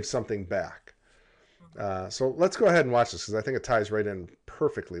to give something back. So let's go ahead and watch this, because I think it ties right in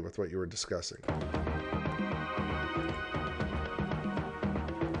perfectly with what you were discussing.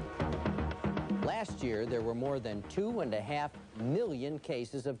 Last year, there were more than 2.5 million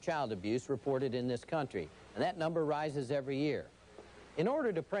cases of child abuse reported in this country, and that number rises every year. In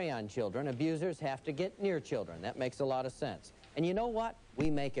order to prey on children, abusers have to get near children. That makes a lot of sense. And you know what? We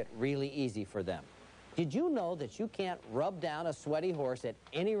make it really easy for them. Did you know that you can't rub down a sweaty horse at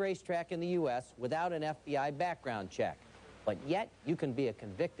any racetrack in the U.S. without an FBI background check? But yet, you can be a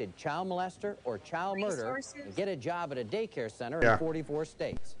convicted child molester or child murderer and get a job at a daycare center in 44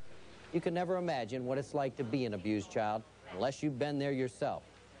 states. You can never imagine what it's like to be an abused child unless you've been there yourself.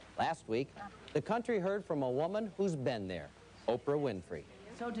 Last week, the country heard from a woman who's been there, Oprah Winfrey.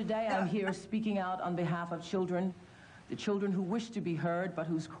 So today I'm here speaking out on behalf of children, the children who wish to be heard, but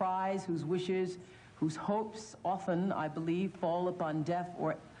whose cries, whose wishes, whose hopes often, I believe, fall upon deaf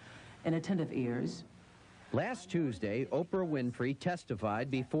or inattentive ears. Last Tuesday, Oprah Winfrey testified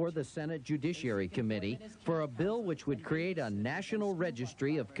before the Senate Judiciary Committee for a bill which would create a national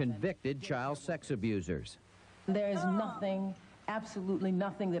registry of convicted child sex abusers. There is nothing, absolutely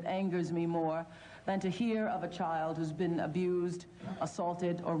nothing that angers me more than to hear of a child who's been abused,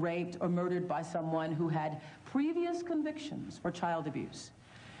 assaulted, or raped, or murdered by someone who had previous convictions for child abuse,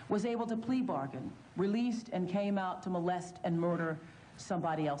 was able to plea bargain, released, and came out to molest and murder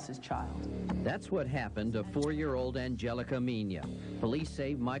somebody else's child. That's what happened to 4-year-old Angelica Mina. Police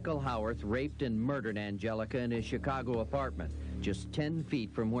say Michael Howarth raped and murdered Angelica in his Chicago apartment, just 10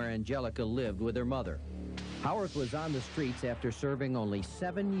 feet from where Angelica lived with her mother. Howarth was on the streets after serving only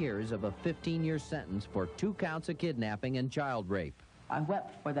 7 years of a 15-year sentence for 2 counts of kidnapping and child rape. I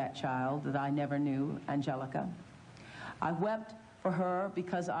wept for that child that I never knew, Angelica. I wept for her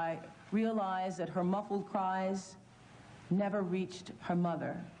because I realized that her muffled cries never reached her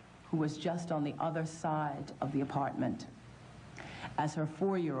mother, who was just on the other side of the apartment, as her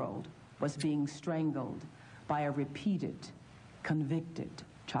 4-year-old was being strangled by a repeated, convicted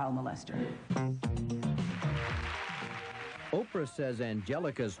child molester. Oprah says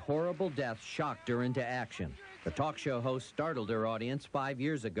Angelica's horrible death shocked her into action. The talk show host startled her audience 5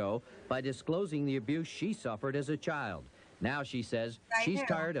 years ago by disclosing the abuse she suffered as a child. Now she says she's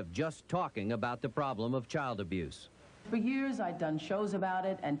tired of just talking about the problem of child abuse. For years, I'd done shows about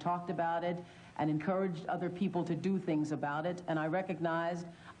it and talked about it and encouraged other people to do things about it, and I recognized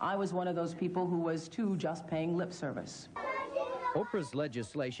I was one of those people who was, too, just paying lip service. Oprah's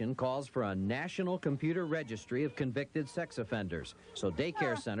legislation calls for a national computer registry of convicted sex offenders so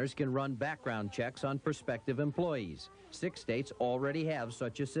daycare centers can run background checks on prospective employees. 6 states already have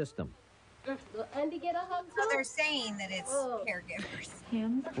such a system. Andy, get a hug. So they're saying that it's caregivers.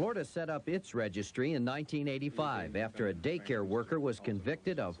 Florida set up its registry in 1985 after a daycare worker was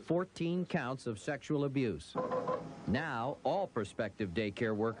convicted of 14 counts of sexual abuse. Now, all prospective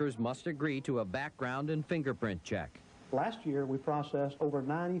daycare workers must agree to a background and fingerprint check. Last year, we processed over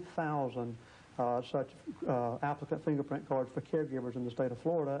 90,000 such applicant fingerprint cards for caregivers in the state of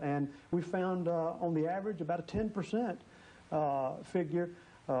Florida, and we found on the average about a 10% figure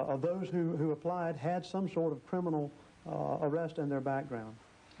of those who applied had some sort of criminal arrest in their background.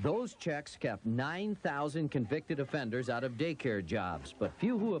 Those checks kept 9,000 convicted offenders out of daycare jobs, but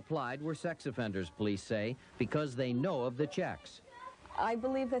few who applied were sex offenders, police say, because they know of the checks. I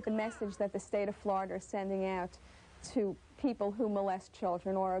believe that the message that the state of Florida is sending out to people who molest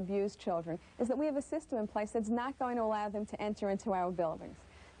children or abuse children is that we have a system in place that's not going to allow them to enter into our buildings,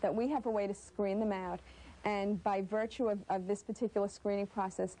 that we have a way to screen them out, and by virtue of this particular screening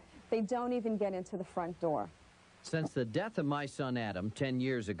process, they don't even get into the front door. Since the death of my son Adam 10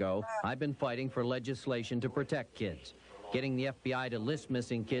 years ago, I've been fighting for legislation to protect kids. Getting the FBI to list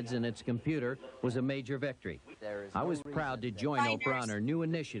missing kids in its computer was a major victory. I was proud to join Oprah on her new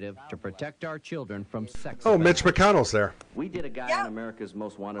initiative to protect our children from sex Oh, offenders. Mitch McConnell's there. We did a guy on America's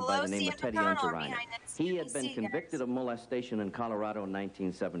Most Wanted by the name of Teddy Enterreiner. He had been convicted of molestation in Colorado in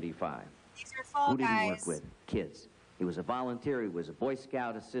 1975. Who did he work with? Kids. He was a volunteer. He was a Boy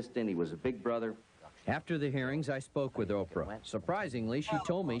Scout assistant. He was a big brother. After the hearings, I spoke with Oprah. Surprisingly, she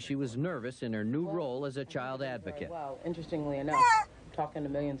told me she was nervous in her new role as a child advocate. Well, interestingly enough, talking to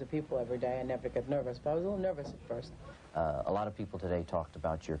millions of people every day, I never get nervous, but I was a little nervous at first. A lot of people today talked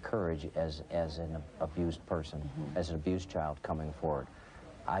about your courage as an abused person, as an abused child coming forward.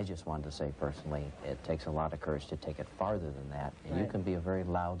 I just wanted to say personally, it takes a lot of courage to take it farther than that, and you can be a very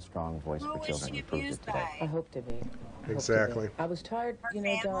loud, strong voice for children. You proved it today. I hope to be. Exactly. I was tired, you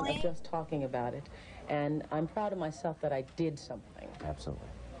know, Don, of just talking about it, and I'm proud of myself that I did something. Absolutely.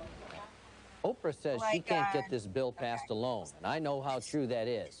 Oprah says she can't get this bill passed alone, and I know how true that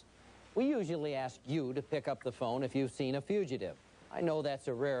is. We usually ask you to pick up the phone if you've seen a fugitive. I know that's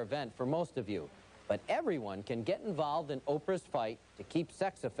a rare event for most of you, but everyone can get involved in Oprah's fight to keep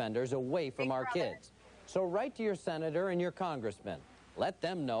sex offenders away from our kids. So write to your senator and your congressman. Let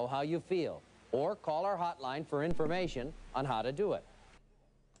them know how you feel, or call our hotline for information on how to do it.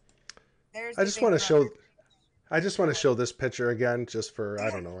 I just want to show this picture again, just for, I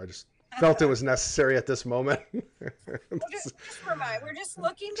don't know, I just felt it was necessary at this moment. We're just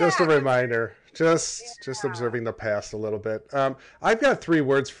looking back. Just a reminder, just observing the past a little bit. I've got 3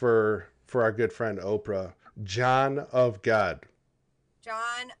 words for our good friend Oprah. John of God.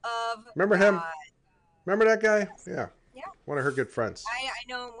 John of Remember God. him? Remember that guy? Yeah. Yeah. One of her good friends. I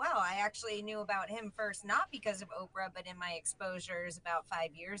know him well. I actually knew about him first, not because of Oprah, but in my exposures about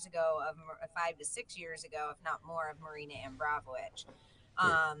 5 years ago, 5 to 6 years ago, if not more, of Marina Abramovich.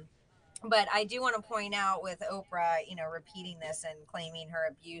 But I do want to point out with Oprah, you know, repeating this and claiming her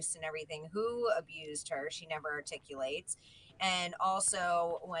abuse and everything, who abused her, she never articulates. And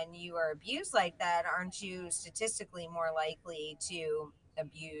also, when you are abused like that, aren't you statistically more likely to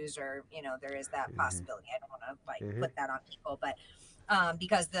abuse, or, you know, there is that possibility. I don't want to put that on people, but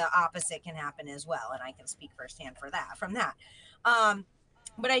because the opposite can happen as well. And I can speak firsthand from that.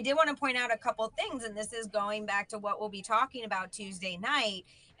 But I did want to point out a couple things, and this is going back to what we'll be talking about Tuesday night.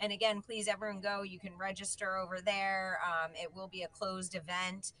 And again, please, everyone go. You can register over there. It will be a closed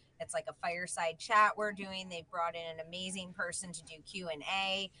event. It's like a fireside chat we're doing. They've brought in an amazing person to do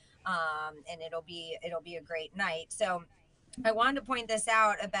Q&A, and it'll be a great night. So I wanted to point this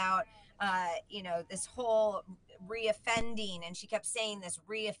out about, you know, this whole reoffending, and she kept saying this,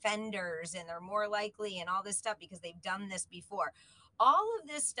 reoffenders, and they're more likely and all this stuff because they've done this before. All of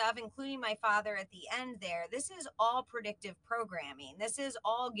this stuff, including my father at the end there, this is all predictive programming. This is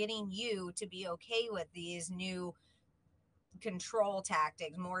all getting you to be okay with these new control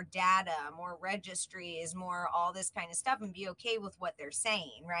tactics, more data, more registries, more all this kind of stuff, and be okay with what they're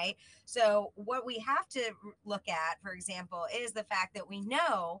saying, right? So what we have to look at, for example, is the fact that we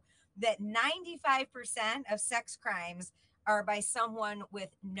know that 95% of sex crimes are by someone with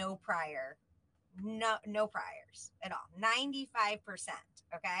no priors at all. 95%.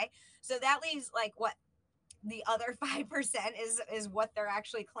 Okay. So that leaves like what the other 5% is what they're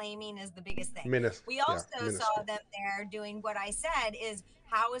actually claiming is the biggest thing. We also saw them there doing what I said is,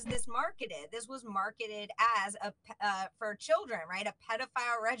 how is this marketed? This was marketed as a for children, right? A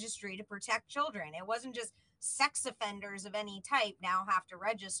pedophile registry to protect children. It wasn't just sex offenders of any type now have to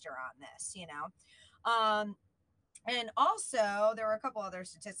register on this, you know. And also there were a couple other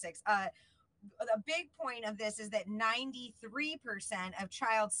statistics. A big point of this is that 93% of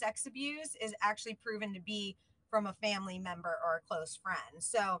child sex abuse is actually proven to be from a family member or a close friend.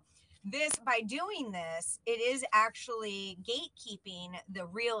 So this, by doing this, it is actually gatekeeping the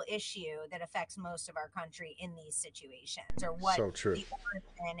real issue that affects most of our country in these situations, or what the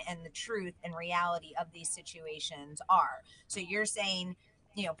origin and the truth and reality of these situations are. So you're saying,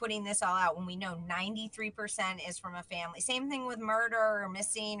 you know, putting this all out when we know 93% is from a family. Same thing with murder or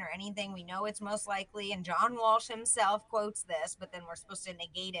missing or anything. We know it's most likely, and John Walsh himself quotes this, but then we're supposed to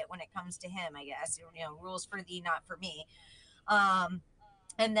negate it when it comes to him, I guess. You know, rules for thee, not for me.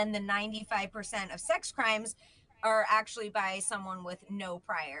 And then the 95% of sex crimes are actually by someone with no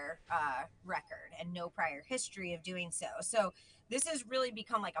prior record and no prior history of doing so. So this has really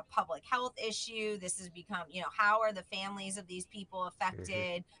become like a public health issue. This has become, you know, how are the families of these people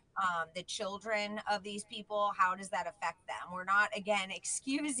affected? The children of these people, how does that affect them? We're not, again,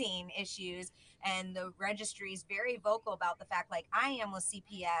 excusing issues. And the registry is very vocal about the fact, like I am with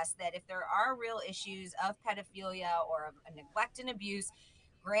CPS, that if there are real issues of pedophilia or of neglect and abuse,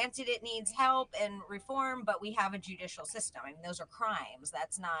 granted it needs help and reform, but we have a judicial system. I mean, those are crimes.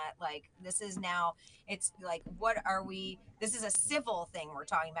 That's not like, this is now, it's like, what are we, this is a civil thing we're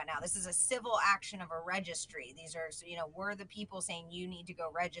talking about now. This is a civil action of a registry. These are, you know, we're the people saying you need to go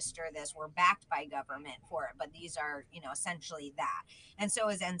register this. We're backed by government for it, but these are, you know, essentially that. And so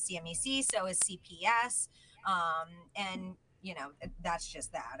is NCMEC, so is CPS. And, you know, that's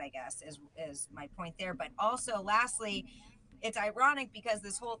just that, I guess, is my point there. But also, lastly, it's ironic because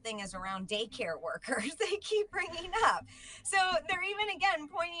this whole thing is around daycare workers they keep bringing up. So they're even again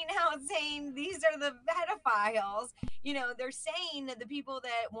pointing out, saying these are the pedophiles. You know, they're saying that the people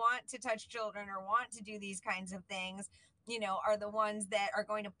that want to touch children or want to do these kinds of things, you know, are the ones that are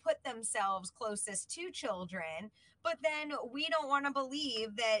going to put themselves closest to children. But then we don't want to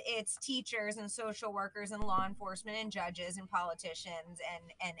believe that it's teachers and social workers and law enforcement and judges and politicians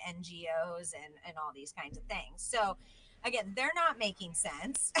and NGOs and all these kinds of things. So again, they're not making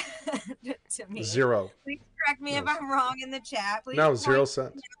sense to me. Zero. Please correct me if I'm wrong in the chat. Please no, 0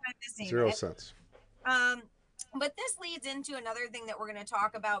 cents. 0 cents. But this leads into another thing that we're going to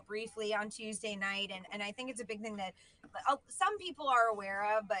talk about briefly on Tuesday night. And I think it's a big thing that some people are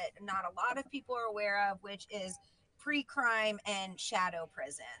aware of, but not a lot of people are aware of, which is pre-crime and shadow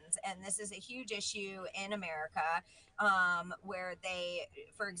prisons. And this is a huge issue in America, where they,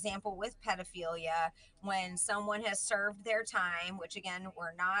 for example, with pedophilia, when someone has served their time, which again,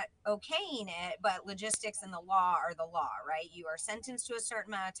 we're not okaying it, but logistics and the law are the law, right? You are sentenced to a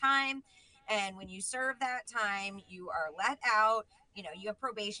certain amount of time. And when you serve that time, you are let out, you know, you have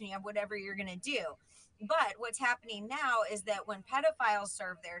probation, you have whatever you're going to do. But what's happening now is that when pedophiles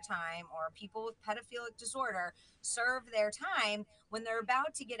serve their time, or people with pedophilic disorder serve their time, when they're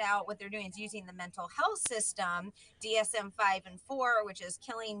about to get out, what they're doing is using the mental health system, DSM-5 and 4, which is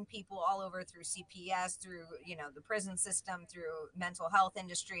killing people all over through CPS, through, you know, the prison system, through mental health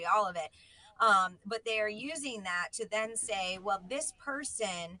industry, all of it. But they are using that to then say, well, this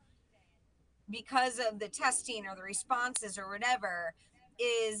person, because of the testing or the responses or whatever,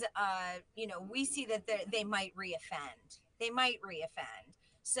 is, you know, we see that they might reoffend.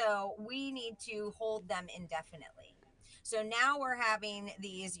 So we need to hold them indefinitely. So now we're having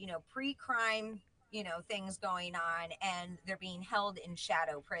these, you know, pre-crime, you know, things going on, and they're being held in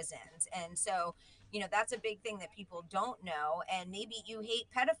shadow prisons. And so, you know, that's a big thing that people don't know. And maybe you hate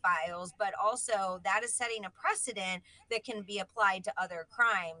pedophiles, but also that is setting a precedent that can be applied to other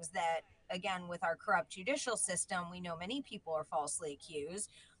crimes that, again, with our corrupt judicial system, we know many people are falsely accused.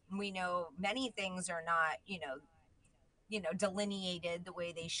 We know many things are not, you know, delineated the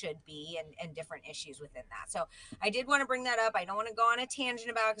way they should be, and different issues within that. So I did want to bring that up. I don't want to go on a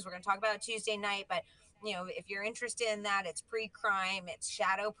tangent about it because we're going to talk about it Tuesday night, but you know, if you're interested in that, it's pre-crime, it's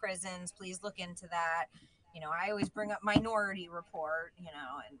shadow prisons. Please look into that. You know, I always bring up Minority Report, you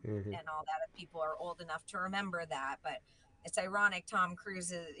know, and all that, if people are old enough to remember that. But it's ironic. Tom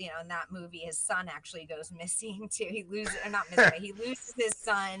Cruise is, you know, in that movie, his son actually goes missing too. He loses, or not missing, but he loses his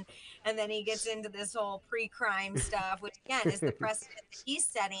son, and then he gets into this whole pre-crime stuff, which again is the precedent that he's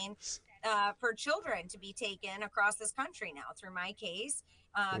setting for children to be taken across this country now through my case.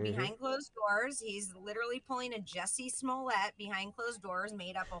 Behind closed doors, he's literally pulling a Jussie Smollett behind closed doors,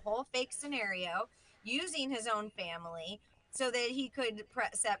 made up a whole fake scenario using his own family so that he could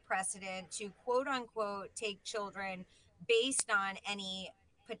set precedent to quote unquote take children based on any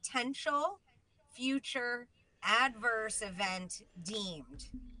potential future adverse event deemed.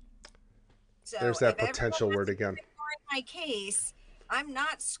 So There's that if potential word again. In my case, I'm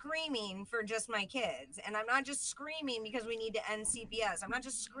not screaming for just my kids, and I'm not just screaming because we need to end CPS. I'm not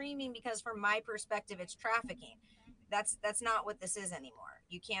just screaming because from my perspective it's trafficking. That's not what this is anymore.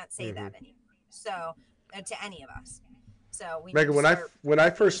 You can't say that anymore. So to any of us. So we Meghan, when I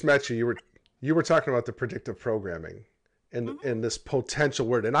first met you, you were talking about the predictive programming and this potential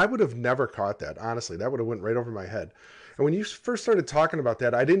word, and I would have never caught that. Honestly, that would have went right over my head. And when you first started talking about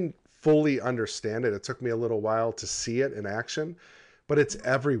that, I didn't fully understand it. It took me a little while to see it in action, but it's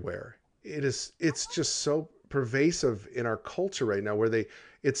everywhere. It's just so pervasive in our culture right now, where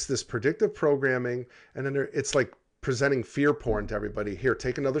it's this predictive programming, and then it's like presenting fear porn to everybody. Here,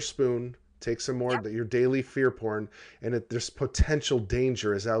 take another spoon. Take some more, your daily fear porn, and this potential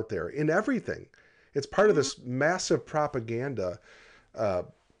danger is out there in everything. It's part of this massive propaganda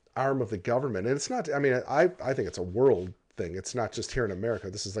arm of the government. And it's not, I mean, I think it's a world thing. It's not just here in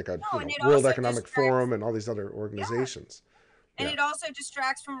America. This is like a World Economic Forum and all these other organizations. And it also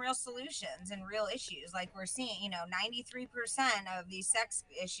distracts from real solutions and real issues. Like we're seeing, 93% of these sex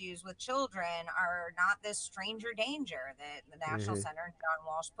issues with children are not this stranger danger that the National Center and John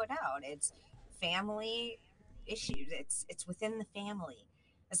Walsh put out. It's family issues. It's within the family,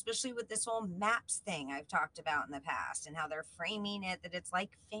 especially with this whole MAPS thing I've talked about in the past and how they're framing it that it's like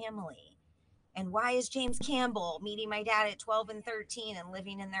family. And why is James Campbell meeting my dad at 12 and 13 and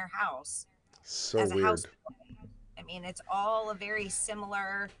living in their house as a weird. house? I mean, it's all a very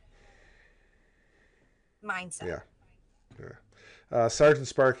similar mindset. Yeah. Sergeant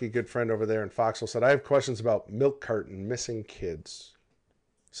Sparky, good friend over there in Foxville, said, I have questions about milk carton missing kids.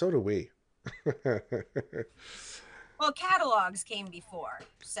 So do we. Well, catalogs came before.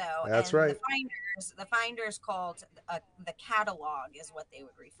 So that's right. The finders called the catalog is what they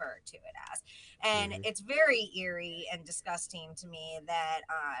would refer to it as. And it's very eerie and disgusting to me that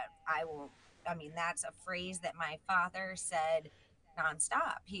that's a phrase that my father said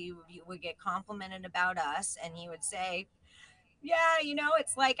nonstop. He would get complimented about us, and he would say, yeah,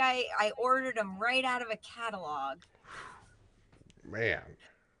 it's like I ordered them right out of a catalog. Man,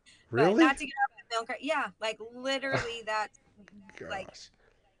 really? But not to get off the milk. Yeah, like literally that's like,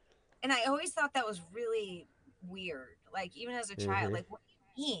 and I always thought that was really weird. Like even as a child, like what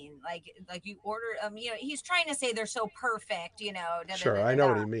do you mean? Like you order he's trying to say they're so perfect, Sure, I know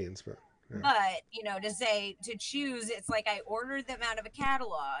what he means, but. Yeah. But, to choose, it's like I ordered them out of a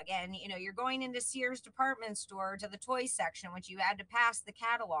catalog and, you're going into Sears department store to the toy section, which you had to pass the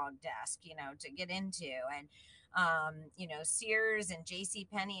catalog desk, to get into. And, Sears and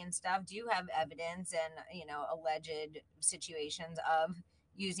JCPenney and stuff do have evidence and, alleged situations of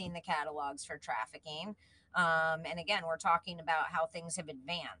using the catalogs for trafficking. And again, we're talking about how things have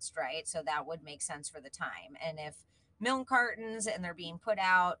advanced, right? So that would make sense for the time. And if milk cartons and they're being put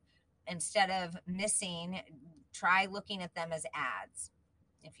out, instead of missing, try looking at them as ads,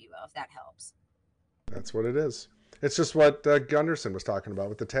 if you will, if that helps. That's what it is. It's just what Gunderson was talking about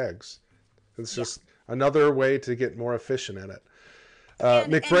with the tags. It's just another way to get more efficient at it.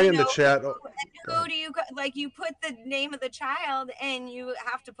 McBray in the chat. Who do you you put the name of the child and you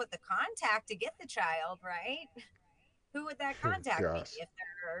have to put the contact to get the child, right? Who would that contact be if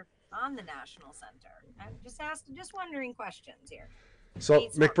they're on the National Center? I'm just wondering questions here. So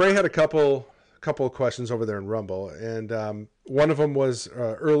McBray had a couple of questions over there in Rumble, and one of them was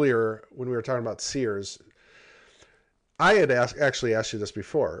earlier when we were talking about Sears. I had actually asked you this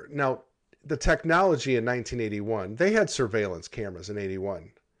before. Now, the technology in 1981, they had surveillance cameras in 81.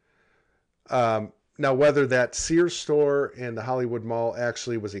 Now, whether that Sears store and the Hollywood Mall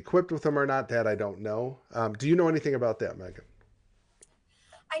actually was equipped with them or not, that I don't know. Do you know anything about that, Meghan?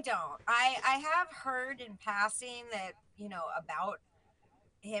 I don't. I have heard in passing that, about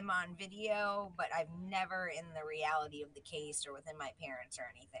him on video, but I've never in the reality of the case or within my parents or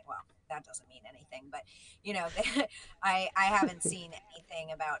anything. Well, that doesn't mean anything, but I haven't seen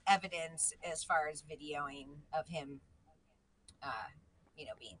anything about evidence as far as videoing of him,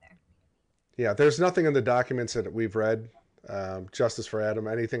 being there. Yeah, there's nothing in the documents that we've read, Justice for Adam,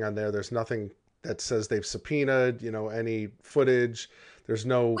 anything on there. There's nothing that says they've subpoenaed, any footage. There's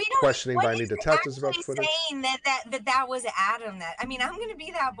no questioning by any detectives about the footage. Saying that was Adam. I mean, I'm going to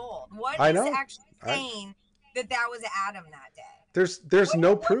be that bold. What I is know. actually saying that was Adam that day? There's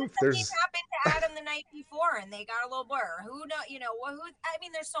no proof. What happened to Adam the night before, and they got a little blur? Who know? I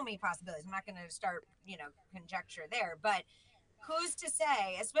mean, there's so many possibilities. I'm not going to start, conjecture there, but who's to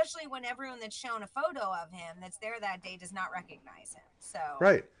say? Especially when everyone that's shown a photo of him that's there that day does not recognize him. So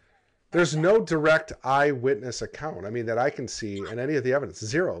right. There's no direct eyewitness account, I mean, that I can see in any of the evidence.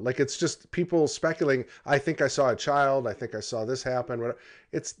 Zero. Like, it's just people speculating, I think I saw a child, I think I saw this happen.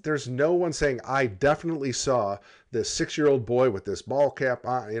 There's no one saying, I definitely saw this 6-year-old boy with this ball cap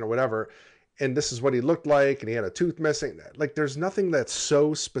on, whatever, and this is what he looked like, and he had a tooth missing. Like, there's nothing that's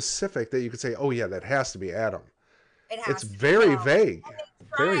so specific that you could say, oh, yeah, that has to be Adam. It's very vague.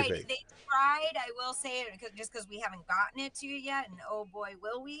 Very vague. They tried, I will say it, just because we haven't gotten it to you yet, and oh boy,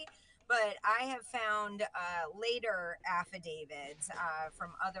 will we. But I have found later affidavits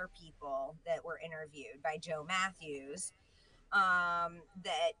from other people that were interviewed by Joe Matthews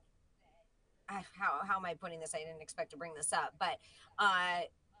that, how am I putting this? I didn't expect to bring this up, but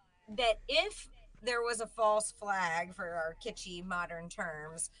that if there was a false flag, for our kitschy modern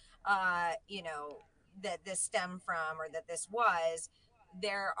terms, that this stemmed from, or that this was,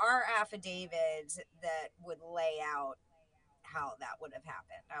 there are affidavits that would lay out how that would have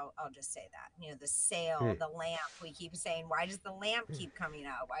happened. I'll just say that. The sale, the lamp, we keep saying, why does the lamp keep coming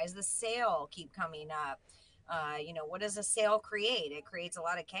up? Why does the sale keep coming up? What does a sale create? It creates a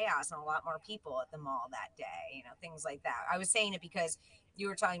lot of chaos and a lot more people at the mall that day, things like that. I was saying it because you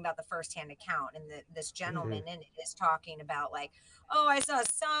were talking about the firsthand account, and this gentleman in it is talking about, like, oh, I saw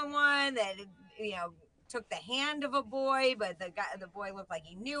someone that, took the hand of a boy, but the boy looked like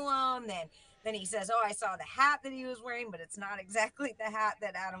he knew him. Then he says, oh, I saw the hat that he was wearing, but it's not exactly the hat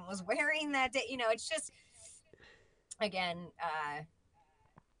that Adam was wearing that day. It's just, again,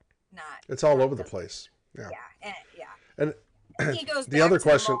 it's all over the place. Yeah. And he goes the other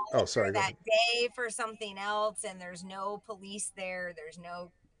question. Oh, sorry. That day for something else, and there's no police there. There's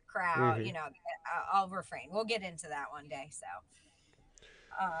no crowd. I'll refrain. We'll get into that one day. So.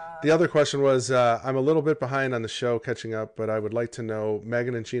 The other question was, I'm a little bit behind on the show, catching up, but I would like to know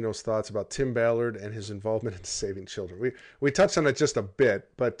Meghan and Gino's thoughts about Tim Ballard and his involvement in saving children. We touched on it just a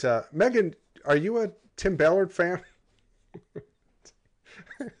bit, but Meghan, are you a Tim Ballard fan? I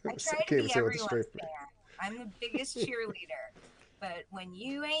try to be everyone's fan. I'm the biggest cheerleader, but when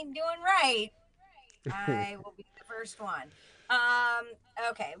you ain't doing right, I will be the first one.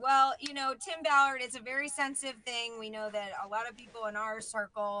 Okay. Well, Tim Ballard, it's a very sensitive thing. We know that a lot of people in our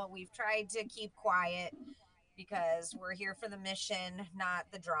circle, we've tried to keep quiet because we're here for the mission, not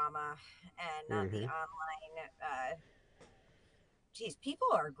the drama, and not the online. Geez, people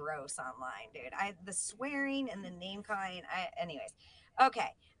are gross online, dude. The swearing and the name calling. Anyways.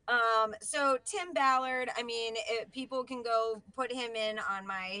 Okay. So Tim Ballard, I mean, people can go put him in on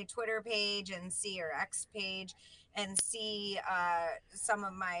my Twitter page and see, or X page, and see some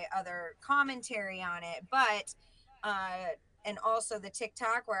of my other commentary on it. But, and also the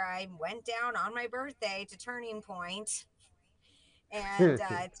TikTok where I went down on my birthday to Turning Point and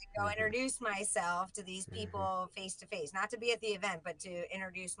to go introduce myself to these people face to face, not to be at the event, but to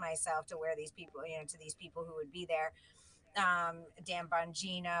introduce myself to where these people, to these people who would be there. Dan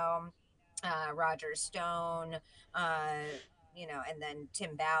Bongino, Roger Stone, and then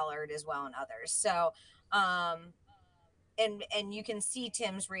Tim Ballard as well, and others. So, and you can see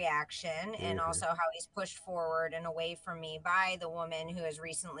Tim's reaction, and also how he's pushed forward and away from me by the woman who has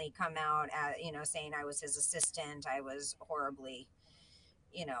recently come out at, saying I was his assistant. I was horribly,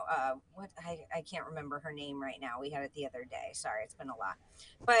 I can't remember her name right now. We had it the other day. Sorry, it's been a lot.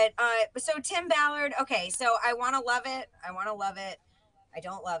 But so Tim Ballard, okay, so I want to love it. I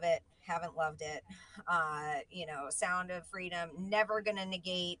don't love it. Haven't loved it. Sound of Freedom, never gonna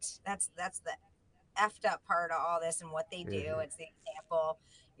negate. That's the effed up part of all this and what they do. It's the example.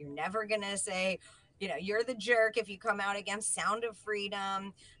 You're never gonna say, you're the jerk if you come out against Sound of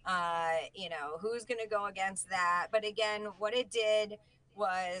Freedom. Who's gonna go against that? But again, what it did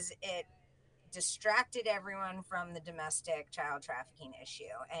was it distracted everyone from the domestic child trafficking issue,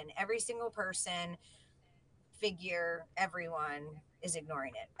 and every single person, figure, everyone is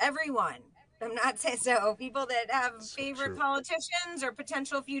ignoring it. Everyone. I'm not saying so. People that have favorite politicians or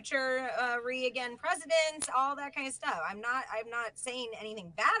potential future again presidents, all that kind of stuff. I'm not saying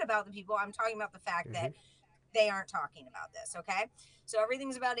anything bad about the people. I'm talking about the fact that they aren't talking about this. Okay, so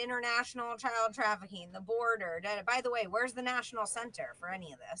everything's about international child trafficking, the border. By the way, where's the national center for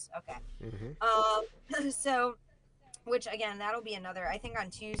any of this? Okay, so which again, that'll be another, I think on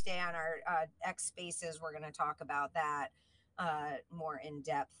Tuesday on our X Spaces, we're going to talk about that more in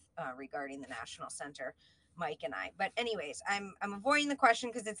depth regarding the National Center, Mike and I. But anyways, I'm avoiding the question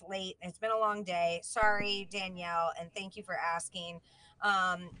because it's late. It's been a long day. Sorry, Danielle, and thank you for asking.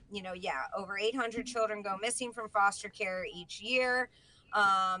 Yeah, over 800 children go missing from foster care each year.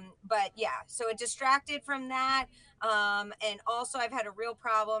 But yeah, so it distracted from that. And also I've had a real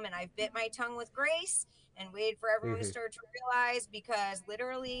problem, and I've bit my tongue with grace and waited for everyone to start to realize, because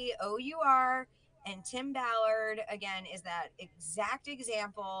literally OUR and Tim Ballard, again, is that exact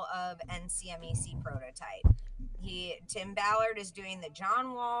example of NCMEC prototype. Tim Ballard is doing the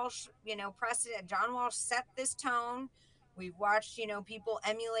John Walsh, precedent. John Walsh set this tone. We've watched, people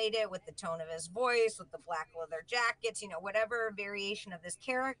emulate it with the tone of his voice, with the black leather jackets, whatever variation of this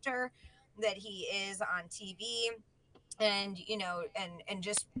character that he is on TV, and, and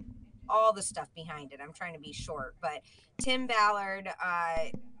just all the stuff behind it. I'm trying to be short, but Tim Ballard,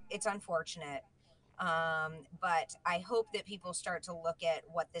 it's unfortunate. But I hope that people start to look at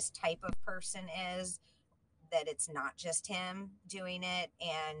what this type of person is, that it's not just him doing it,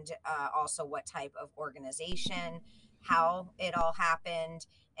 and also what type of organization, how it all happened,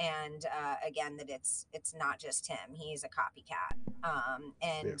 and again, that it's not just him. He's a copycat,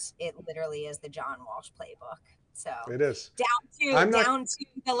 and it literally is the John Walsh playbook. So it is down to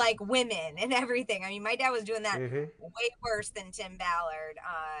the like women and everything. I mean, my dad was doing that way worse than Tim Ballard.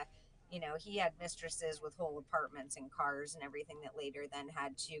 He had mistresses with whole apartments and cars and everything that later then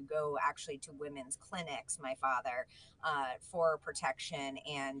had to go actually to women's clinics, my father, for protection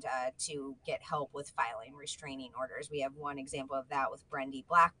and to get help with filing restraining orders. We have one example of that with Brendy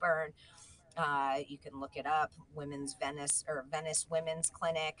Blackburn. You can look it up, Venice Women's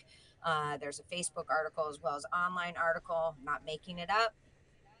Clinic. There's a Facebook article as well as online article, not making it up.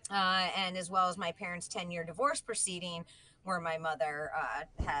 And as well as my parents' 10-year divorce proceeding, where my mother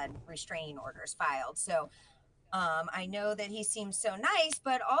had restraining orders filed. So I know that he seems so nice,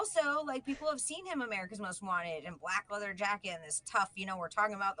 but also like people have seen him America's Most Wanted and black leather jacket and this tough, we're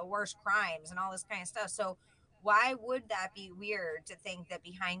talking about the worst crimes and all this kind of stuff. So why would that be weird to think that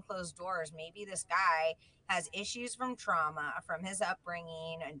behind closed doors, maybe this guy has issues from trauma, from his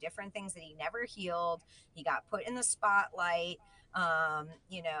upbringing and different things that he never healed. He got put in the spotlight.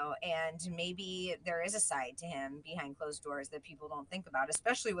 And maybe there is a side to him behind closed doors that people don't think about,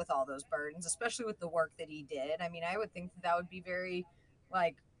 especially with all those burdens, especially with the work that he did. I mean, I would think that would be very,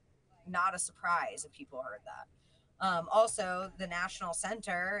 not a surprise if people heard that. Also, the National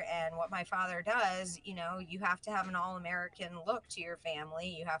Center and what my father does, you have to have an all-American look to your family.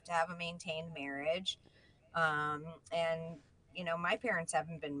 You have to have a maintained marriage. My parents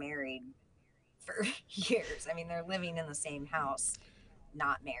haven't been married for years. I mean, they're living in the same house,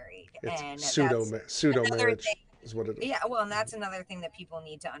 not married. It's and pseudo marriage is what it is. Yeah, well, and that's another thing that people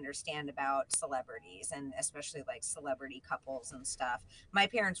need to understand about celebrities, and especially like celebrity couples and stuff. My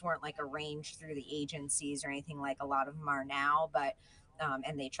parents weren't like arranged through the agencies or anything like a lot of them are now, but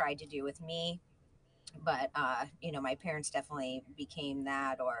and they tried to do with me. But my parents definitely became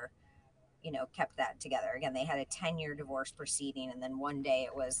that, or kept that together. Again, they had a 10-year divorce proceeding, and then one day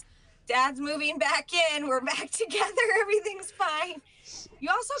it was, Dad's moving back in. We're back together. Everything's fine. You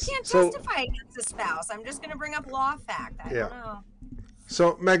also can't testify against a spouse. I'm just going to bring up law fact. I don't know.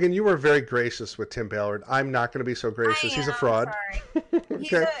 So, Meghan, you were very gracious with Tim Ballard. I'm not going to be so gracious. He's a fraud.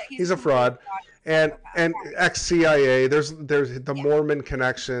 Okay, he's a fraud. And ex-CIA. There's the Mormon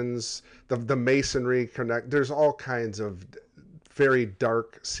connections, the Masonry connect. There's all kinds of very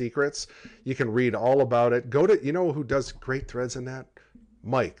dark secrets. You can read all about it. Go to, who does great threads in that?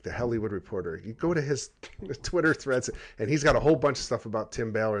 Mike, the Hollywood Reporter. You go to his Twitter threads, and he's got a whole bunch of stuff about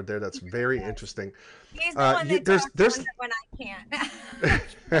Tim Ballard there that's very interesting. He's the one that talks when I can't.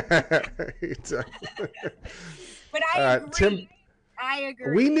 But I agree. Tim, I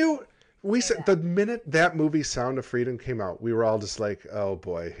agree. We said the minute that movie Sound of Freedom came out, we were all just like, oh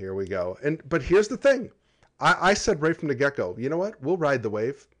boy, here we go. But here's the thing. I said right from the get-go, you know what? We'll ride the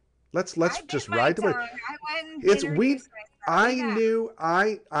wave. Let's just ride the wave. I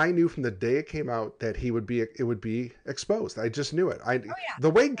knew from the day it came out that it would be exposed. I just knew it. The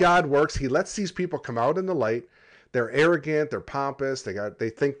way God works, he lets these people come out in the light. They're arrogant, they're pompous, they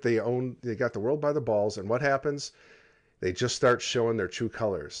think they got the world by the balls, and what happens? They just start showing their true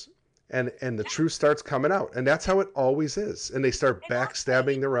colors. And the truth starts coming out. And that's how it always is. And they start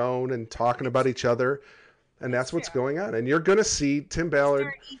backstabbing their own and talking about each other. And that's what's going on. And you're going to see Tim Ballard.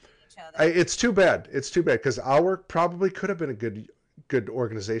 It's too bad. It's too bad, because our probably could have been a good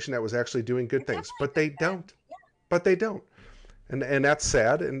organization that was actually doing good things, but they don't. But they don't. And that's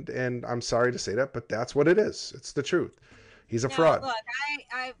sad, and I'm sorry to say that, but that's what it is. It's the truth. He's a fraud. Look,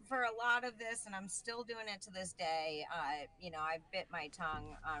 I for a lot of this, and I'm still doing it to this day. I bit my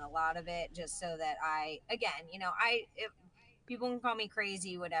tongue on a lot of it just so that people can call me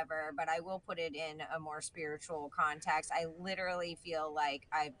crazy, whatever, but I will put it in a more spiritual context. I literally feel like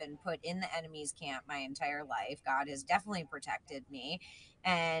I've been put in the enemy's camp my entire life. God has definitely protected me,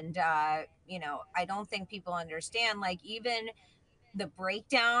 and I don't think people understand. Like even the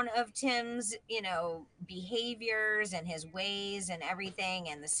breakdown of Tim's, behaviors and his ways and everything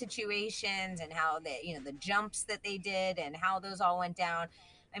and the situations and how the jumps that they did and how those all went down.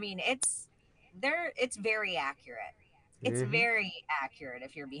 I mean, it's very accurate. It's very accurate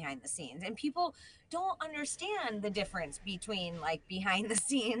if you're behind the scenes, and people don't understand the difference between like behind the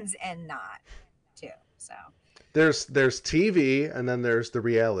scenes and not too. So There's TV, and then there's the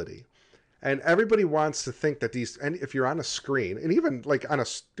reality. And everybody wants to think that and if you're on a screen, and even like on a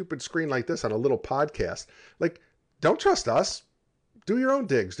stupid screen like this, on a little podcast, like, don't trust us. Do your own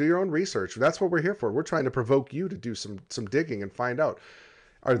digs, do your own research. That's what we're here for. We're trying to provoke you to do some digging and find out.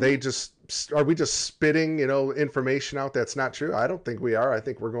 Are we just spitting, information out that's not true? I don't think we are. I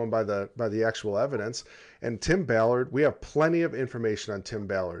think we're going by the actual evidence. And Tim Ballard, we have plenty of information on Tim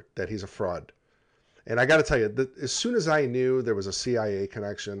Ballard that he's a fraud. And I got to tell you, as soon as I knew there was a CIA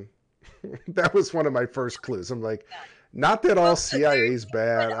connection, that was one of my first clues. I'm like, not that all CIA's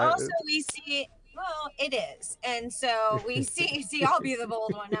bad. But also we see, well, it is. And so we see, I'll be the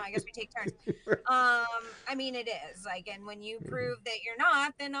bold one now. I guess we take turns. I mean, it is. Like, and when you prove that you're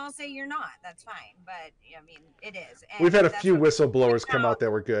not, then I'll say you're not. That's fine. But, I mean, it is. And we've had a few whistleblowers come out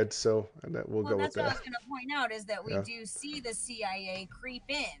that were good, so we'll go with that. That's what I was going to point out is that we do see the CIA creep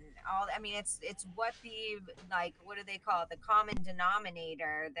in. It's what what do they call it? The common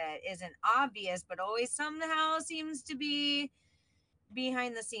denominator that isn't obvious, but always somehow seems to be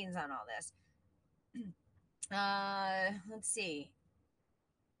behind the scenes on all this. Let's see.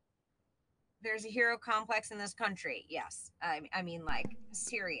 There's a hero complex in this country. Yes. I mean, like,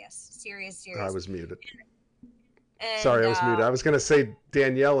 serious. I was muted. Sorry, I was muted. I was going to say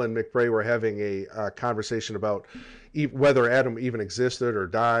Danielle and McBray were having a conversation about whether Adam even existed or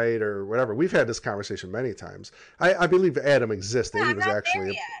died or whatever. We've had this conversation many times. I believe Adam existed. Yeah, he was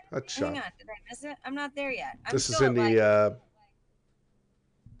actually a Hang on, did I miss it? I'm not there yet. This is in the...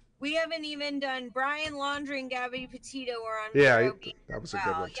 We haven't even done Brian Laundrie and Gabby Petito were on. Yeah, that was a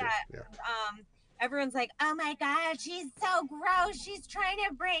good one too. Yeah. Everyone's like, "Oh my God, she's so gross. She's trying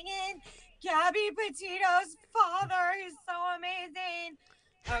to bring in Gabby Petito's father. He's so amazing."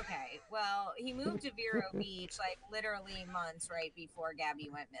 Okay, well, he moved to Vero Beach like literally months right before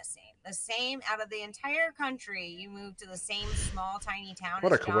Gabby went missing. The same out of the entire country, you moved to the same small, tiny town.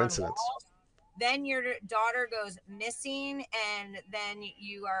 What a coincidence! Then your daughter goes missing, and then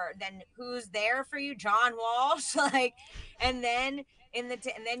then who's there for you? John Walsh, and then and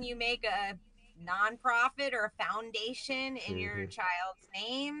then you make a nonprofit or a foundation in your child's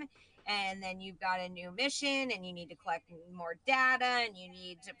name, and then you've got a new mission, and you need to collect more data, and you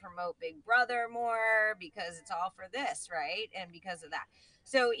need to promote Big Brother more because it's all for this, right? And because of that,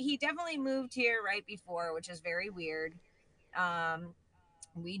 so he definitely moved here right before, which is very weird.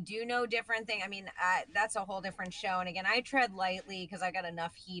 We do know different things. I mean, that's a whole different show. And again, I tread lightly because I got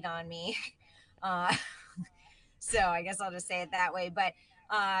enough heat on me. So I guess I'll just say it that way. But,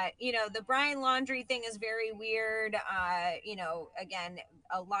 the Brian Laundrie thing is very weird. Again,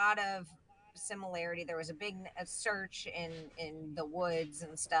 a lot of similarity. There was a big search in the woods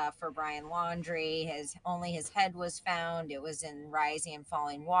and stuff for Brian Laundrie. Only his head was found. It was in rising and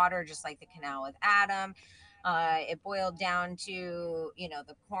falling water, just like the canal with Adam. It boiled down to,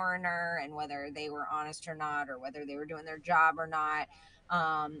 the coroner and whether they were honest or not, or whether they were doing their job or not.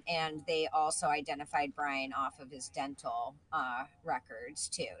 And they also identified Brian off of his dental records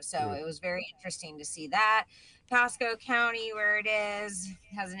too. So it was very interesting to see that. Pasco County, where it is,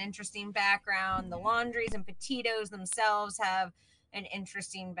 has an interesting background. The Laundries and Petitos themselves have an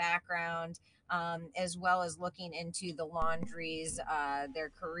interesting background. As well as looking into the Laundries. Their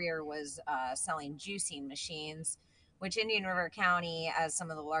career was selling juicing machines, which Indian River County has some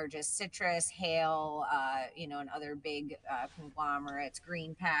of the largest citrus, Hale, and other big conglomerates,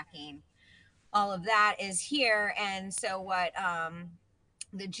 green packing. All of that is here. And so what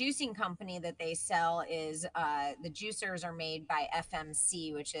the juicing company that they sell is the juicers are made by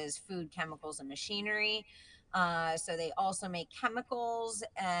FMC, which is Food, Chemicals, and Machinery. So they also make chemicals,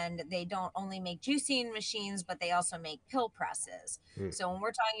 and they don't only make juicing machines, but they also make pill presses. So when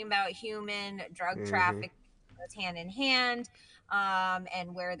we're talking about human drug trafficking, goes hand in hand,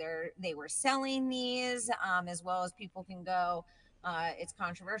 and where they were selling these, as well as people can go It's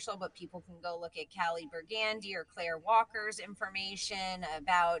controversial, but people can go look at Callie Burgandy or Claire Walker's information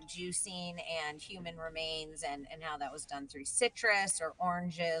about juicing and human remains and how that was done through citrus or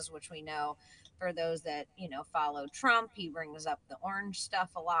oranges, which we know for those that, follow Trump, he brings up the orange stuff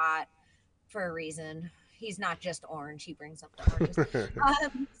a lot for a reason. He's not just orange, he brings up the oranges.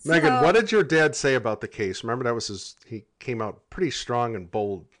 Meghan, what did your dad say about the case? Remember, he came out pretty strong and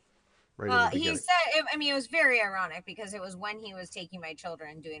bold. Right he said, it was very ironic because it was when he was taking my children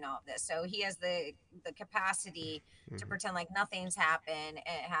and doing all of this. So he has the capacity to pretend like nothing's happening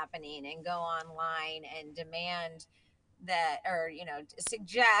and go online and demand that, or,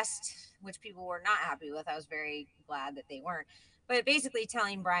 suggest, which people were not happy with. I was very glad that they weren't. But basically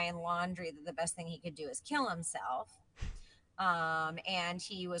telling Brian Laundrie that the best thing he could do is kill himself. And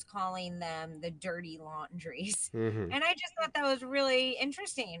he was calling them the dirty laundries. And I just thought that was really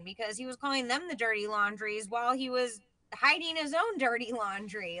interesting because he was calling them the dirty laundries while he was hiding his own dirty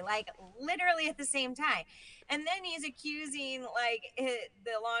laundry, like literally at the same time. And then he's accusing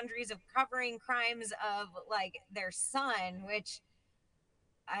the laundries of covering crimes of like their son, which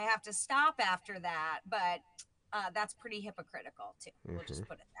I have to stop after that. But that's pretty hypocritical too. We'll just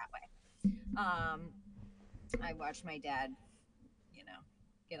put it that way. I watched my dad,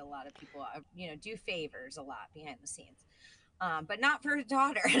 get a lot of people, do favors a lot behind the scenes, but not for his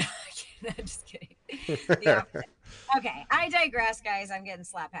daughter. Just kidding. Okay, I digress, guys. I'm getting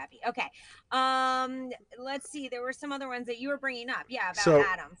slap happy. Okay, let's see. There were some other ones that you were bringing up. Yeah, about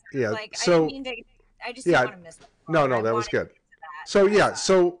Adam. Yeah, I didn't mean to. I just didn't want to miss it. No, that was good.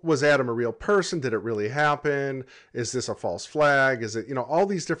 So was Adam a real person? Did it really happen? Is this a false flag? Is it, all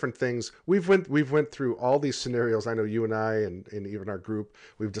these different things? We've went through all these scenarios. I know you and I and even our group,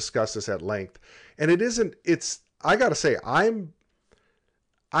 we've discussed this at length. And I got to say, I'm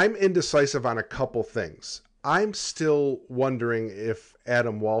indecisive on a couple things. I'm still wondering if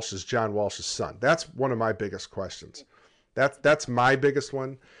Adam Walsh is John Walsh's son. That's one of my biggest questions. That's my biggest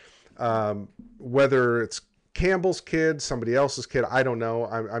one. Whether it's Campbell's kid, somebody else's kid, I don't know.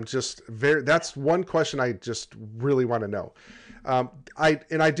 I'm just that's one question I just really want to know.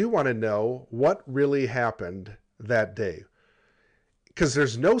 I do want to know what really happened that day, because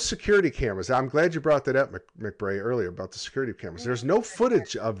there's no security cameras. I'm glad you brought that up, McBray, earlier about the security cameras. There's no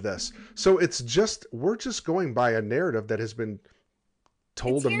footage of this. So we're just going by a narrative that has been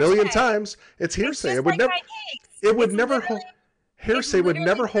told a million times. It's hearsay. Hearsay would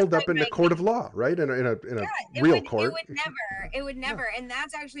never hold up in the court of law, right? In a real court. It would never. And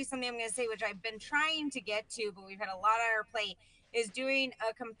that's actually something I'm going to say, which I've been trying to get to, but we've had a lot on our plate, is doing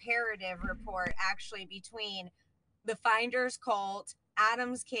a comparative report actually between the Finders cult,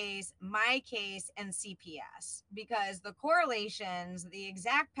 Adam's case, my case, and CPS, because the correlations, the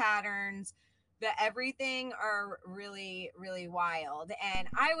exact patterns, the everything are really, really wild. And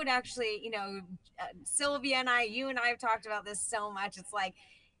I would actually, Sylvia and you and I have talked about this so much. It's like,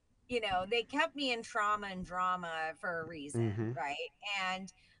 they kept me in trauma and drama for a reason, right?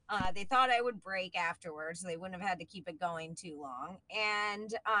 And they thought I would break afterwards, so they wouldn't have had to keep it going too long.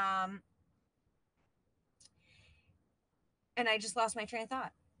 And I just lost my train of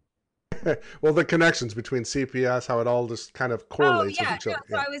thought. Well, the connections between CPS, how it all just kind of correlates with each other.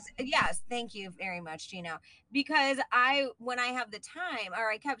 So yes, thank you very much, Gino. Because when I have the time,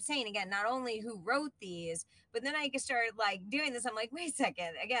 or I kept saying again, not only who wrote these, but then I started doing this. I'm like, wait a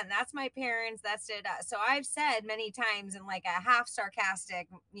second, again, that's my parents, that's it. So I've said many times in a half sarcastic,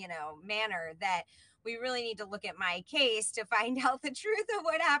 manner that we really need to look at my case to find out the truth of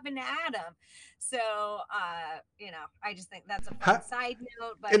what happened to Adam. So, I just think that's a fun side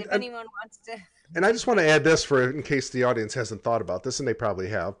note, but if anyone wants to. And I just want to add this in case the audience hasn't thought about this, and they probably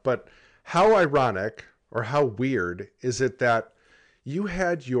have, but how ironic or how weird is it that you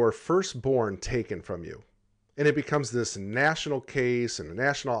had your firstborn taken from you, and it becomes this national case and a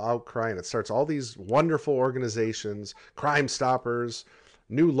national outcry, and it starts all these wonderful organizations, Crime Stoppers,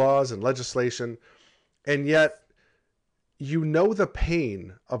 new laws and legislation, and yet the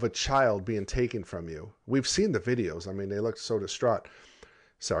pain of a child being taken from you. We've seen the videos. I mean, they look so distraught.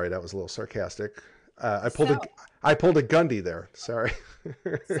 Sorry, that was a little sarcastic. I pulled a Gundy there. Sorry.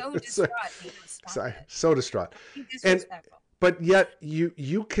 So distraught. Sorry, so distraught. But yet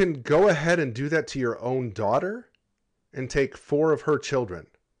you can go ahead and do that to your own daughter and take 4 of her children.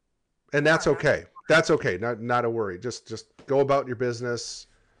 And that's okay. That's okay. Not a worry. Just go about your business,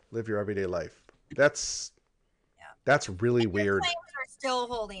 live your everyday life. That's really weird. Claims are still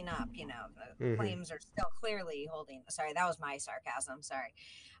holding up, the claims are still clearly holding. Sorry, that was my sarcasm. Sorry.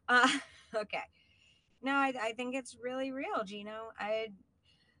 Okay. No, I think it's really real, Gino.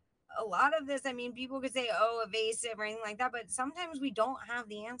 a lot of this, I mean, people could say, oh, evasive or anything like that, but sometimes we don't have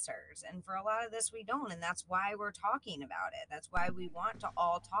the answers. And for a lot of this, we don't. And that's why we're talking about it. That's why we want to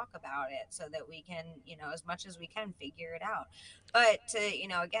all talk about it so that we can, as much as we can figure it out. But to,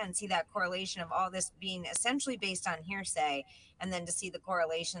 again, see that correlation of all this being essentially based on hearsay, and then to see the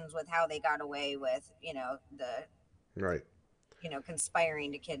correlations with how they got away with, the right,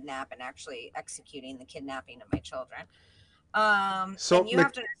 conspiring to kidnap and actually executing the kidnapping of my children. So and you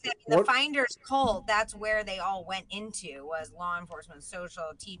have to understand the Finders cult, that's where they all went into, was law enforcement, social,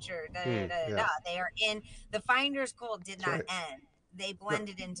 teacher, yeah. They are in the Finders cult, did not end. They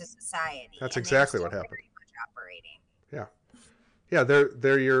blended into society. That's exactly what happened. Operating. Yeah,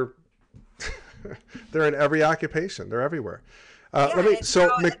 they're your they're in every occupation. They're everywhere. Things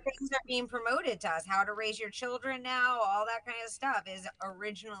are being promoted to us, how to raise your children now, all that kind of stuff is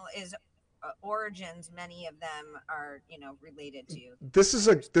origins. Many of them are, related to. This is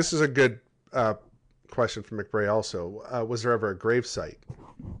a good question from McBray. Also, was there ever a grave site?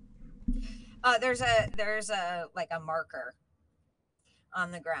 There's a like a marker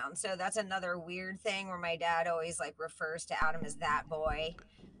on the ground. So that's another weird thing where my dad always like refers to Adam as that boy.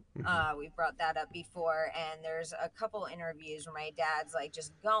 We've brought that up before, and there's a couple interviews where my dad's like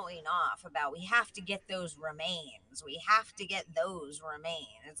just going off about, we have to get those remains. We have to get those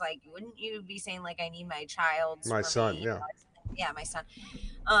remains. It's like, wouldn't you be saying like, I need my child's my remains? son, yeah. Yeah, my son.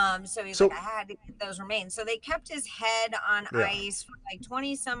 So he's like, I had to get those remains. So they kept his head on ice for like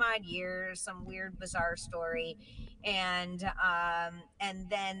 20 some odd years, some weird, bizarre story. And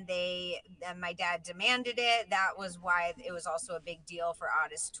then my dad demanded it. That was why it was also a big deal for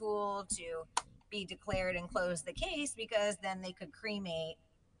Otis Toole to be declared and close the case, because then they could cremate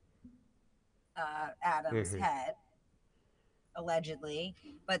Adam's head, allegedly.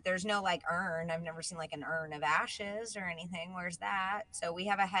 But there's no like urn. I've never seen like an urn of ashes or anything. Where's that? So we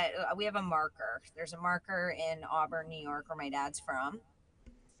have a marker. There's a marker in Auburn, New York, where my dad's from.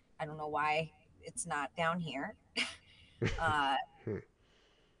 I don't know why it's not down here.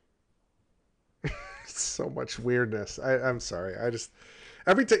 So much weirdness. I'm sorry. I just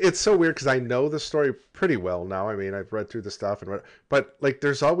it's so weird because I know the story pretty well now. I mean, I've read through the stuff but like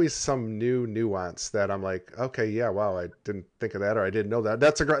there's always some new nuance that I'm like, okay, yeah, wow, I didn't think of that, or I didn't know that.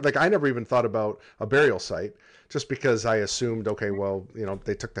 That's like I never even thought about a burial site, just because I assumed, okay, well,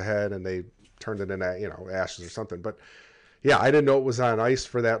 they took the head and they turned it into ashes or something. But yeah, I didn't know it was on ice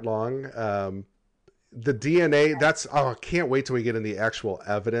for that long. The DNA, I can't wait till we get in the actual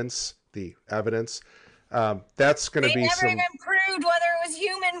evidence. That's going to be never even proved whether it was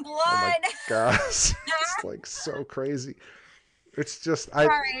human blood. Oh my gosh. It's like so crazy. It's just, sorry,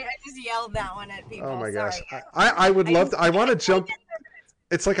 I just yelled that one at people. Oh my sorry. gosh. I would love to, I want to jump.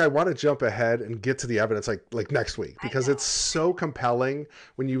 It's like I want to jump ahead and get to the evidence like next week, because it's so compelling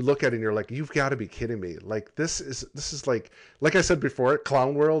when you look at it and you're like, you've got to be kidding me. Like this is like I said before,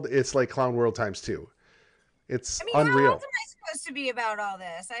 Clown World, it's like Clown World times 2. It's unreal. How else am I supposed to be about all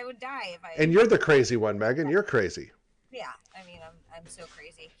this? I would die if I. And you're the crazy one, Megan. You're crazy. Yeah, I mean, I'm so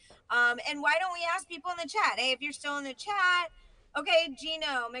crazy. And why don't we ask people in the chat? Hey, if you're still in the chat, okay,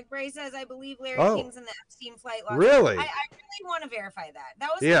 Gino McBray says, I believe Larry King's in the Epstein flight log. Really? I really want to verify that.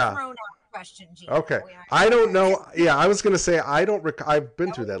 That was a thrown out question, Gino. Okay. I don't know. Yeah, I was going to say, I've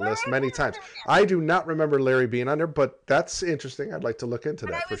been through that list many times. I do not remember Larry being on there, but that's interesting. I'd like to look into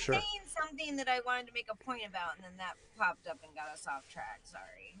that for sure. Something that I wanted to make a point about, and then that popped up and got us off track.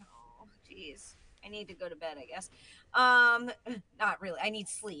 Sorry. Oh, jeez. I need to go to bed, I guess. Not really. I need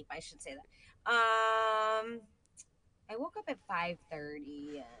sleep. I should say that. I woke up at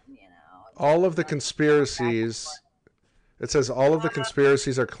 5:30, and all of the conspiracies. It says all of the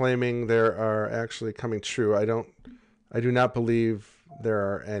conspiracies are claiming there are actually coming true. I do not believe there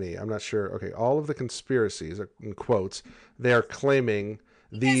are any. I'm not sure. Okay, all of the conspiracies, in quotes, they are claiming.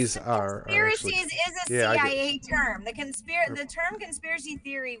 These are conspiracies is a CIA term. The term conspiracy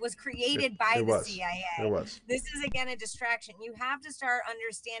theory was created by the CIA. It was. This is again a distraction. You have to start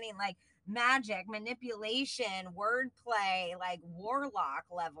understanding like magic, manipulation, wordplay, like warlock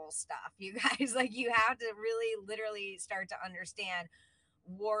level stuff. You guys, like, you have to really literally start to understand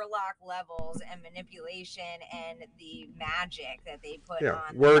warlock levels and manipulation and the magic that they put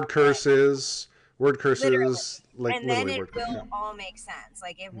on word curses. Literally. Like, and then it will all make sense.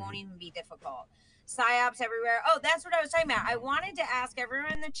 Like, it won't even be difficult. Psyops everywhere. Oh, that's what I was talking about. I wanted to ask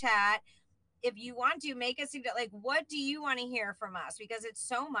everyone in the chat, if you want to make us like, what do you want to hear from us? Because it's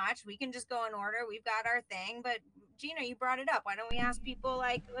so much. We can just go in order. We've got our thing, but Gina, you brought it up. Why don't we ask people,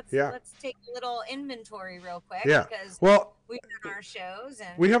 like, let's take a little inventory real quick, because we've done our shows and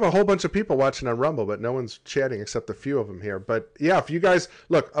we have a whole bunch of people watching on Rumble, but no one's chatting except a few of them here. But yeah, if you guys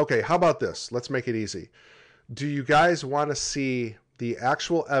look, okay, how about this? Let's make it easy. Do you guys want to see the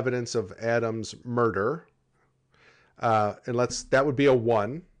actual evidence of Adam's murder? And that would be a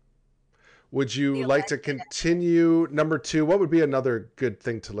 1. Would you like to continue? Number 2, what would be another good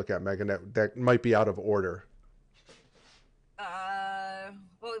thing to look at, Meghan, that might be out of order?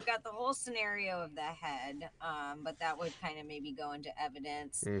 Well, we've got the whole scenario of the head, but that would kind of maybe go into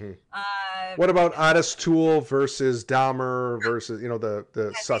evidence. Mm-hmm. What about Otis Toole versus Dahmer versus,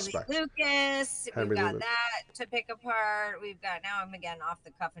 the suspect? Lucas. We've got that to pick apart. We've got, now I'm again off the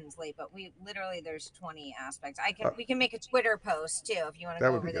cuff and slate, but there's 20 aspects. We can make a Twitter post too if you want to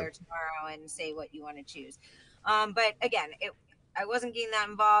go over there tomorrow and say what you want to choose. But again, I wasn't getting that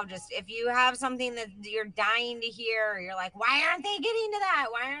involved. Just if you have something that you're dying to hear, or you're like, why aren't they getting to that?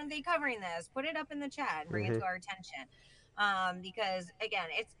 Why aren't they covering this? Put it up in the chat and bring it to our attention. Because again,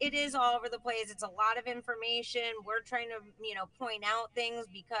 it is all over the place. It's a lot of information. We're trying to, point out things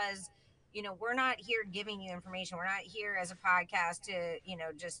because, we're not here giving you information. We're not here as a podcast to,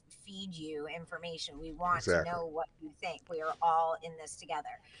 just feed you information. We want to know what you think. We are all in this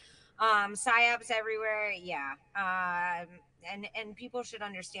together. PSYOPs everywhere. Yeah. And people should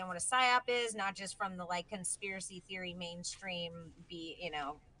understand what a PSYOP is, not just from the conspiracy theory mainstream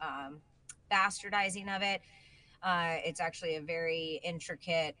bastardizing of it. It's actually a very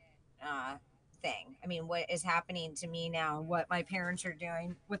intricate thing. I mean, what is happening to me now, what my parents are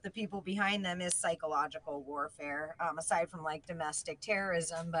doing with the people behind them is psychological warfare, aside from domestic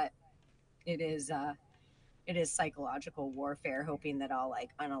terrorism, but it is psychological warfare, hoping that I'll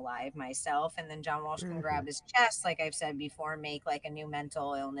unalive myself, and then John Walsh can grab his chest, like I've said before, make a new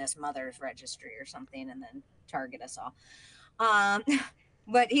mental illness mothers registry or something, and then target us all.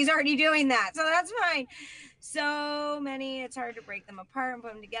 But he's already doing that, so that's fine. So many, it's hard to break them apart and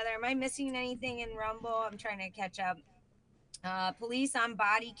put them together. Am I missing anything in Rumble? I'm trying to catch up. Police on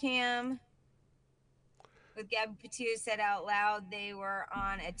body cam with Gabby Patu said out loud they were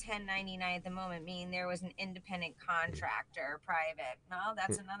on a 1099 at the moment, meaning there was an independent contractor, private. No,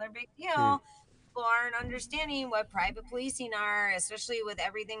 that's another big deal. People aren't understanding what private policing are, especially with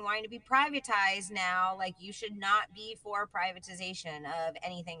everything wanting to be privatized now. You should not be for privatization of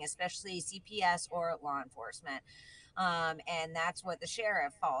anything, especially CPS or law enforcement. And that's what the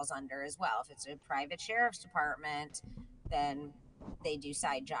sheriff falls under as well. If it's a private sheriff's department, then they do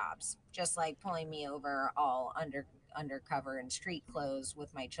side jobs, just like pulling me over all undercover in street clothes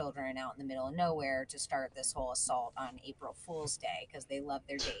with my children out in the middle of nowhere to start this whole assault on April Fool's Day, because they love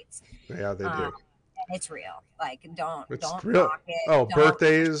their dates. Yeah, they do. And it's real. Don't real. mock it. Oh,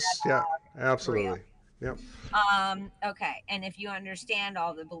 birthdays. Yeah, absolutely. Yep. Okay. And if you understand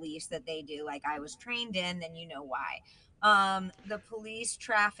all the beliefs that they do, like I was trained in, then you know why. The police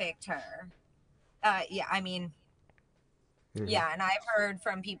trafficked her. Yeah, I mean, yeah, and I've heard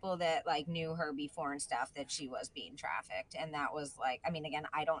from people that knew her before and stuff that she was being trafficked, and that was I mean, again,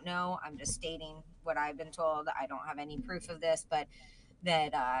 I don't know. I'm just stating what I've been told. I don't have any proof of this, but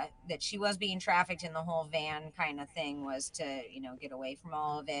that she was being trafficked, and the whole van kind of thing was to get away from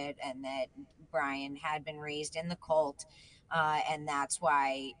all of it, and that Brian had been raised in the cult, and that's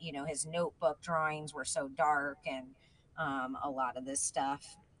why his notebook drawings were so dark, and a lot of this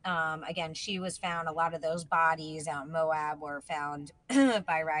stuff. Again, she was found, a lot of those bodies out in Moab were found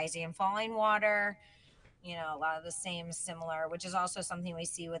by rising and falling water. A lot of the same similar, which is also something we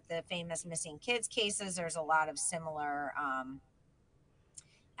see with the famous missing kids cases. There's a lot of similar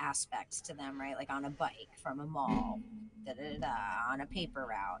aspects to them, right? On a bike from a mall, on a paper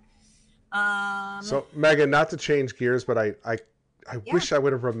route. So Meghan, not to change gears, but I wish I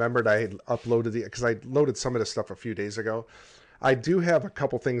would have remembered I had uploaded because I loaded some of this stuff a few days ago. I do have a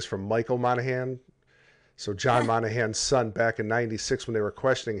couple things from Michael Monahan. So John Monahan's son back in '96 when they were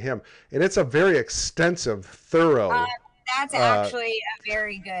questioning him. And it's a very extensive, thorough. That's actually a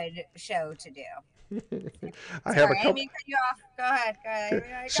very good show to do. I have a couple. I mean, cut you off. Go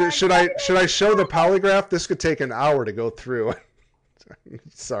ahead. Should I show the polygraph? This could take an hour to go through.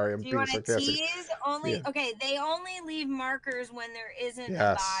 Sorry, I'm being sarcastic. Tease only? Yeah. Okay, they only leave markers when there isn't a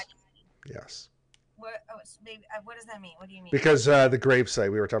body. Yes. What does that mean? What do you mean? Because the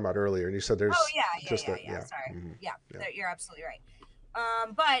gravesite we were talking about earlier, and you said there's. Oh yeah. Sorry. Mm-hmm. Yeah, you're absolutely right.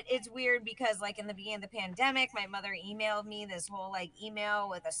 But it's weird because in the beginning of the pandemic, my mother emailed me this whole email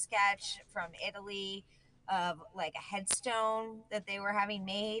with a sketch from Italy of a headstone that they were having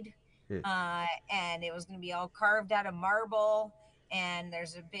made and it was going to be all carved out of marble, and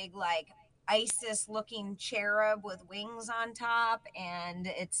there's a big like Isis looking cherub with wings on top, and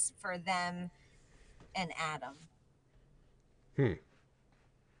it's for them and Adam.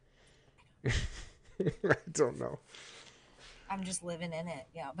 I don't know. I'm just living in it.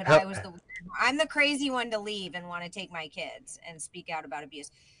 Yeah. But Hell- I'm the crazy one to leave and want to take my kids and speak out about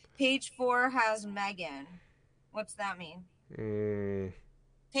abuse. Page 4 has Meghan. What's that mean?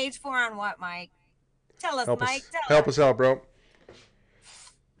 Page 4 on what, Mike? Tell us, Mike. Help us out, bro.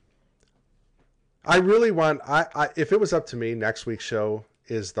 I really want, if it was up to me, next week's show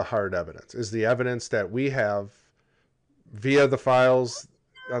is the hard evidence, is the evidence that we have via the files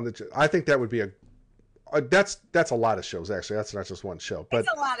on the. I think that would be that's a lot of shows, actually. That's not just one show, but it's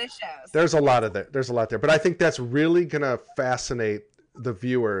a lot of shows. There's a lot of that. There's a lot there, but I think that's really gonna fascinate the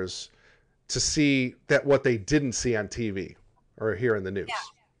viewers to see that what they didn't see on TV or hear in the news.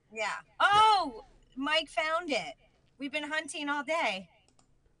 Yeah. Oh, Mike found it. We've been hunting all day.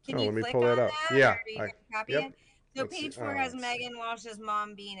 Can you let me click pull on that up. that? Yeah. Or are you gonna copy it? So Let's page see. 4 has let's Meghan Walsh's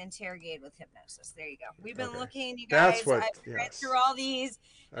mom being interrogated with hypnosis. There you go. We've been Okay. looking, you guys. That's what- I've read yes. through all these,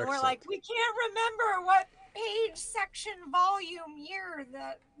 and we're Excellent. like, we can't remember what page, section, volume, year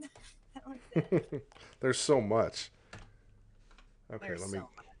that. There's so much. Okay, There's let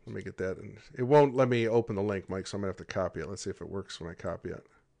so me get that, and it won't let me open the link, Mike. So I'm gonna have to copy it. Let's see if it works when I copy it.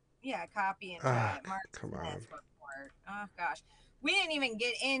 Yeah, copy and try it. Mark come on. Smith report. Oh gosh, we didn't even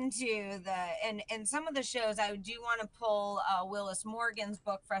get into and some of the shows. I do want to pull Willis Morgan's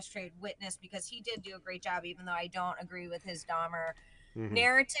book, Frustrated Witness, because he did do a great job, even though I don't agree with his Dahmer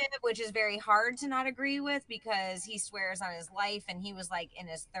narrative, which is very hard to not agree with because he swears on his life, and he was like in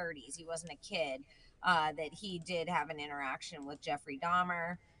his 30s. He wasn't a kid. That he did have an interaction with Jeffrey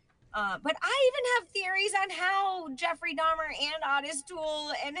Dahmer. But I even have theories on how Jeffrey Dahmer and Otis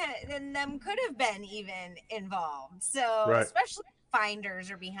Toole and them could have been even involved. So Right. especially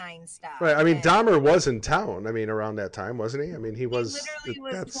finders are behind stuff. Right. I mean, And Dahmer was in town. I mean, around that time, wasn't he? I mean, he was. literally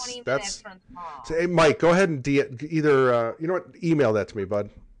was 20 minutes That's. from the mall. So, hey, Mike, go ahead and either. You know what? Email that to me,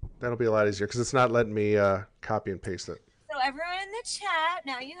 bud. That'll be a lot easier because it's not letting me copy and paste it. So everyone in the chat,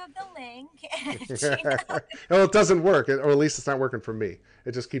 now you have the link. Well, it doesn't work, or at least it's not working for me.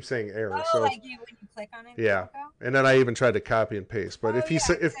 It just keeps saying error. Oh, so like when you click on it? yeah, and then I even tried to copy and paste. But if he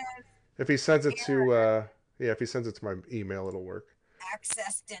if he sends it to if he sends it to my email, it'll work.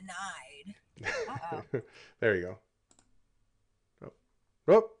 Access denied. Uh-oh. There you go.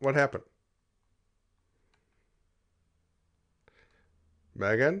 Oh, what happened?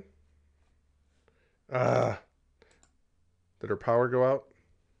 Meghan? Did her power go out?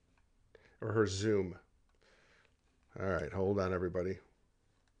 Or her Zoom? All right, hold on, everybody.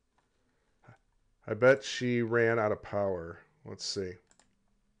 I bet she ran out of power. Let's see.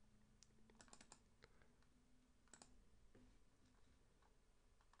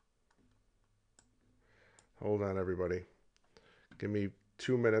 Hold on, everybody. Give me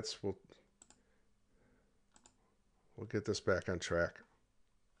 2 minutes. We'll get this back on track.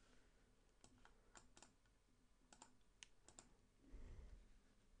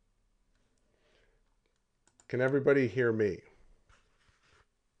 Can everybody hear me?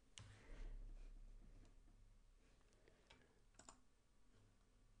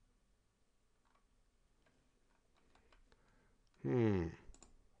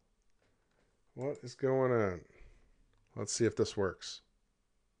 What is going on? Let's see if this works.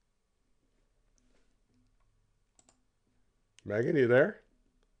 Meghan, you there?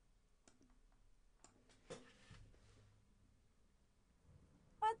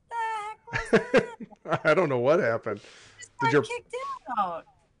 What the heck was that? I don't know what happened. Kicked out.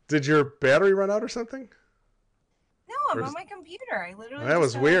 Did your battery run out or something? No, I'm on my computer. I literally That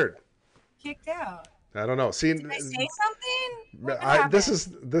was weird. Kicked out. I don't know. See, Did I say something? What this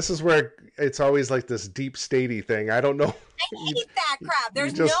is where it's always like this deep statey thing. I don't know. I hate that crap.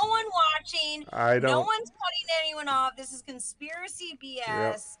 There's just- no one watching. I No don't- one's cutting anyone off. This is conspiracy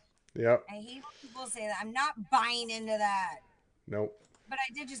BS. Yep. I hate when people say that. I'm not buying into that. Nope. But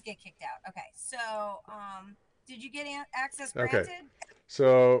I did just get kicked out. Okay, so did you get access Okay. granted?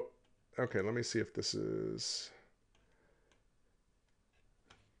 So, okay, let me see if this is.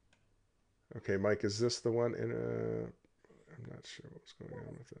 Okay, Mike, is this the one in I'm not sure what's going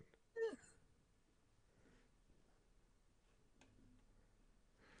on with it.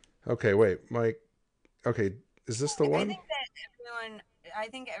 Okay, wait, Mike. Okay, is this the one? I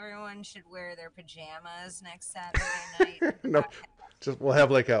think everyone should wear their pajamas next Saturday night. No, just we'll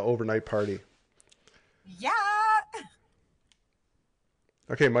have like a overnight party. Yeah.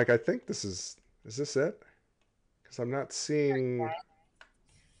 Okay, Mike, I think this is this it? Because I'm not seeing.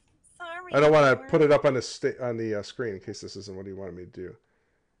 Sorry, I don't want to put it up on the screen in case this isn't what he wanted me to do.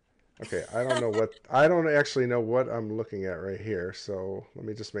 Okay, I don't actually know what I'm looking at right here, so let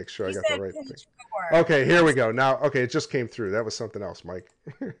me just make sure I got the right thing. Okay, here we go. Now, okay, it just came through. That was something else, Mike.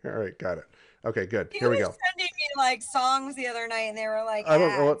 All right, got it. Okay, good. Here we go. He was sending me like songs the other night, and they were like I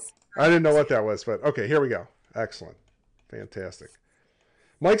didn't know what that was, but okay, here we go. Excellent. Fantastic.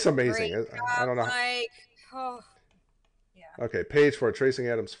 Mike's amazing. Great job, I don't know. Mike. Oh. Yeah. Okay, page 4, tracing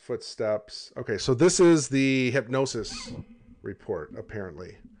Adam's footsteps. Okay, so this is the hypnosis report,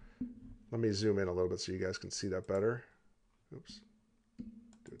 apparently. Let me zoom in a little bit so you guys can see that better. Oops.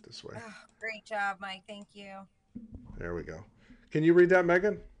 Do it this way. Oh, great job, Mike. Thank you. There we go. Can you read that,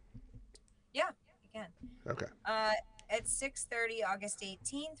 Megan? Yeah, you can. Okay. At 6:30, August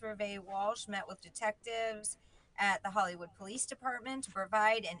 18th, Reve Walsh met with detectives at the Hollywood Police Department to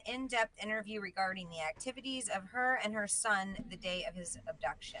provide an in-depth interview regarding the activities of her and her son the day of his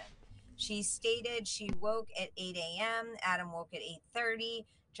abduction. She stated she woke at 8 a.m., Adam woke at 8:30,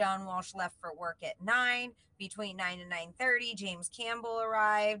 John Walsh left for work at 9. Between 9 and 9:30, James Campbell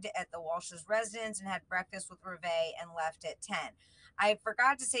arrived at the Walsh's residence and had breakfast with Reve and left at 10. I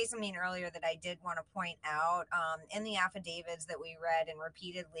forgot to say something earlier that I did want to point out. In the affidavits that we read and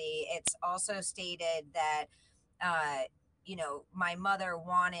repeatedly, it's also stated that my mother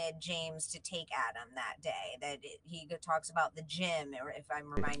wanted James to take Adam that day, that he talks about the gym, or if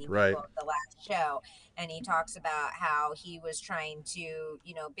I'm reminding people of the last show, and he talks about how he was trying to,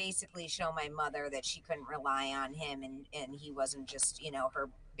 basically show my mother that she couldn't rely on him, and he wasn't just, her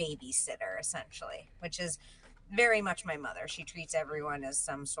babysitter, essentially, which is very much my mother. She treats everyone as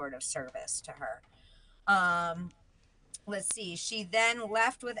some sort of service to her. Let's see. She then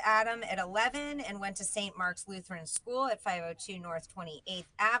left with Adam at 11 and went to St. Mark's Lutheran School at 502 North 28th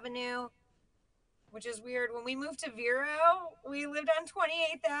Avenue, which is weird. When we moved to Vero, we lived on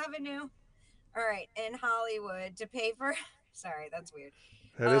 28th Avenue. All right, in Hollywood to pay for... Sorry, that's weird.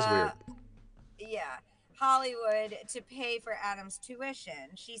 That is weird. Yeah. Hollywood to pay for Adam's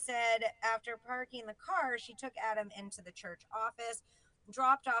tuition. She said after parking the car, she took Adam into the church office,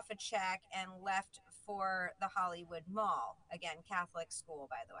 dropped off a check, and left for the Hollywood Mall. Again, Catholic school,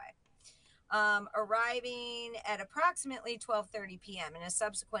 by the way. Arriving at approximately 12:30 p.m. In a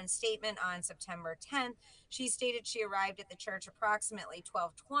subsequent statement on September 10th, she stated she arrived at the church approximately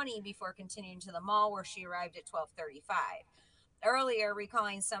 12:20 before continuing to the mall, where she arrived at 12:35. Earlier,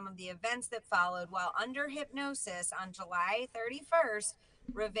 recalling some of the events that followed while under hypnosis on July 31st,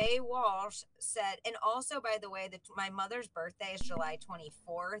 Reve Walsh said, and also, by the way, that my mother's birthday is July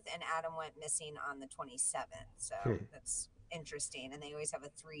 24th, and Adam went missing on the 27th. So that's interesting, and they always have a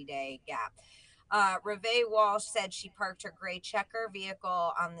 3-day gap. Reve Walsh said she parked her gray checker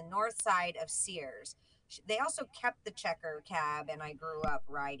vehicle on the north side of Sears. They also kept the checker cab, and I grew up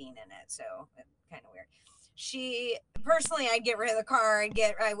riding in it, so it's kind of weird. She, personally, I'd get rid of the car.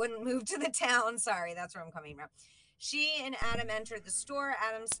 I wouldn't move to the town. Sorry, that's where I'm coming from. She and Adam entered the store.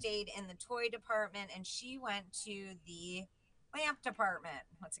 Adam stayed in the toy department, and she went to the lamp department.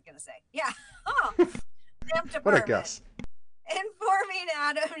 What's it going to say? Yeah. Oh, lamp department. What a guess. Informing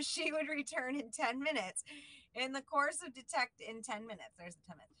Adam she would return in 10 minutes. In the course of in 10 minutes, there's the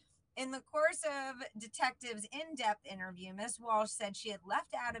 10 minutes. In the course of detectives' in-depth interview, Miss Walsh said she had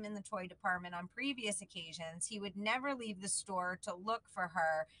left Adam in the toy department on previous occasions. He would never leave the store to look for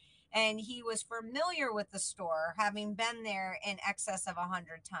her, and he was familiar with the store, having been there in excess of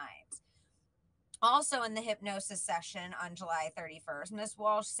 100 times. Also in the hypnosis session on July 31st, Miss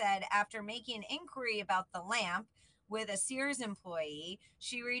Walsh said after making an inquiry about the lamp with a Sears employee,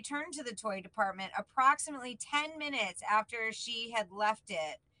 she returned to the toy department approximately 10 minutes after she had left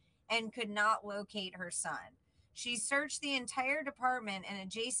it and could not locate her son. She searched the entire department and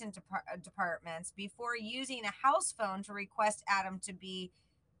adjacent departments before using a house phone to request Adam to be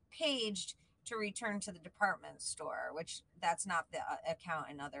paged to return to the department store, which that's not the account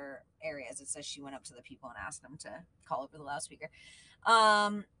in other areas. It says she went up to the people and asked them to call over the loudspeaker.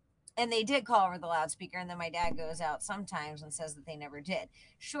 And they did call over the loudspeaker, and then my dad goes out sometimes and says that they never did.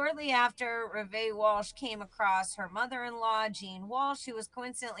 Shortly after, Reve Walsh came across her mother-in-law, Jean Walsh, who was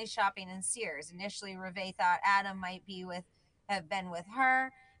coincidentally shopping in Sears. Initially, Reve thought Adam might have been with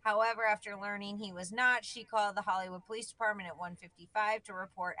her. However, after learning he was not, she called the Hollywood Police Department at 1:55 to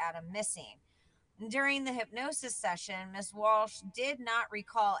report Adam missing. During the hypnosis session, Miss Walsh did not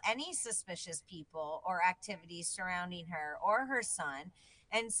recall any suspicious people or activities surrounding her or her son,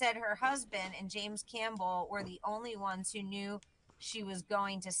 and said her husband and James Campbell were the only ones who knew she was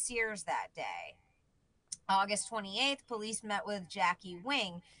going to Sears that day. August 28th, police met with Jackie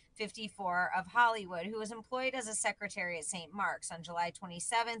Wing, 54, of Hollywood, who was employed as a secretary at St. Mark's. On July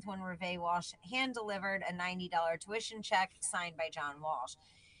 27th, when Reve Walsh hand-delivered a $90 tuition check signed by John Walsh.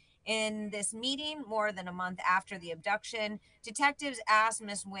 In this meeting, more than a month after the abduction, detectives asked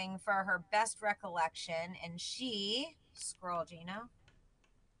Miss Wing for her best recollection, and she, scroll, Gino.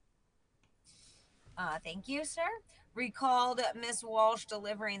 Thank you, sir. Recalled Miss Walsh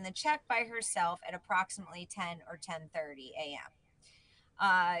delivering the check by herself at approximately 10 or 10:30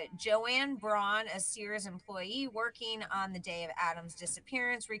 a.m. Joanne Braun, a Sears employee working on the day of Adam's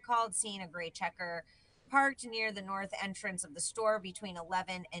disappearance, recalled seeing a gray checker parked near the north entrance of the store between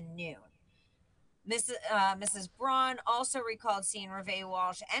 11 and noon. Mrs. Braun also recalled seeing Reve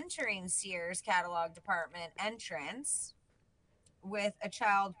Walsh entering Sears catalog department entrance with a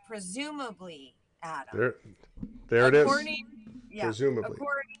child, presumably Adam. There it is. Presumably.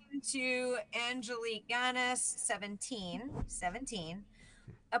 According to Angelique Ganis, 17,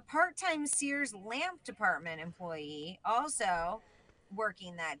 a part-time Sears lamp department employee, also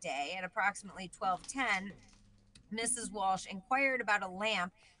working that day at approximately 12:10, Mrs. Walsh inquired about a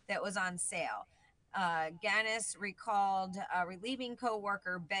lamp that was on sale. Ganis recalled relieving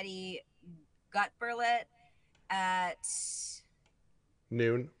co-worker Betty Gutberlet at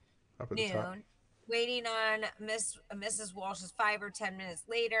noon, up at the top. Waiting on Mrs. Walsh's 5 or 10 minutes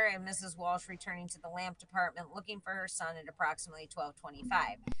later, and Mrs. Walsh returning to the lamp department looking for her son at approximately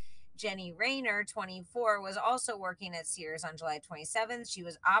 12:25. Jenny Rayner, 24, was also working at Sears on July 27th. She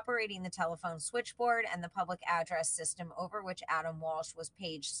was operating the telephone switchboard and the public address system over which Adam Walsh was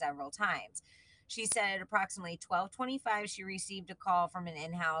paged several times. She said at approximately 12:25, she received a call from an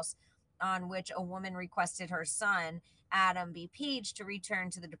in-house on which a woman requested her son, Adam, be paged to return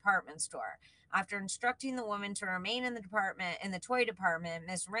to the department store. After instructing the woman to remain in the toy department,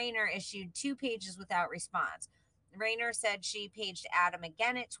 Miss Rayner issued 2 pages without response. Rayner said she paged Adam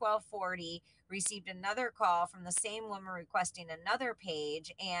again at 12:40, received another call from the same woman requesting another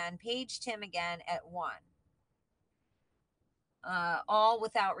page, and paged him again at 1. All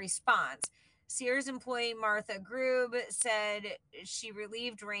without response. Sears employee Martha Grube said she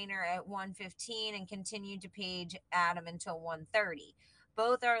relieved Rayner at 1:15 and continued to page Adam until 1:30.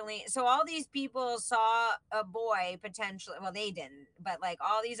 Both are so all these people saw a boy potentially. Well, they didn't, but like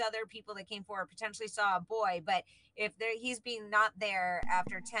all these other people that came forward potentially saw a boy. But if he's being not there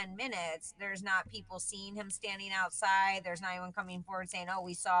after 10 minutes, there's not people seeing him standing outside. There's not anyone coming forward saying, "Oh,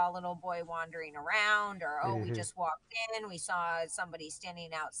 we saw a little boy wandering around," or "Oh, we just walked in. We saw somebody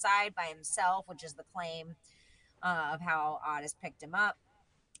standing outside by himself," which is the claim of how Otis picked him up.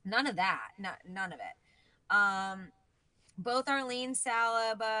 None of that. None of it. Both Arlene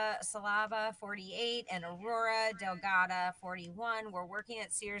Salaba, 48, and Aurora Delgado, 41, were working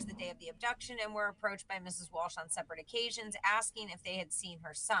at Sears the day of the abduction and were approached by Mrs. Walsh on separate occasions asking if they had seen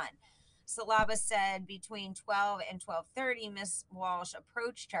her son. Salaba said between 12 and 12:30, Miss Walsh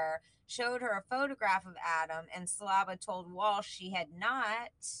approached her, showed her a photograph of Adam, and Salaba told Walsh she had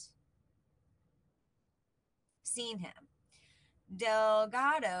not seen him.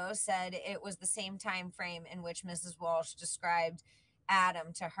 Delgado said it was the same time frame in which Mrs. Walsh described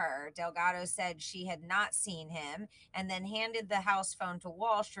Adam to her. Delgado said she had not seen him and then handed the house phone to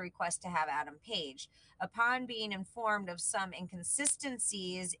Walsh to request to have Adam paged. Upon being informed of some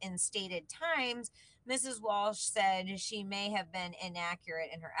inconsistencies in stated times, Mrs. Walsh said she may have been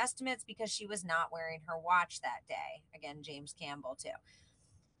inaccurate in her estimates because she was not wearing her watch that day. Again, James Campbell, too.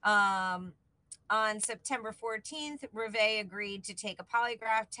 On September 14th, Reve agreed to take a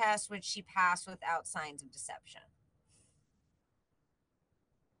polygraph test, which she passed without signs of deception.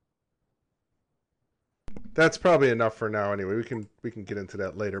 That's probably enough for now anyway. We can get into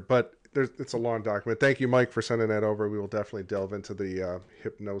that later, but it's a long document. Thank you, Mike, for sending that over. We will definitely delve into the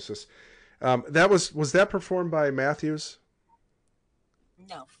hypnosis. That was that performed by Matthews?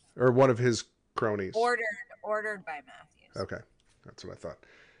 No. Or one of his cronies? Ordered by Matthews. Okay. That's what I thought.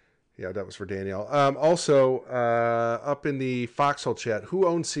 Yeah, that was for Danielle. Also, up in the Foxhole chat, who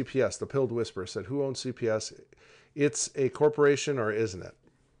owns CPS? The Pilled Whisperer said, who owns CPS? It's a corporation, or isn't it?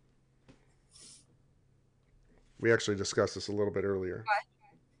 We actually discussed this a little bit earlier.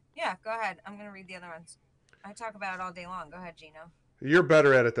 Yeah, go ahead. I'm going to read the other ones. I talk about it all day long. Go ahead, Gino. You're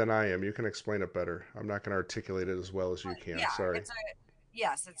better at it than I am. You can explain it better. I'm not going to articulate it as well as you can. Sorry. It's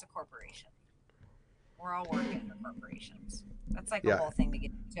a corporation. We're all working for corporations. That's like a whole thing to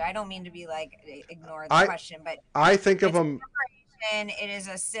get into. I don't mean to be like ignore the question, but I think of them. It is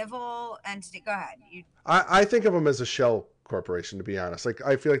a civil entity. Go ahead. I think of them as a shell corporation, to be honest. Like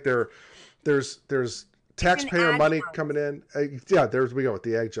I feel like there's taxpayer money coming in. There we go with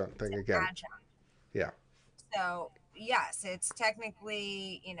the adjunct thing again. Adjunct. Yeah. So yes, it's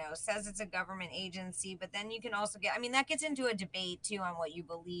technically, says it's a government agency, but then you can also get, I mean, that gets into a debate too on what you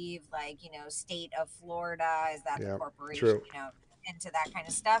believe, like, state of Florida, is that the corporation, true. Into that kind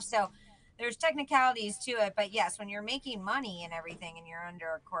of stuff. So there's technicalities to it, but yes, when you're making money and everything and you're under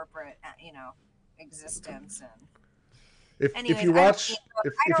a corporate, existence and if you watch,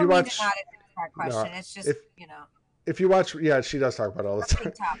 if you watch, that question. It's just, if you watch, she does talk about it all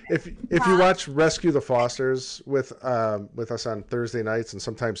the time. If you watch Rescue the Fosters with us on Thursday nights and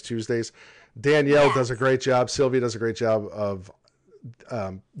sometimes Tuesdays, Danielle does a great job. Sylvia does a great job of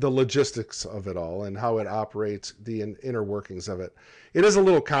the logistics of it all and how it operates, the inner workings of it. It is a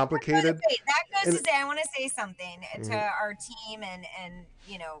little complicated. That goes to say, I want to say something to our team, and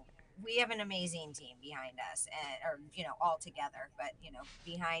we have an amazing team behind us, all together, but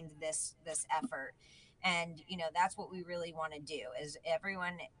behind this effort. And, that's what we really want to do is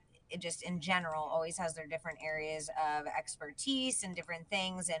everyone just in general always has their different areas of expertise and different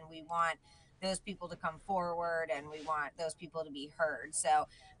things. And we want those people to come forward and we want those people to be heard. So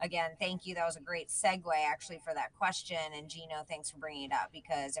again, thank you. That was a great segue actually for that question. And Gino, thanks for bringing it up,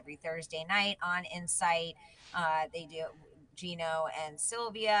 because every Thursday night on Insight, they do, Gino and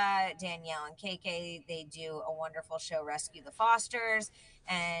Sylvia, Danielle and KK, they do a wonderful show, Rescue the Fosters.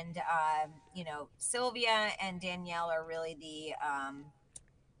 And, Sylvia and Danielle are really the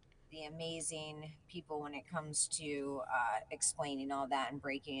amazing people when it comes to explaining all that and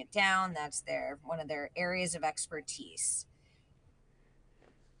breaking it down. That's one of their areas of expertise.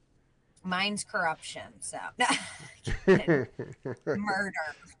 Mine's corruption, so murder,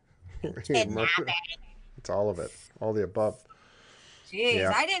 kidnapping. It's all of it, all the above. Jeez,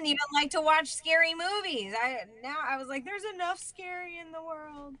 I didn't even like to watch scary movies. I was like, there's enough scary in the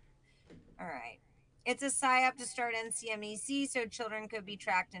world. All right. It's a PSYOP to start NCMEC so children could be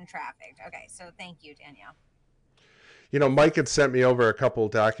tracked and trafficked. Okay, so thank you, Danielle. Mike had sent me over a couple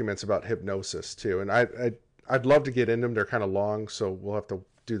of documents about hypnosis too, and I'd love to get into them. They're kind of long, so we'll have to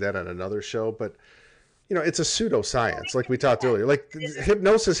do that on another show. But it's a pseudoscience, like we talked earlier. Like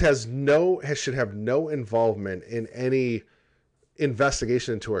hypnosis should have no involvement in any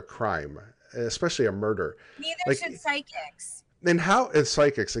investigation into a crime, especially a murder. Neither should psychics. And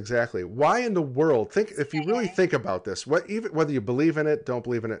psychics, exactly. Why in the world, if you really think about this, whether you believe in it, don't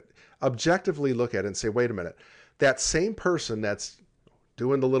believe in it, objectively look at it and say, wait a minute, that same person that's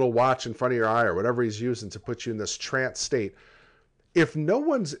doing the little watch in front of your eye or whatever he's using to put you in this trance state, if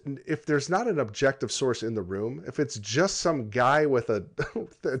there's not an objective source in the room, if it's just some guy with a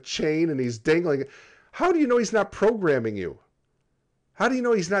chain and he's dangling, how do you know he's not programming you? How do you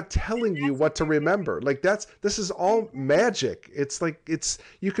know he's not telling you what to remember? Like this is all magic. It's like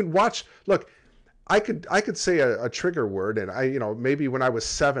you can watch. Look, I could say a trigger word, and maybe when I was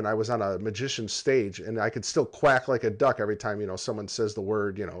 7, I was on a magician's stage, and I could still quack like a duck every time someone says the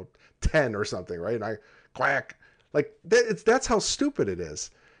word 10 or something, right? And I quack like that's how stupid it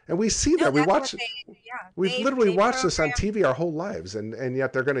is. And we see that. We watch. We've literally watched this on TV our whole lives, and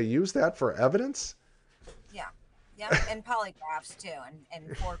yet they're going to use that for evidence. Yeah, and polygraphs too, and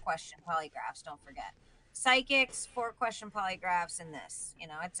 4-question polygraphs. Don't forget, psychics, 4-question polygraphs, and this.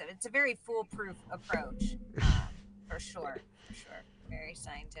 It's a very foolproof approach, for sure. Very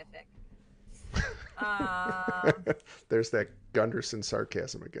scientific. There's that Gunderson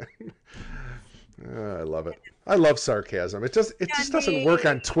sarcasm again. I love it. I love sarcasm. It just doesn't work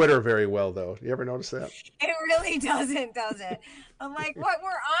on Twitter very well, though. You ever notice that? It really doesn't, does it? I'm like, what? We're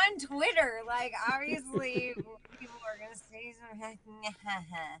on Twitter. Like, obviously, people are gonna say something.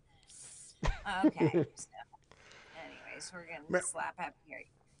 Okay. So, anyways, we're gonna slap happy here.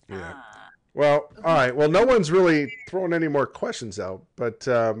 Yeah. Well, all right. Well, no one's really throwing any more questions out, but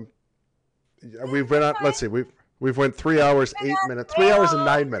we've been on. Let's see. We've went 3 hours, 8 minutes, 3 hours and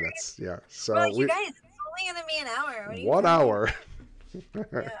 9 minutes. Yeah. So you guys, it's only gonna be an hour. What are you 1 hour.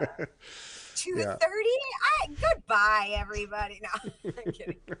 Yeah. 2:30. Goodbye, everybody. No, I'm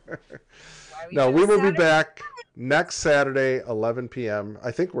kidding. No, we will be back next Saturday, 11 p.m.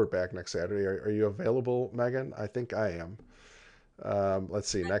 I think we're back next Saturday. Are you available, Meghan? I think I am. Let's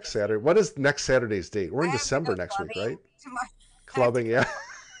see, next Saturday. What is next Saturday's date? We're in December next week, right? Clubbing, yeah.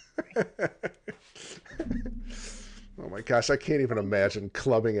 Oh my gosh, I can't even imagine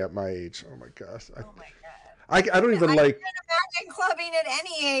clubbing at my age. Oh my gosh. Oh my god. I don't even like. I can't imagine clubbing at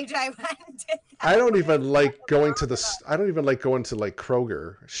any age. I went. I don't even like going to like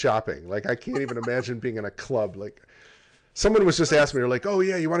Kroger shopping. Like I can't even imagine being in a club. Like someone was just asking me, they're like, "Oh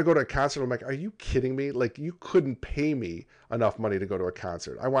yeah, you want to go to a concert?" I'm like, "Are you kidding me? Like you couldn't pay me enough money to go to a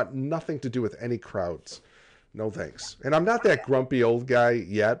concert. I want nothing to do with any crowds." No thanks. And I'm not that grumpy old guy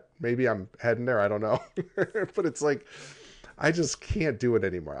yet. Maybe I'm heading there. I don't know. But it's like, I just can't do it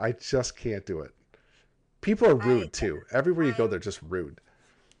anymore. I just can't do it. People are rude too. Everywhere you go, they're just rude.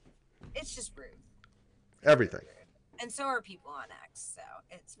 It's just rude. Everything. And so are people on X. So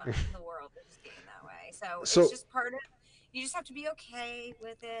it's fine. The world is getting that way. So it's just part of. You just have to be okay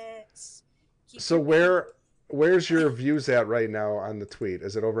with it. So where's your views at right now on the tweet?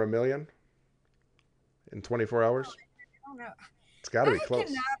 Is it over 1 million in 24 hours? I don't know. It's got to be close. I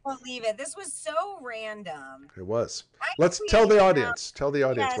cannot believe it. This was so random. It was. Let's tell the audience. Tell the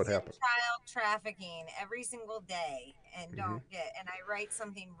audience what happened. Child trafficking every single day, and don't get. And I write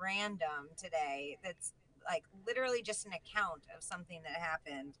something random today that's like literally just an account of something that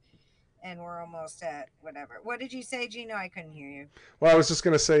happened. And we're almost at whatever. What did you say, Gino? I couldn't hear you. Well, I was just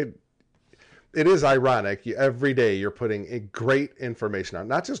going to say, it is ironic. Every day you're putting great information out.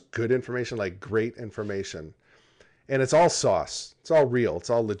 Not just good information, like great information. And it's all sauce. It's all real. It's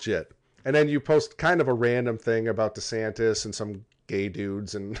all legit. And then you post kind of a random thing about DeSantis and some gay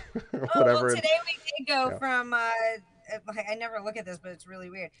dudes and whatever. Well, today we did go from, I never look at this, but it's really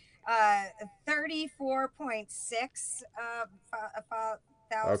weird, 34.6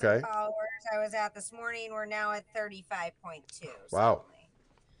 thousand followers I was at this morning. We're now at 35.2. Wow.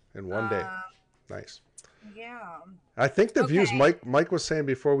 In one day. Nice. Yeah. I think the views Mike was saying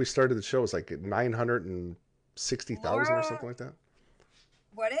before we started the show was like 960,000 or something like that.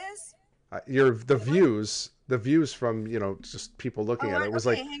 What is? The views from, just people looking at it. It was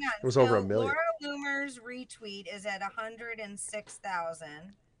hang on. It was over 1 million. Laura Loomer's retweet is at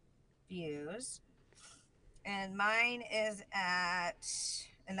 106,000 views. And mine is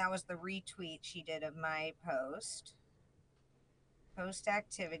and that was the retweet she did of my post. Post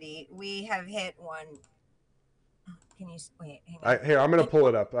activity. We have hit one. Can you wait? Hang on. Here, I'm going to pull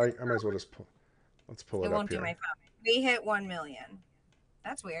it up. I might as well just let's pull it up. It won't here. do my phone. We hit 1 million.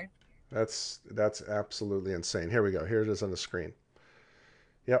 That's weird. That's absolutely insane. Here we go. Here it is on the screen.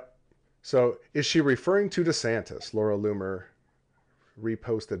 Yep. So is she referring to DeSantis? Laura Loomer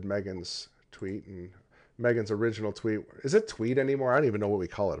reposted Meghan's tweet, and Meghan's original tweet. Is it tweet anymore? I don't even know what we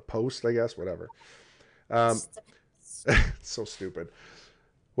call it. A post, I guess. Whatever. So stupid.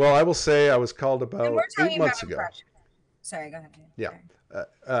 Well, I will say I was called about 8 months ago. Sorry, go ahead. Yeah.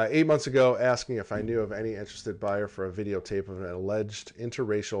 8 months ago, asking if I knew of any interested buyer for a videotape of an alleged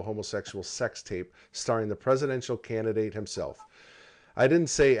interracial homosexual sex tape starring the presidential candidate himself. I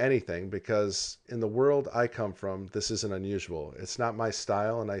didn't say anything because in the world I come from, this isn't unusual. It's not my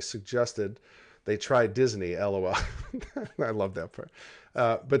style, and I suggested they try Disney, LOL. I love that part.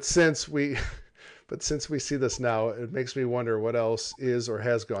 But since we see this now, it makes me wonder what else is or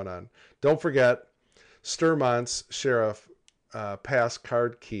has gone on. Don't forget, Sturmont's sheriff pass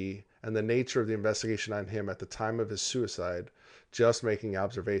card key and the nature of the investigation on him at the time of his suicide. Just making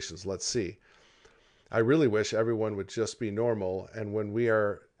observations. Let's see. I really wish everyone would just be normal, and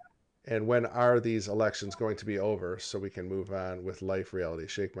when are these elections going to be over so we can move on with life reality?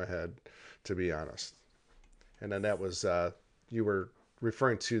 Shake my head, to be honest. And then that was, you were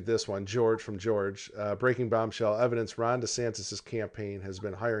referring to this one, George from George. Breaking bombshell, evidence Ron DeSantis' campaign has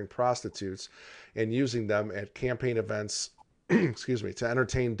been hiring prostitutes and using them at campaign events to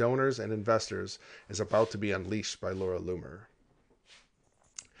entertain donors and investors is about to be unleashed by Laura Loomer.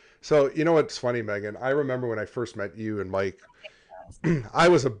 So, you know what's funny, Megan? I remember when I first met you and Mike, I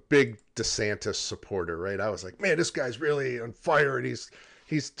was a big DeSantis supporter, right? I was like, man, this guy's really on fire, and he's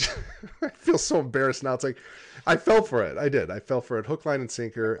I feel so embarrassed now. It's like, I fell for it. I did. I fell for it. Hook, line, and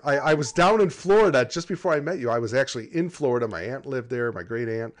sinker. I was down in Florida just before I met you. I was actually in Florida. My aunt lived there, my great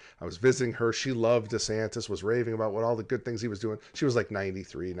aunt. I was visiting her. She loved DeSantis, was raving about all the good things he was doing. She was like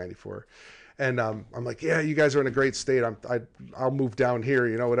 93, 94. And I'm like, yeah, you guys are in a great state. I'll move down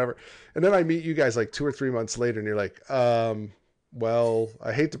here, whatever. And then I meet you guys like 2 or 3 months later, and you're like, well,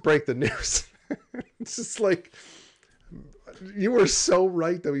 I hate to break the news. It's just like, you were so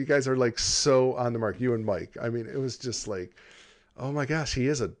right that you guys are like so on the mark, you and Mike. I mean, it was just like, oh my gosh, he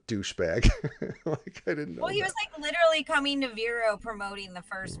is a douchebag. Like, I didn't know. Well, he was like literally coming to Vero promoting the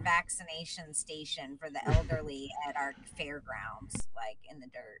first vaccination station for the elderly at our fairgrounds, like in the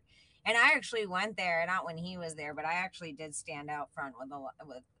dirt. And I actually went there, not when he was there, but I actually did stand out front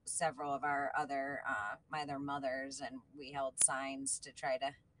with several of our other my other mothers, and we held signs to try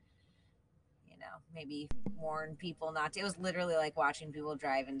to, maybe warn people not to. It was literally like watching people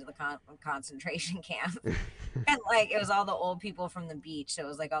drive into the concentration camp. And like, it was all the old people from the beach. So it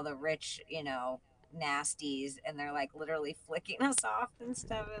was like all the rich, nasties, and they're like literally flicking us off and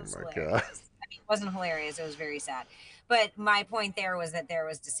stuff. It was hilarious. God. I mean, it wasn't hilarious. It was very sad. But my point there was that there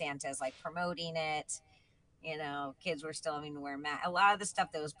was DeSantis like promoting it. You know, kids were still having to wear masks. A lot of the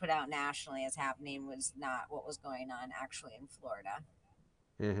stuff that was put out nationally as happening was not what was going on actually in Florida.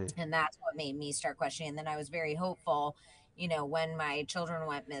 And that's what made me start questioning. And then I was very hopeful, you know, when my children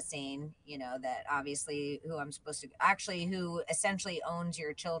went missing, you know, that obviously who I'm supposed to actually, who essentially owns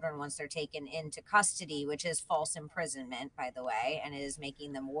your children once they're taken into custody, which is false imprisonment, by the way, and it is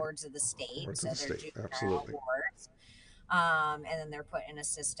making them wards of the state. Wards so of the they're state, juvenile absolutely. wards. And then they're put in a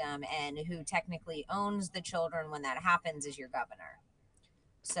system, and who technically owns the children when that happens is your governor.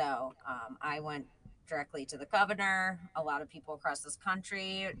 So I went directly to the governor. A lot of people across this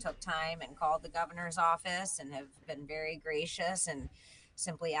country took time and called the governor's office and have been very gracious and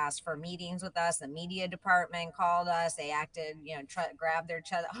simply asked for meetings with us. The media department called us. They acted, you know, grabbed their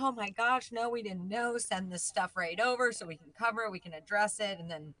chest. Oh my gosh, no, we didn't know. Send this stuff right over so we can cover it, we can address it.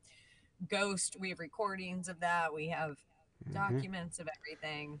 And then ghost, we have recordings of that. We have documents of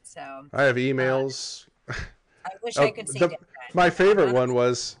everything. So I have emails. I wish I could say different. My favorite one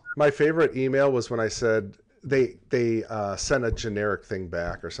was, my favorite email was when I said they sent a generic thing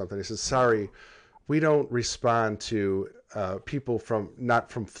back or something. He says, sorry, we don't respond to people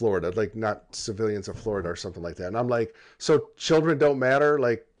not from Florida, like not civilians of Florida or something like that. And I'm like, so children don't matter?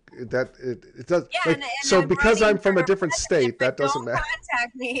 Like that, it does. Yeah, like, and so because I'm from a for different state, that doesn't matter.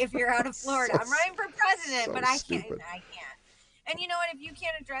 Contact me if you're out of Florida. I'm running for president, so but I stupid. can't. And you know what? If you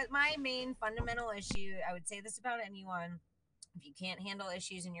can't address my main fundamental issue, I would say this about anyone: if you can't handle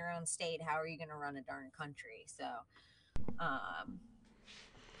issues in your own state, how are you going to run a darn country? So,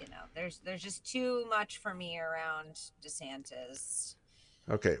 you know, there's just too much for me around DeSantis.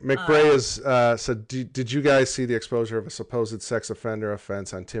 Okay, McBray is said, did you guys see the exposure of a supposed sex offender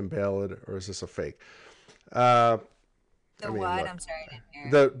offense on Tim Ballard, or is this a fake? What? Look, I'm sorry, I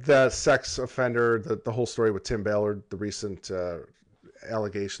didn't hear. The sex offender, the whole story with Tim Ballard, the recent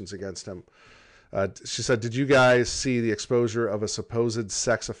allegations against him. She said, did you guys see the exposure of a supposed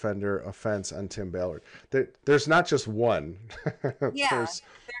sex offender offense on Tim Ballard? There's not just one. Yeah,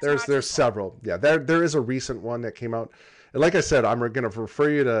 there's several. Yeah, there is a recent one that came out. And like I said, I'm going to refer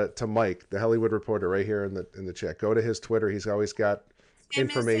you to Mike, the Hollywood reporter, right here in the chat. Go to his Twitter. He's always got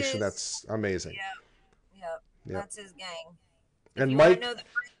information that's amazing. Yep. That's his gang. If And you Mike, want to know the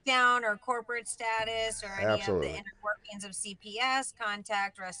breakdown or corporate status or any Absolutely. of the inner workings of CPS,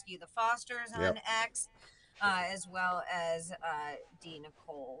 contact Rescue the Fosters on X, as well as D.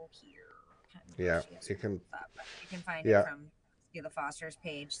 Nicole here. Yeah, you can find it from Rescue the Fosters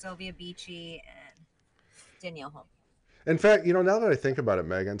page. Sylvia Beachy and Danielle Holmes. In fact, you know, now that I think about it,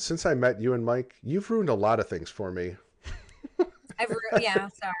 Megan, since I met you and Mike, you've ruined a lot of things for me.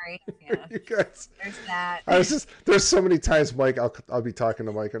 Sorry. Yeah. You guys. There's that. There's so many times, Mike, I'll be talking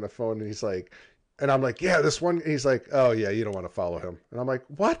to Mike on the phone and he's like, and I'm like, yeah, this one, he's like, oh yeah, you don't want to follow him. And I'm like,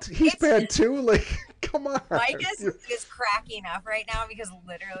 what? He's bad too? Like, come on. Mike is cracking up right now because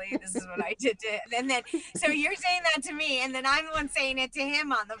literally this is what I did to him. And then, so you're saying that to me and then I'm the one saying it to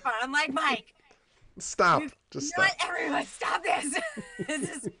him on the phone. I'm like, Mike. Stop. Just stop. Everyone, stop this. This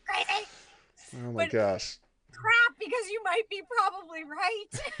is crazy. Oh my gosh. Crap, because you might be probably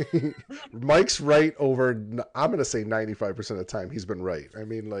right. Mike's right over, I'm going to say 95% of the time he's been right. I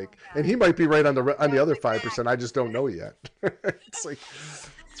mean, like, and he might be right on the other 5%. I just don't know yet. It's like,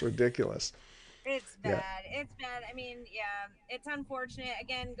 it's ridiculous. It's bad. Yeah. It's bad. I mean, yeah, it's unfortunate.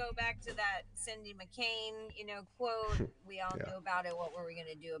 Again, go back to that Cindy McCain, quote. We all knew about it. What were we going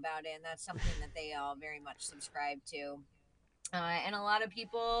to do about it? And that's something that they all very much subscribe to. And a lot of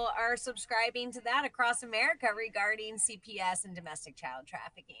people are subscribing to that across America regarding CPS and domestic child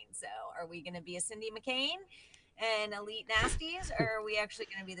trafficking. So are we going to be a Cindy McCain and elite nasties, or are we actually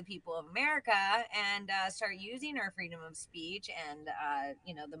going to be the people of America and start using our freedom of speech and,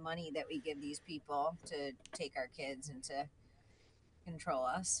 the money that we give these people to take our kids and to control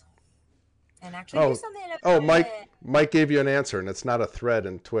us? And actually do something about it. Mike gave you an answer, and it's not a thread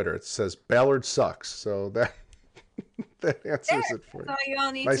in Twitter. It says Ballard sucks. So that answers it for you. That's all you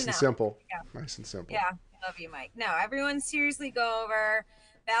all need nice to and know. simple. Yeah. Nice and simple. Yeah, love you, Mike. No, everyone seriously go over.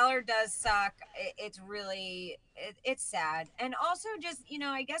 Ballard does suck. It's really, it's sad. And also just,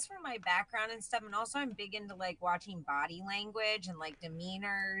 I guess from my background and stuff, and also I'm big into like watching body language and like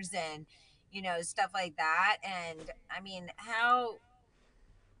demeanors and, stuff like that. And I mean, how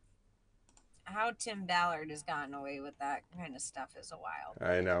Tim Ballard has gotten away with that kind of stuff is a wild thing.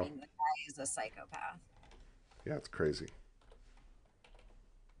 I know. I mean, the guy is a psychopath. Yeah, it's crazy.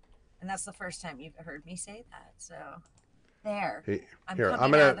 And that's the first time you've heard me say that. So there.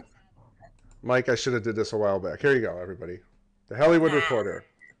 Mike, I should have did this a while back. Here you go, everybody. The Hollywood Reporter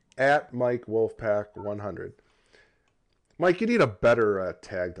at Mike Wolfpack 100. Mike, you need a better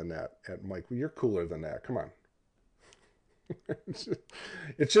tag than that. At Mike, you're cooler than that. Come on.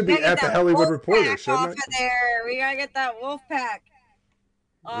 It should be at the Hollywood Reporter, shouldn't off it? Of there. We gotta get that wolf pack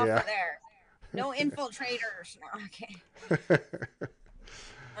off Yeah. of there. No infiltrators. No, okay.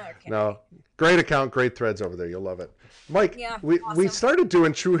 Okay. No, great account, great threads over there. You'll love it. Mike, Yeah, we awesome. started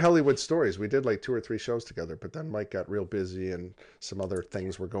doing True Hollywood Stories. We did like 2 or 3 shows together, but then Mike got real busy and some other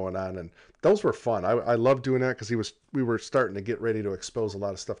things were going on, and those were fun. I love doing that because we were starting to get ready to expose a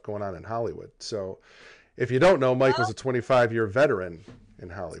lot of stuff going on in Hollywood. So if you don't know, Mike was a 25-year veteran in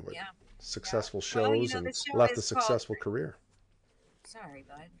Hollywood. Yeah. Successful Well, shows the and show left a is successful career. Sorry,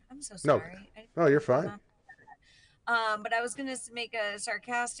 bud. I'm so No, sorry. no, you're fine. But I was going to make a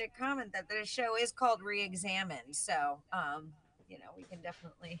sarcastic comment that the show is called Reexamined. So, we can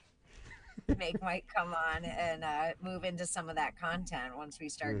definitely make Mike come on and move into some of that content once we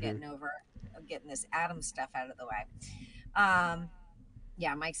start getting this Adam stuff out of the way.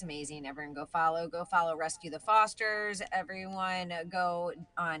 Yeah, Mike's amazing. Everyone go follow Rescue the Fosters. Everyone go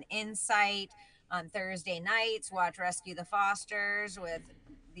on Insight on Thursday nights. Watch Rescue the Fosters with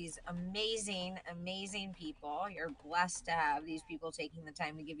these amazing people. You're blessed to have these people taking the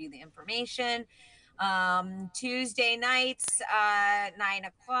time to give you the information. Tuesday nights,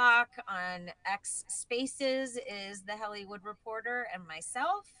 9:00 on X Spaces is the Hollywood Reporter and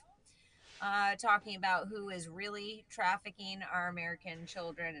myself. Talking about who is really trafficking our American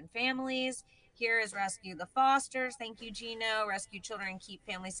children and families. Here is Rescue the Fosters. Thank you, Gino. Rescue children, keep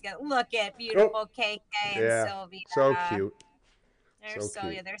families together. Look at beautiful KK and Sylvia. So cute. There's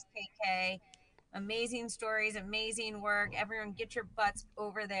Sylvia. There's KK. Amazing stories, amazing work. Everyone get your butts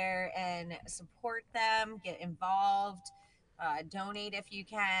over there and support them. Get involved. Donate if you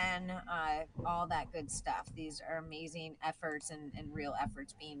can. All that good stuff. These are amazing efforts and real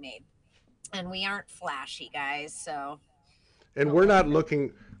efforts being made. And we aren't flashy, guys, so. And we're not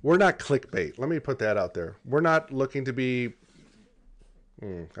clickbait. Let me put that out there. We're not looking to be,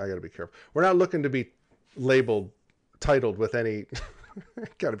 I got to be careful. We're not looking to be titled with any,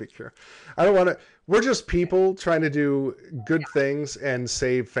 got to be careful. I don't want to, we're just people trying to do good things and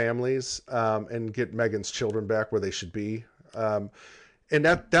save families and get Meghan's children back where they should be. And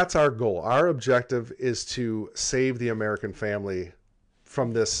that's our goal. Our objective is to save the American family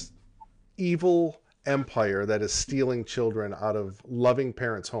from this evil empire that is stealing children out of loving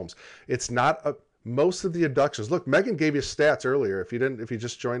parents' homes. It's not most of the abductions. Look, Meghan gave you stats earlier. If you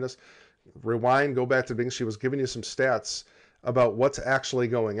just joined us, rewind, go back to the beginning. She was giving you some stats about what's actually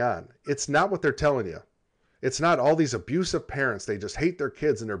going on. It's not what they're telling you. It's not all these abusive parents. They just hate their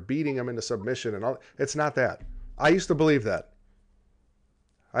kids and they're beating them into submission and all. It's not that. I used to believe that.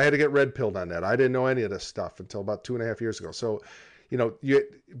 I had to get red pilled on that. I didn't know any of this stuff until about 2.5 years ago. So,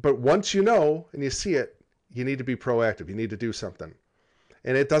 but once you know and you see it, you need to be proactive. You need to do something.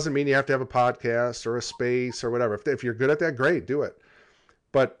 And it doesn't mean you have to have a podcast or a space or whatever. If you're good at that, great, do it.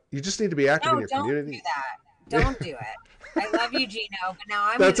 But you just need to be active in your community. Don't do that. I love you, Gino, but now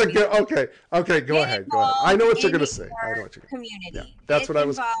I'm That's okay, go ahead. I know what you're going to say. I know what you're community. Yeah, that's what I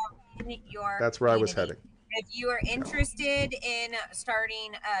was. That's where I was heading. If you are interested in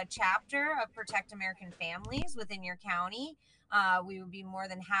starting a chapter of Protect American Families within your county, we would be more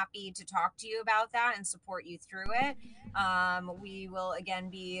than happy to talk to you about that and support you through it. We will again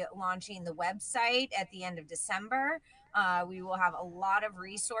be launching the website at the end of December. We will have a lot of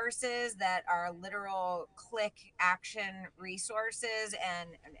resources that are literal click action resources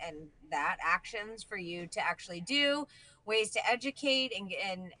and that actions for you to actually do, ways to educate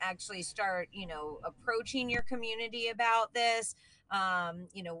and actually start, approaching your community about this.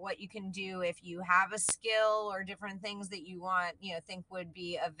 What you can do if you have a skill or different things that you want, think would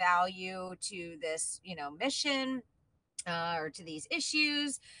be of value to this, mission or to these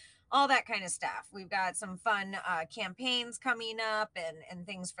issues, all that kind of stuff. We've got some fun campaigns coming up and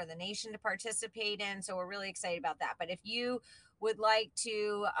things for the nation to participate in. So we're really excited about that. But if you would like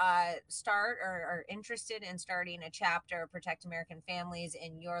to start or are interested in starting a chapter of Protect American Families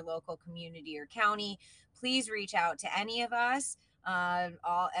in your local community or county, please reach out to any of us.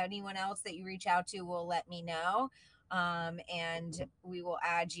 Anyone else that you reach out to will let me know. And we will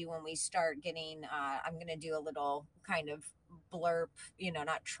add you when we start getting, I'm going to do a little kind of blurb,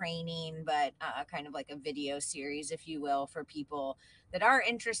 not training, but kind of like a video series, if you will, for people that are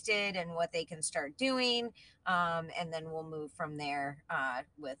interested in what they can start doing. And then we'll move from there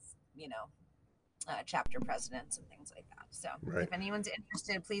with, chapter presidents and things like that. So if anyone's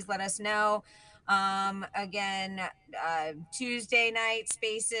interested, please let us know. Again, Tuesday night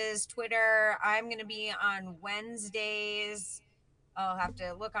spaces, Twitter. I'm going to be on Wednesdays I'll have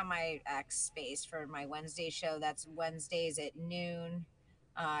to look on my X space for my Wednesday show. That's Wednesdays at noon.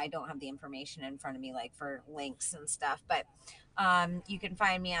 I don't have the information in front of me, like for links and stuff, but you can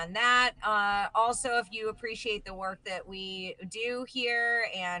find me on that. Also, if you appreciate the work that we do here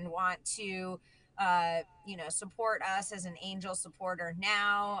and want to, support us as an angel supporter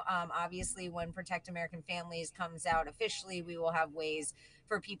now, obviously when Protect American Families comes out officially, we will have ways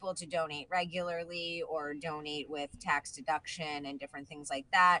for people to donate regularly or donate with tax deduction and different things like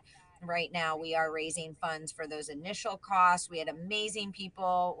that. Right now, we are raising funds for those initial costs. We had amazing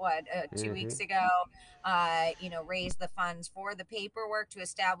people, 2 weeks ago, raise the funds for the paperwork to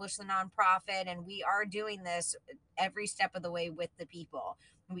establish the nonprofit. And we are doing this every step of the way with the people.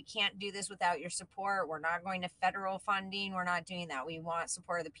 We can't do this without your support. We're not going to federal funding. We're not doing that. We want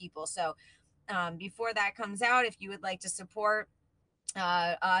support of the people. So before that comes out, if you would like to support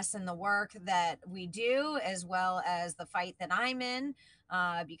us and the work that we do, as well as the fight that I'm in,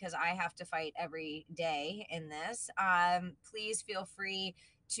 because I have to fight every day in this, please feel free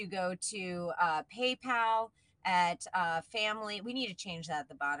to go to PayPal at family. We need to change that at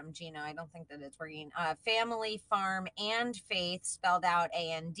the bottom, Gina. I don't think that it's working. Family Farm and Faith, spelled out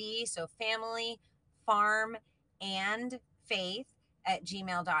AND. So Family Farm and Faith at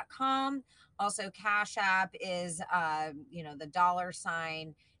gmail.com. Also, Cash App is, the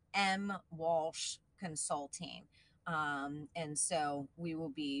 $M Walsh Consulting. And so we will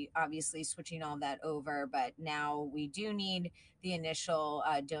be obviously switching all that over, but now we do need the initial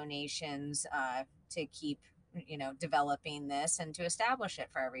donations to keep, developing this and to establish it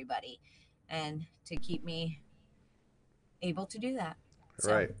for everybody and to keep me able to do that.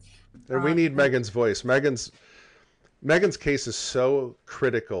 So, right. And we need Meghan's voice. Meghan's case is so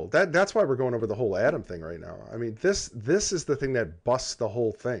critical. That's why we're going over the whole Adam thing right now. I mean, this is the thing that busts the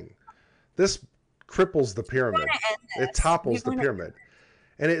whole thing. This cripples the pyramid. It topples the pyramid.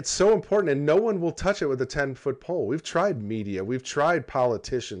 And it's so important, and no one will touch it with a 10-foot pole. We've tried media. We've tried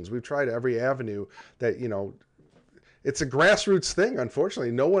politicians. We've tried every avenue that, it's a grassroots thing,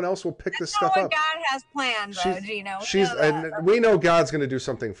 unfortunately. No one else will pick this stuff up. God has planned, though, Gino. And we know God's going to do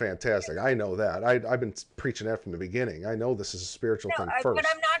something fantastic. I know that. I've been preaching that from the beginning. I know this is a spiritual thing first. But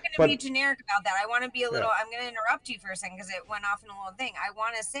I'm not going to be generic about that. I want to be a little, I'm going to interrupt you for a second because it went off in a little thing. I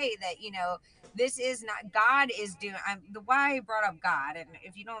want to say that, this is not, God is doing, why I brought up God, and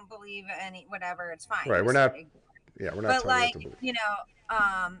if you don't believe any, whatever, it's fine. Right, we're not but like,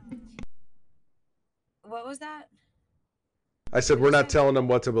 what was that? I said, we're not telling them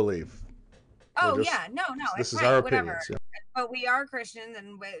what to believe. Oh, no. This is right, our whatever. opinions. Yeah. But we are Christians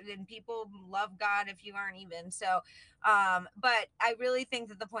and people love God if you aren't even. So, but I really think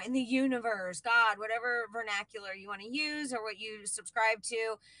that the point in the universe, God, whatever vernacular you want to use or what you subscribe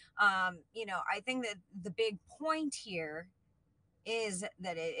to, I think that the big point here is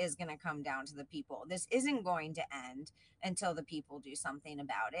that it is going to come down to the people. This isn't going to end until the people do something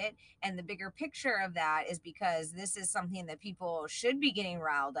about it. And the bigger picture of that is because this is something that people should be getting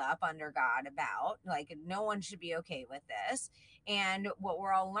riled up under God about. Like, no one should be okay with this. And what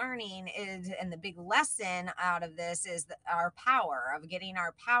we're all learning is, and the big lesson out of this is our power, of getting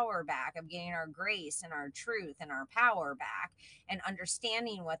our power back, of getting our grace and our truth and our power back, and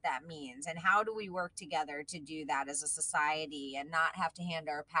understanding what that means. And how do we work together to do that as a society and not have to hand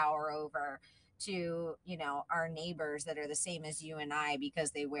our power over to, our neighbors that are the same as you and I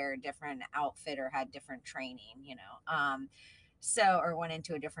because they wear a different outfit or had different training, or went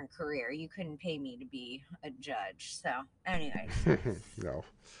into a different career. You couldn't pay me to be a judge. So anyways. No.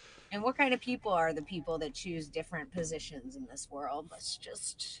 And what kind of people are the people that choose different positions in this world? Let's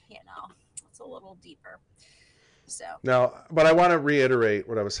just, it's a little deeper. So now, but I want to reiterate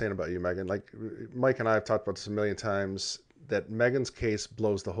what I was saying about you, Meghan. Like Mike and I have talked about this a million times, that Meghan's case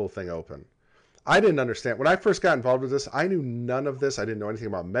blows the whole thing open. I didn't understand. When I first got involved with this, I knew none of this. I didn't know anything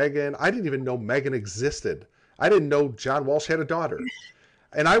about Meghan. I didn't even know Meghan existed. I didn't know John Walsh had a daughter.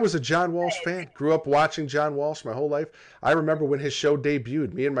 And I was a John Walsh fan. Grew up watching John Walsh my whole life. I remember when his show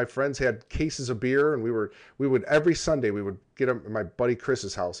debuted, me and my friends had cases of beer, and we would every Sunday we would get them at my buddy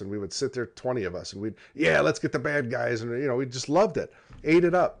Chris's house, and we would sit there, 20 of us, and let's get the bad guys, and we just loved it, ate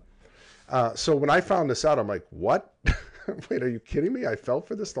it up. So when I found this out, I'm like, what? Wait, are you kidding me? I fell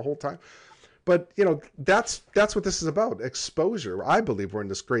for this the whole time. But that's what this is about, exposure. I believe we're in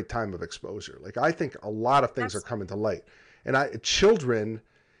this great time of exposure. Like, I think a lot of things are coming to light. And I think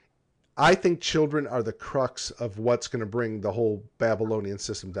children are the crux of what's going to bring the whole Babylonian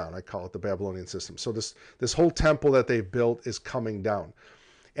system down. I call it the Babylonian system. So this whole temple that they've built is coming down.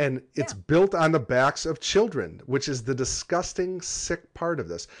 And it's built on the backs of children, which is the disgusting, sick part of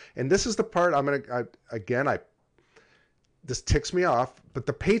this. And this is the part this ticks me off, but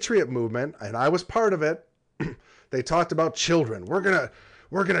the Patriot movement, and I was part of it, they talked about children. We're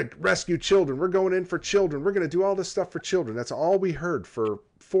gonna rescue children. We're going in for children. We're gonna do all this stuff for children. That's all we heard for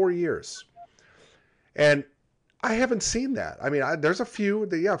 4 years. And I haven't seen that. I mean, there's a few.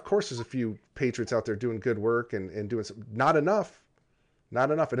 Yeah, of course, there's a few patriots out there doing good work and doing some. Not enough,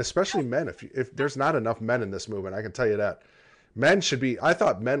 and especially men. If there's not enough men in this movement, I can tell you that. Men should be. I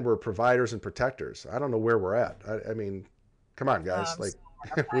thought men were providers and protectors. I don't know where we're at. I mean, come on, guys. Like,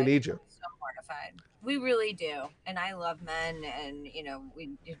 we need you. So mortified. We really do. And I love men, and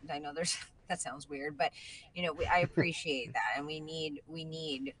I know there's that sounds weird, but I appreciate that, and we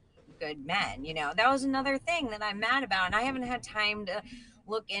need good men. That was another thing that I'm mad about, and I haven't had time to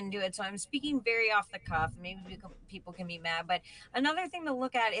look into it, so I'm speaking very off the cuff. Maybe people can be mad, but another thing to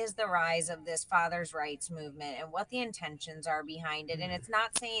look at is the rise of this fathers' rights movement and what the intentions are behind it. And it's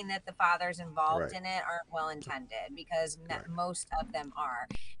not saying that the fathers involved in it aren't well intended, because most of them are,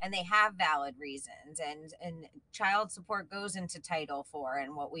 and they have valid reasons, and child support goes into Title IV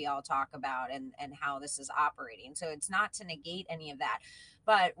and what we all talk about, and how this is operating. So it's not to negate any of that.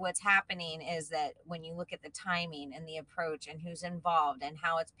 But what's happening is that when you look at the timing and the approach and who's involved and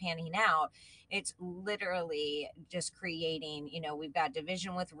how it's panning out, it's literally just creating, we've got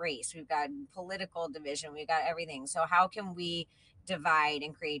division with race, we've got political division, we've got everything. So how can we divide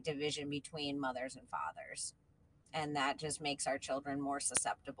and create division between mothers and fathers? And that just makes our children more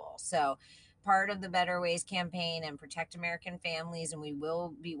susceptible. So part of the Better Ways campaign and Protect American Families, and we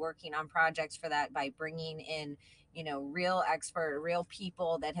will be working on projects for that by bringing in real expert, real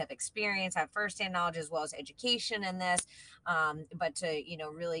people that have experience, have firsthand knowledge as well as education in this, but to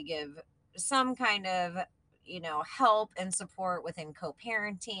really give some kind of help and support within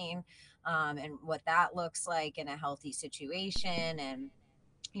co-parenting, and what that looks like in a healthy situation, and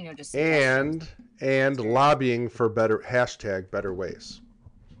just and lobbying for better #BetterWays.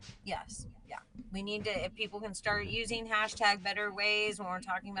 Yes. Yeah. We need to, if people can start using #BetterWays when we're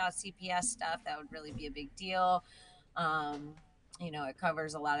talking about CPS stuff, that would really be a big deal. It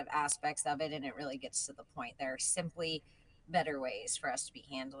covers a lot of aspects of it, and it really gets to the point. There are simply better ways for us to be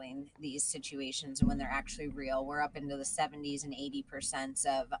handling these situations. And when they're actually real, we're up into the 70s and 80%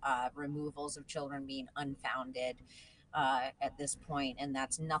 of removals of children being unfounded at this point. And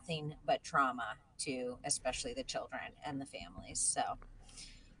that's nothing but trauma to especially the children and the families. So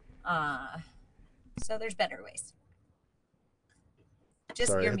there's better ways.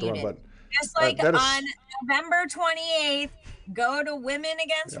 Just Sorry, you're I hit the wrong muted. button. Just like on November 28th, go to Women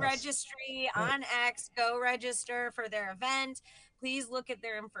Against Registry on X, go register for their event. Please look at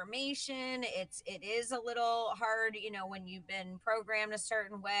their information. It is a little hard, when you've been programmed a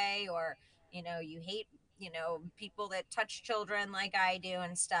certain way, or you hate people that touch children like I do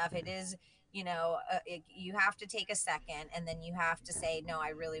and stuff. It is you have to take a second, and then you have to say, no, I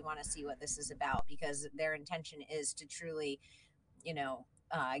really want to see what this is about, because their intention is to truly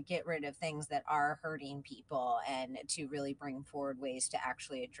get rid of things that are hurting people, and to really bring forward ways to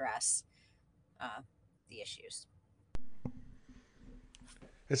actually address the issues.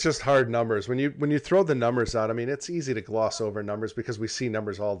 It's just hard numbers. When you throw the numbers out, I mean, it's easy to gloss over numbers because we see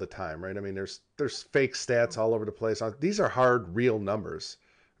numbers all the time, right? I mean, there's fake stats all over the place. These are hard, real numbers.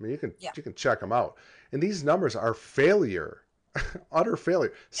 I mean, you can check them out. And these numbers are failure, utter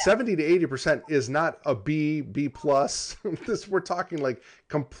failure. 70 to 80% is not a B plus. We're talking like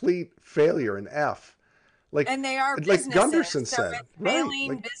complete failure, an F. And they are like businesses. Gunderson So said, it's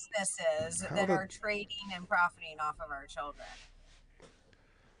failing businesses that are trading and profiting off of our children.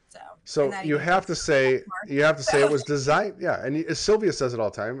 So you have to say it was designed. Yeah. And Sylvia says it all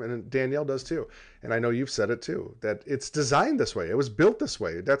the time, and Danielle does too. And I know you've said it too, that it's designed this way. It was built this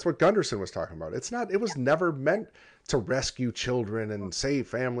way. That's what Gunderson was talking about. It was never meant to rescue children and save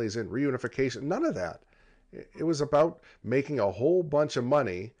families and reunification. None of that. It was about making a whole bunch of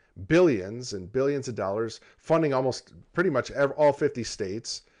money, billions and billions of dollars, funding almost pretty much all 50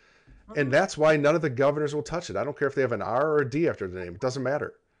 states. And that's why none of the governors will touch it. I don't care if they have an R or a D after the name. It doesn't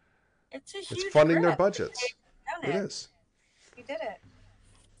matter. It's a huge It's funding grip. their budgets. It is. We did it.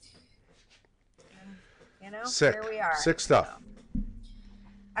 And, Sick. Here we are. Sick stuff.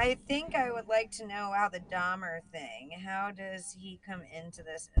 I think I would like to know how the Dahmer thing, how does he come into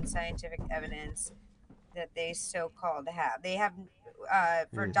this in scientific evidence that they so-called have? They have,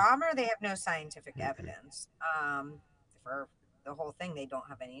 for Dahmer, they have no scientific evidence. For the whole thing, they don't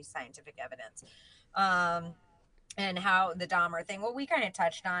have any scientific evidence. And how the Dahmer thing, well, we kind of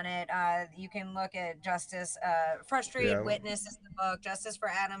touched on it. You can look at Justice, Frustrated Witness is the book.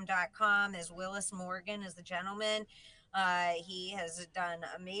 JusticeForAdam.com is Willis Morgan is the gentleman. He has done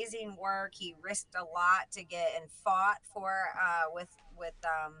amazing work. He risked a lot to get and fought for with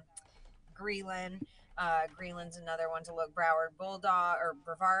Greeland. Greenland's another one to look. Broward Bulldog or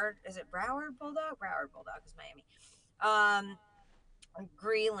Brevard. Is it Broward Bulldog? Broward Bulldog is Miami.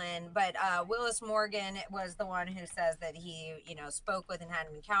 Greeland, but Willis Morgan was the one who says that he, spoke with and had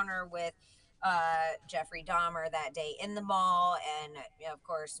an encounter with Jeffrey Dahmer that day in the mall. And of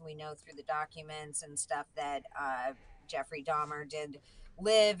course, we know through the documents and stuff that Jeffrey Dahmer did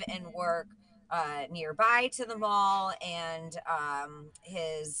live and work nearby to the mall. And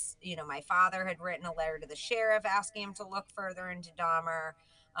my father had written a letter to the sheriff asking him to look further into Dahmer.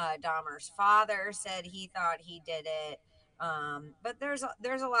 Dahmer's father said he thought he did it. But there's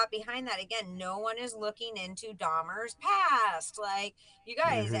a lot behind that. Again, no one is looking into Dahmer's past. Like, you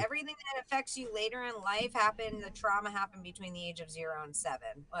guys, everything that affects you later in life the trauma happened between the age of 0 and 7.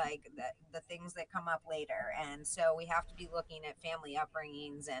 Like the things that come up later. And so we have to be looking at family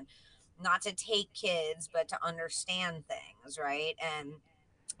upbringings and not to take kids, but to understand things, right? And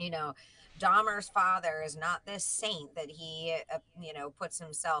Dahmer's father is not this saint that he, puts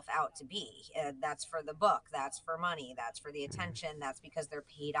himself out to be. That's for the book. That's for money. That's for the attention. That's because they're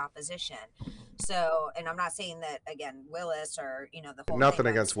paid opposition. So, and I'm not saying that, again, Willis or, the whole Nothing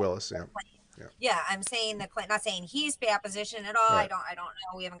thing, against Willis, yeah. Yeah, I'm saying not saying he's paid opposition at all. Right. I don't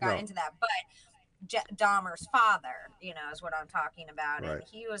know. We haven't gotten into that. But Dahmer's father, is what I'm talking about. Right. And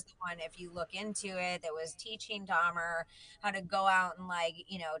he was the one, if you look into it, that was teaching Dahmer how to go out and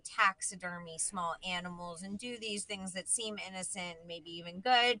taxidermy small animals and do these things that seem innocent, maybe even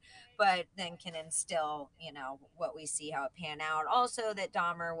good, but then can instill, what we see how it pan out. Also that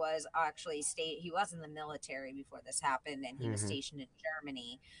Dahmer was actually he was in the military before this happened, and he was stationed in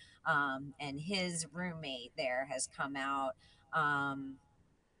Germany. And his roommate there has come out.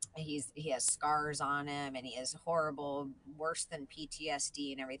 He has scars on him, and he has horrible, worse than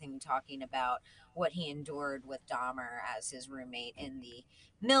PTSD and everything, talking about what he endured with Dahmer as his roommate in the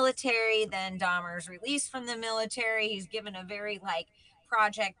military. Then Dahmer's released from the military. He's given a very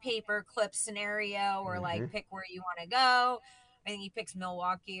project paper clip scenario where pick where you want to go. I think he picks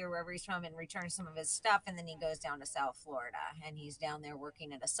Milwaukee or wherever he's from and returns some of his stuff, and then he goes down to South Florida, and he's down there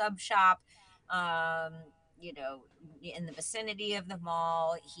working at a sub shop. In the vicinity of the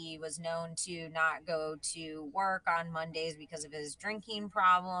mall. He was known to not go to work on Mondays because of his drinking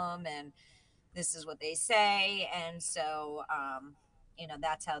problem, and this is what they say. And so,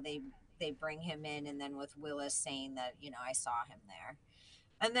 that's how they bring him in. And then with Willis saying that, I saw him there.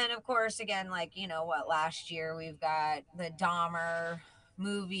 And then, of course, again, last year we've got the Dahmer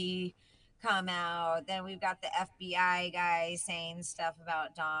movie come out. Then we've got the FBI guy saying stuff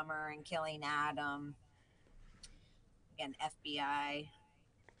about Dahmer and killing Adam. Again, FBI.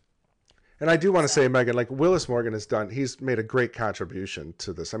 And I do want to say, Megan, Willis Morgan he's made a great contribution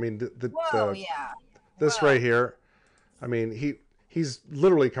to this. I mean, this right here, I mean, he's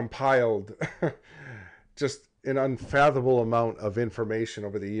literally compiled just an unfathomable amount of information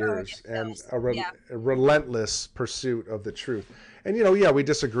over the years, and a relentless pursuit of the truth. And, we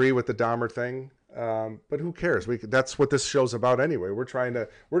disagree with the Dahmer thing, but who cares? That's what this show's about anyway. We're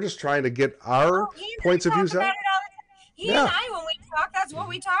just trying to get our points of views out. He and I, when we talk, that's what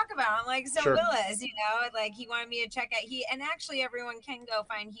we talk about. I'm like, Sure. Willis, he wanted me to check out. And actually everyone can go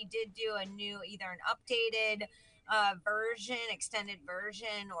find, he did do a new, either an updated version, extended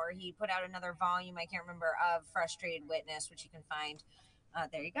version, or he put out another volume, I can't remember, of Frustrated Witness, which you can find,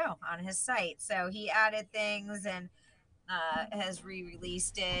 there you go, on his site. So he added things and has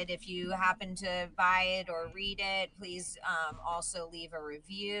re-released it. If you happen to buy it or read it, please also leave a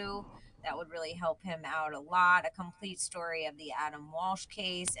review. That would really help him out a lot. A complete story of the Adam Walsh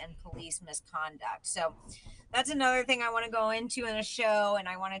case and police misconduct. So that's another thing I want to go into in a show, and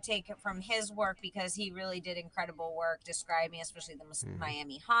I want to take it from his work because he really did incredible work describing, especially the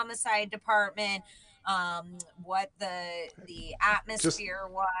Miami Homicide Department, what the atmosphere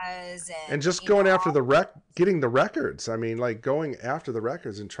was, and just going after getting the records. I mean, going after the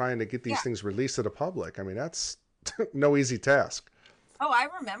records and trying to get these things released to the public. I mean, that's no easy task. Oh, I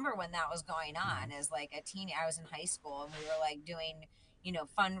remember when that was going on as a teen. I was in high school, and we were doing,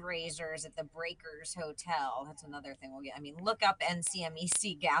 fundraisers at the Breakers Hotel. That's another thing we'll get. I mean, look up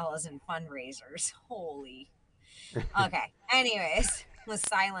NCMEC galas and fundraisers. Holy. Okay. Anyways, the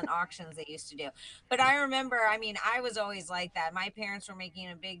silent auctions they used to do. But I remember, I was always like that. My parents were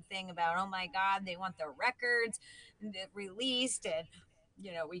making a big thing about, oh my God, they want the records released, and,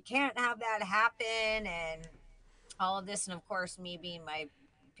 we can't have that happen, and all of this. And of course, me being my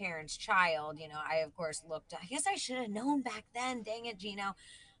parents' child, I of course looked, I guess I should have known back then, dang it, Gino.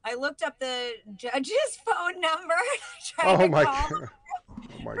 I looked up the judge's phone number. Tried Oh to my call God.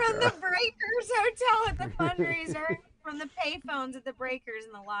 Oh my from God. the Breakers Hotel at the fundraiser, from the payphones at the Breakers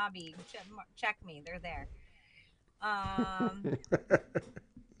in the lobby. Check me, they're there. Oh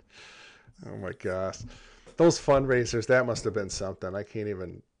my gosh. Those fundraisers, that must have been something. I can't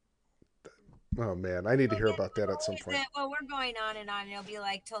even. Oh man, I need to hear about that at some point. Well, we're going on and on. It'll be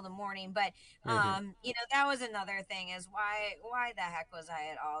like till the morning, but Mm-hmm. you know, that was another thing. Is why the heck was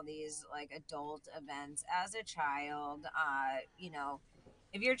I at all these like adult events as a child? You know,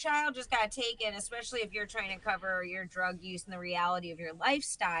 if your child just got taken, especially if you're trying to cover your drug use and the reality of your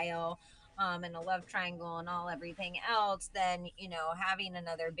lifestyle, and a love triangle and all everything else, then you know, having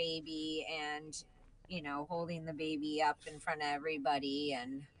another baby and you know, holding the baby up in front of everybody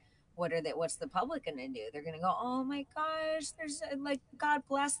and what's the public gonna do? They're gonna go, oh my gosh, there's like, God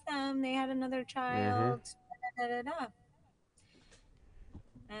bless them, they had another Mm-hmm. child, da, da, da, da.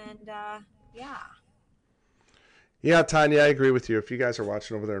 And yeah. Yeah, Tanya, I agree with you. If you guys are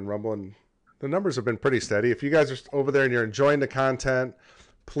watching over there in Rumble, and the numbers have been pretty steady. If you guys are over there and you're enjoying the content,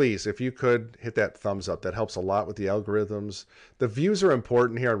 please, if you could hit that thumbs up. That helps a lot with the algorithms. The views are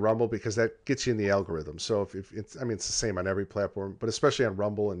important here on Rumble because that gets you in the algorithm. So if it's, I mean, it's the same on every platform, but especially on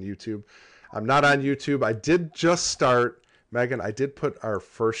Rumble and YouTube. I'm not on YouTube. I did just start, Megan. I did put our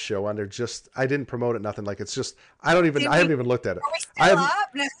first show on there. I didn't promote it, nothing. Like, it's just, I haven't even looked at it. Are we still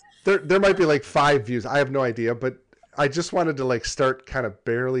up? There might be like 5 views. I have no idea, but I just wanted to like start kind of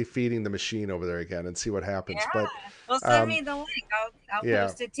barely feeding the machine over there again and see what happens. Yeah. But Well, send me the link. I'll yeah.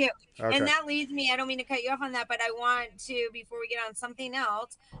 post it too. Okay. And that leads me, I don't mean to cut you off on that, but I want to, before we get on something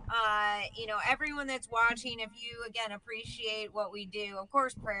else, you know, everyone that's watching, if you, again, appreciate what we do, of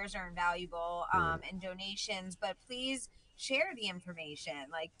course, prayers are invaluable, and donations, but please share the information.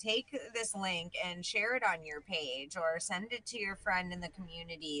 Like, take this link and share it on your page, or send it to your friend in the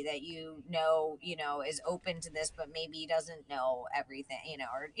community that you know, is open to this, but maybe doesn't know everything, you know,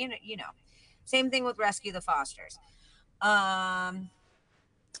 or, you know, same thing with Rescue the Fosters.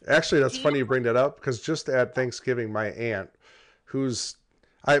 Actually, that's funny you bring that up, because just at Thanksgiving, my aunt,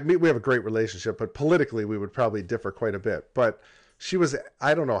 we have a great relationship, but politically we would probably differ quite a bit. But she was,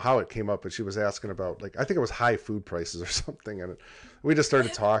 I don't know how it came up, but she was asking about, like, I think it was high food prices or something. And we just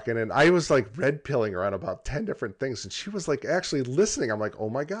started talking, and I was like red pilling her on about 10 different things. And she was like actually listening. I'm like, oh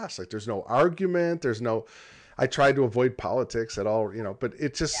my gosh, like there's no argument. I tried to avoid politics at all, you know, but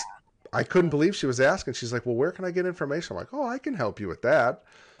it just, I couldn't believe she was asking. She's like, well, where can I get information? I'm like, oh, I can help you with that.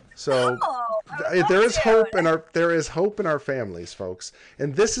 So there is hope in our families, folks.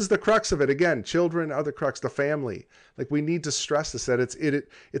 And this is the crux of it. Again, children are the crux, the family. Like, we need to stress this, that it's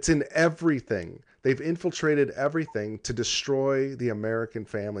in everything. They've infiltrated everything to destroy the American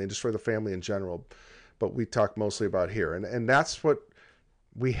family and destroy the family in general. But we talk mostly about here. And that's what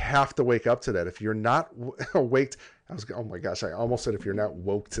we have to wake up to, that. If you're not awake, oh my gosh, I almost said if you're not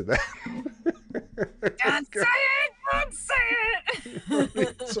woke to that. Don't say it! Don't say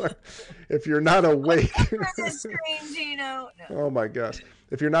it! So, if you're not awake. No. Oh my gosh.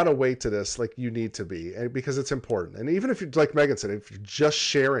 If you're not awake to this, like, you need to be, and because it's important. And even if you're, like Megan said, if you're just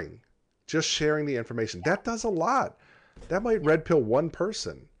sharing the information, that does a lot. That might red pill one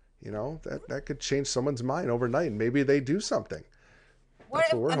person, you know, that could change someone's mind overnight, and maybe they do something.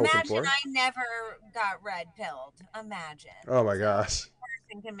 That's what we're hoping for. Imagine I never got red pilled. Imagine. Oh my gosh.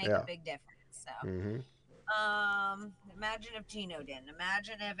 Person can make a big difference. So, imagine if Gino didn't.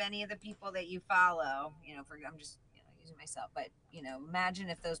 Imagine if any of the people that you follow, you know, I'm just using myself, but you know, imagine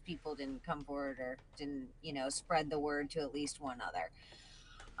if those people didn't come forward or didn't, you know, spread the word to at least one other.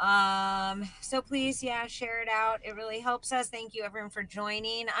 So please, share it out. It really helps us. Thank you everyone for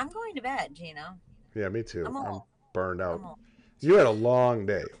joining. I'm going to bed, Gino. Yeah, me too. I'm burned out. I'm You had a long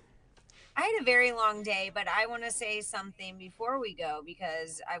day. I had a very long day, but I want to say something before we go,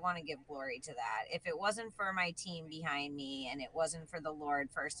 because I want to give glory to that. If it wasn't for my team behind me, and it wasn't for the Lord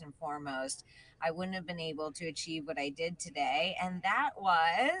first and foremost, I wouldn't have been able to achieve what I did today. And that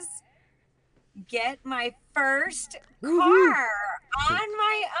was get my first car on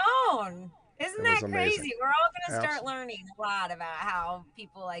my own. Isn't that crazy? Amazing. We're all going to start learning a lot about how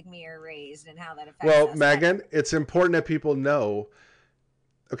people like me are raised and how that affects us. Well, Megan, it's important that people know.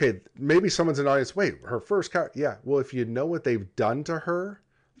 Okay, maybe someone's in the audience, wait, her first car. Yeah, well, if you know what they've done to her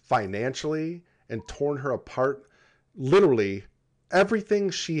financially and torn her apart, literally everything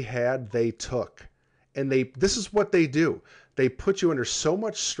she had, they took. And this is what they do. They put you under so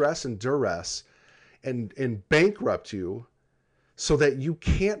much stress and duress and bankrupt you so that you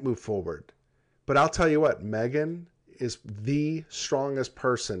can't move forward. But I'll tell you what, Meghan is the strongest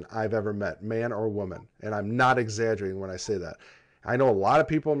person I've ever met, man or woman. And I'm not exaggerating when I say that. I know a lot of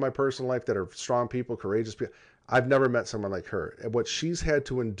people in my personal life that are strong people, courageous people. I've never met someone like her. And what she's had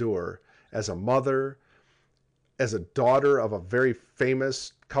to endure as a mother, as a daughter of a very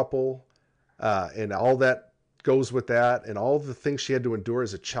famous couple, and all that goes with that, and all the things she had to endure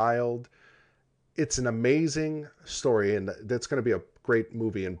as a child. It's an amazing story, and that's going to be a great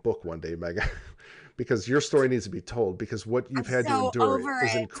movie and book one day, Megan, because your story needs to be told, because what you've had to endure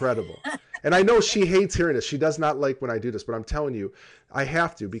is incredible. And I know she hates hearing this. She does not like when I do this, but I'm telling you, I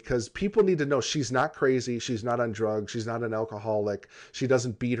have to, because people need to know she's not crazy. She's not on drugs. She's not an alcoholic. She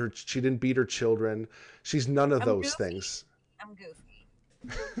didn't beat her children. She's none of those things. I'm goofy.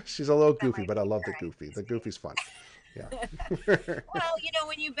 She's a little goofy, but I love the goofy. The goofy's fun. Yeah. Well, you know,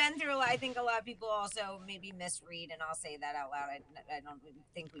 when you've been through, I think a lot of people also maybe misread, and I'll say that out loud. I don't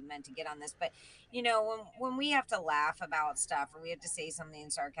think we meant to get on this, but you know, when we have to laugh about stuff or we have to say something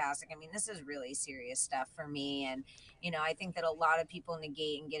sarcastic, I mean, this is really serious stuff for me. And, you know, I think that a lot of people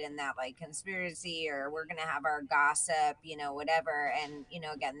negate and get in that like conspiracy, or we're going to have our gossip, you know, whatever. And, you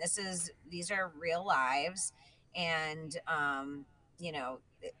know, again, these are real lives. And, you know,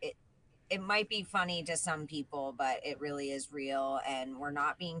 it might be funny to some people, but it really is real. And we're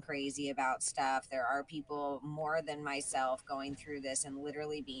not being crazy about stuff. There are people more than myself going through this and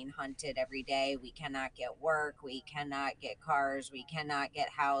literally being hunted every day. We cannot get work. We cannot get cars. We cannot get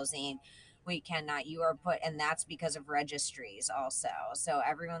housing. You are put, and that's because of registries also. So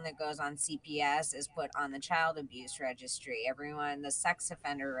everyone that goes on CPS is put on the child abuse registry, everyone, the sex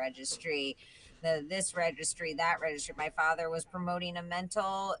offender registry, this registry, that registry. My father was promoting a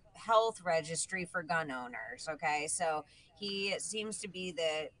mental health registry for gun owners. Okay. So he seems to be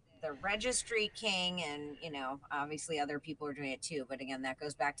the registry king, and, you know, obviously other people are doing it too. But again, that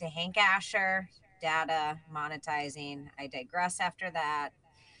goes back to Hank Asher, data, monetizing. I digress after that.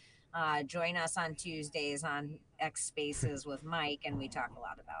 Join us on Tuesdays on X Spaces with Mike, and we talk a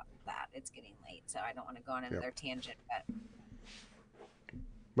lot about that. It's getting late, so I don't want to go on another tangent, but.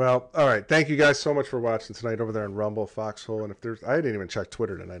 Well, all right. Thank you guys so much for watching tonight over there on Rumble, Foxhole, and I didn't even check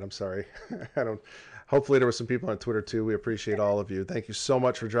Twitter tonight. I'm sorry. Hopefully there were some people on Twitter too. We appreciate all of you. Thank you so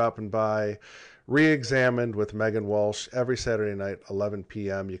much for dropping by. Reexamined with Meghan Walsh every Saturday night, 11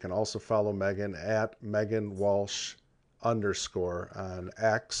 p.m. You can also follow Meghan at Meghan Walsh _ on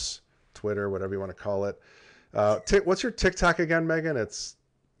X, Twitter, whatever you want to call it. What's your TikTok again, Meghan?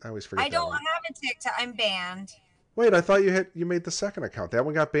 I always forget. I don't have a TikTok. I'm banned. Wait, I thought you made the second account. That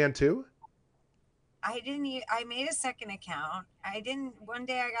one got banned too? I didn't. I made a second account. I didn't. One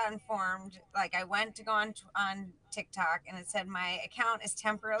day I got informed. Like, I went to go on TikTok, and it said my account is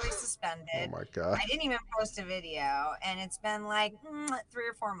temporarily suspended. Oh my god! I didn't even post a video, and it's been like 3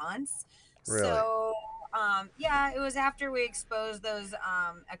 or 4 months. Really? So, yeah, it was after we exposed those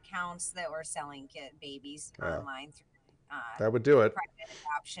accounts that were selling babies online through that would do it. Private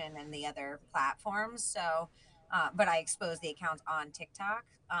adoption and the other platforms. So, but I exposed the accounts on TikTok.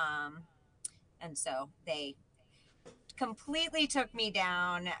 And so they completely took me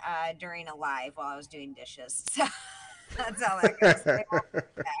down during a live while I was doing dishes. So that's how that goes.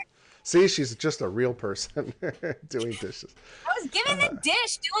 See, she's just a real person doing dishes. I was given a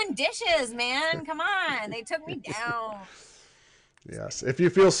dish doing dishes, man. Come on. They took me down. Yes. If you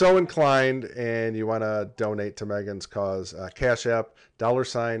feel so inclined and you want to donate to Meghan's cause, Cash App,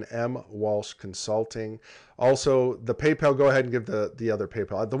 $M Walsh Consulting. Also, the PayPal, go ahead and give the other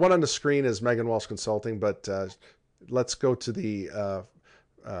PayPal. The one on the screen is Meghan Walsh Consulting, but let's go to the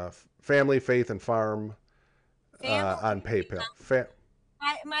Family, Faith, and Farm on PayPal.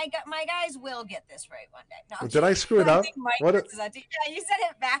 My guys will get this right one day. No, did I screw it up? Yeah, you said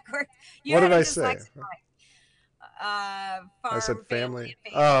it backwards. What did I say? I said family.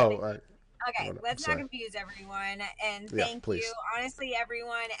 Okay, let's not confuse everyone. And thank you. Honestly,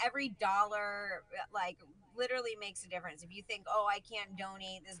 everyone, every dollar, like, literally makes a difference. If you think, oh, I can't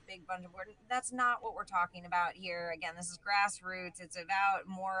donate this big bunch of work, that's not what we're talking about here. Again, this is grassroots. It's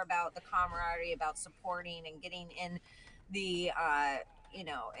more about the camaraderie, about supporting and getting in the,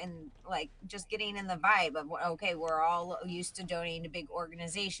 and like just getting in the vibe of, okay, we're all used to donating to big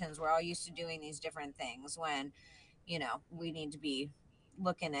organizations. We're all used to doing these different things when, we need to be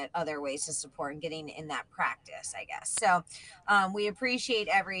looking at other ways to support and getting in that practice, I guess. So we appreciate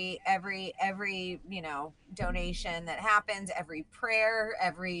every donation that happens, every prayer,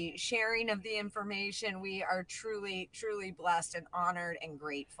 every sharing of the information. We are truly, truly blessed and honored and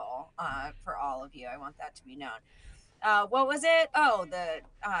grateful for all of you. I want that to be known. What was it? Oh, the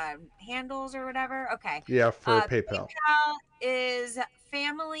handles or whatever. Okay. Yeah, for PayPal. PayPal is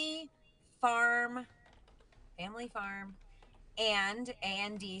Family Farm, and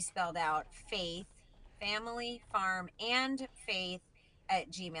A&D spelled out, Faith,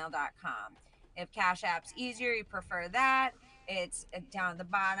 familyfarmandfaith@gmail.com. If Cash App's easier, you prefer that, it's down at the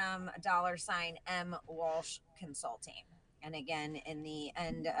bottom, $M Walsh Consulting. And again, in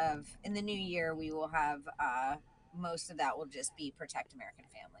the new year, we will have most of that will just be Protect American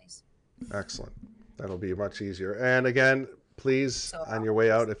Families. Excellent. That'll be much easier. And again, please, on your way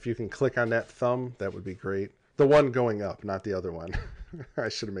out, if you can click on that thumb, that would be great. The one going up, not the other one. I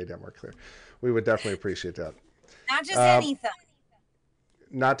should have made that more clear. We would definitely appreciate that. Not just any thumb.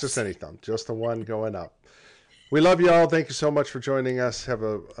 Not just any thumb, just the one going up. We love you all. Thank you so much for joining us. Have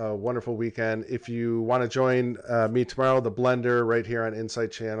a wonderful weekend. If you want to join me tomorrow, The Blender, right here on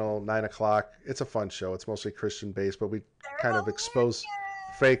Insight Channel, 9 o'clock. It's a fun show. It's mostly Christian-based, but we kind of expose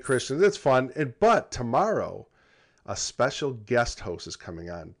fake Christians. It's fun. But tomorrow, a special guest host is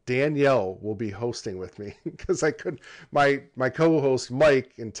coming on. Danielle will be hosting with me because my co-host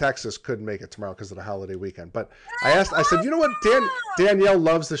Mike in Texas couldn't make it tomorrow because of the holiday weekend. But I said, you know what, Danielle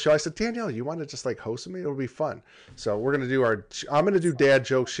loves the show. I said, Danielle, you want to just like host me? It'll be fun. So we're going to do I'm going to do dad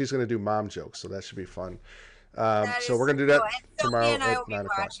jokes. She's going to do mom jokes. So that should be fun. So we're going to do that tomorrow at 9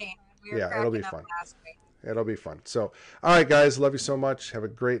 o'clock. Yeah, it'll be fun. It'll be fun. So, all right, guys, love you so much. Have a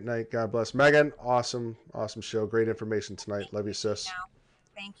great night. God bless. Meghan, awesome show. Great information tonight. Love you, sis.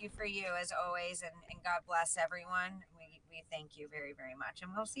 Thank you for you, as always, and God bless everyone. We thank you very, very much,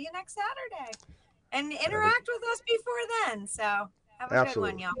 and we'll see you next Saturday. And interact with us before then. So have a good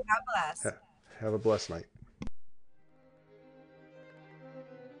one, y'all. God bless. Have a blessed night.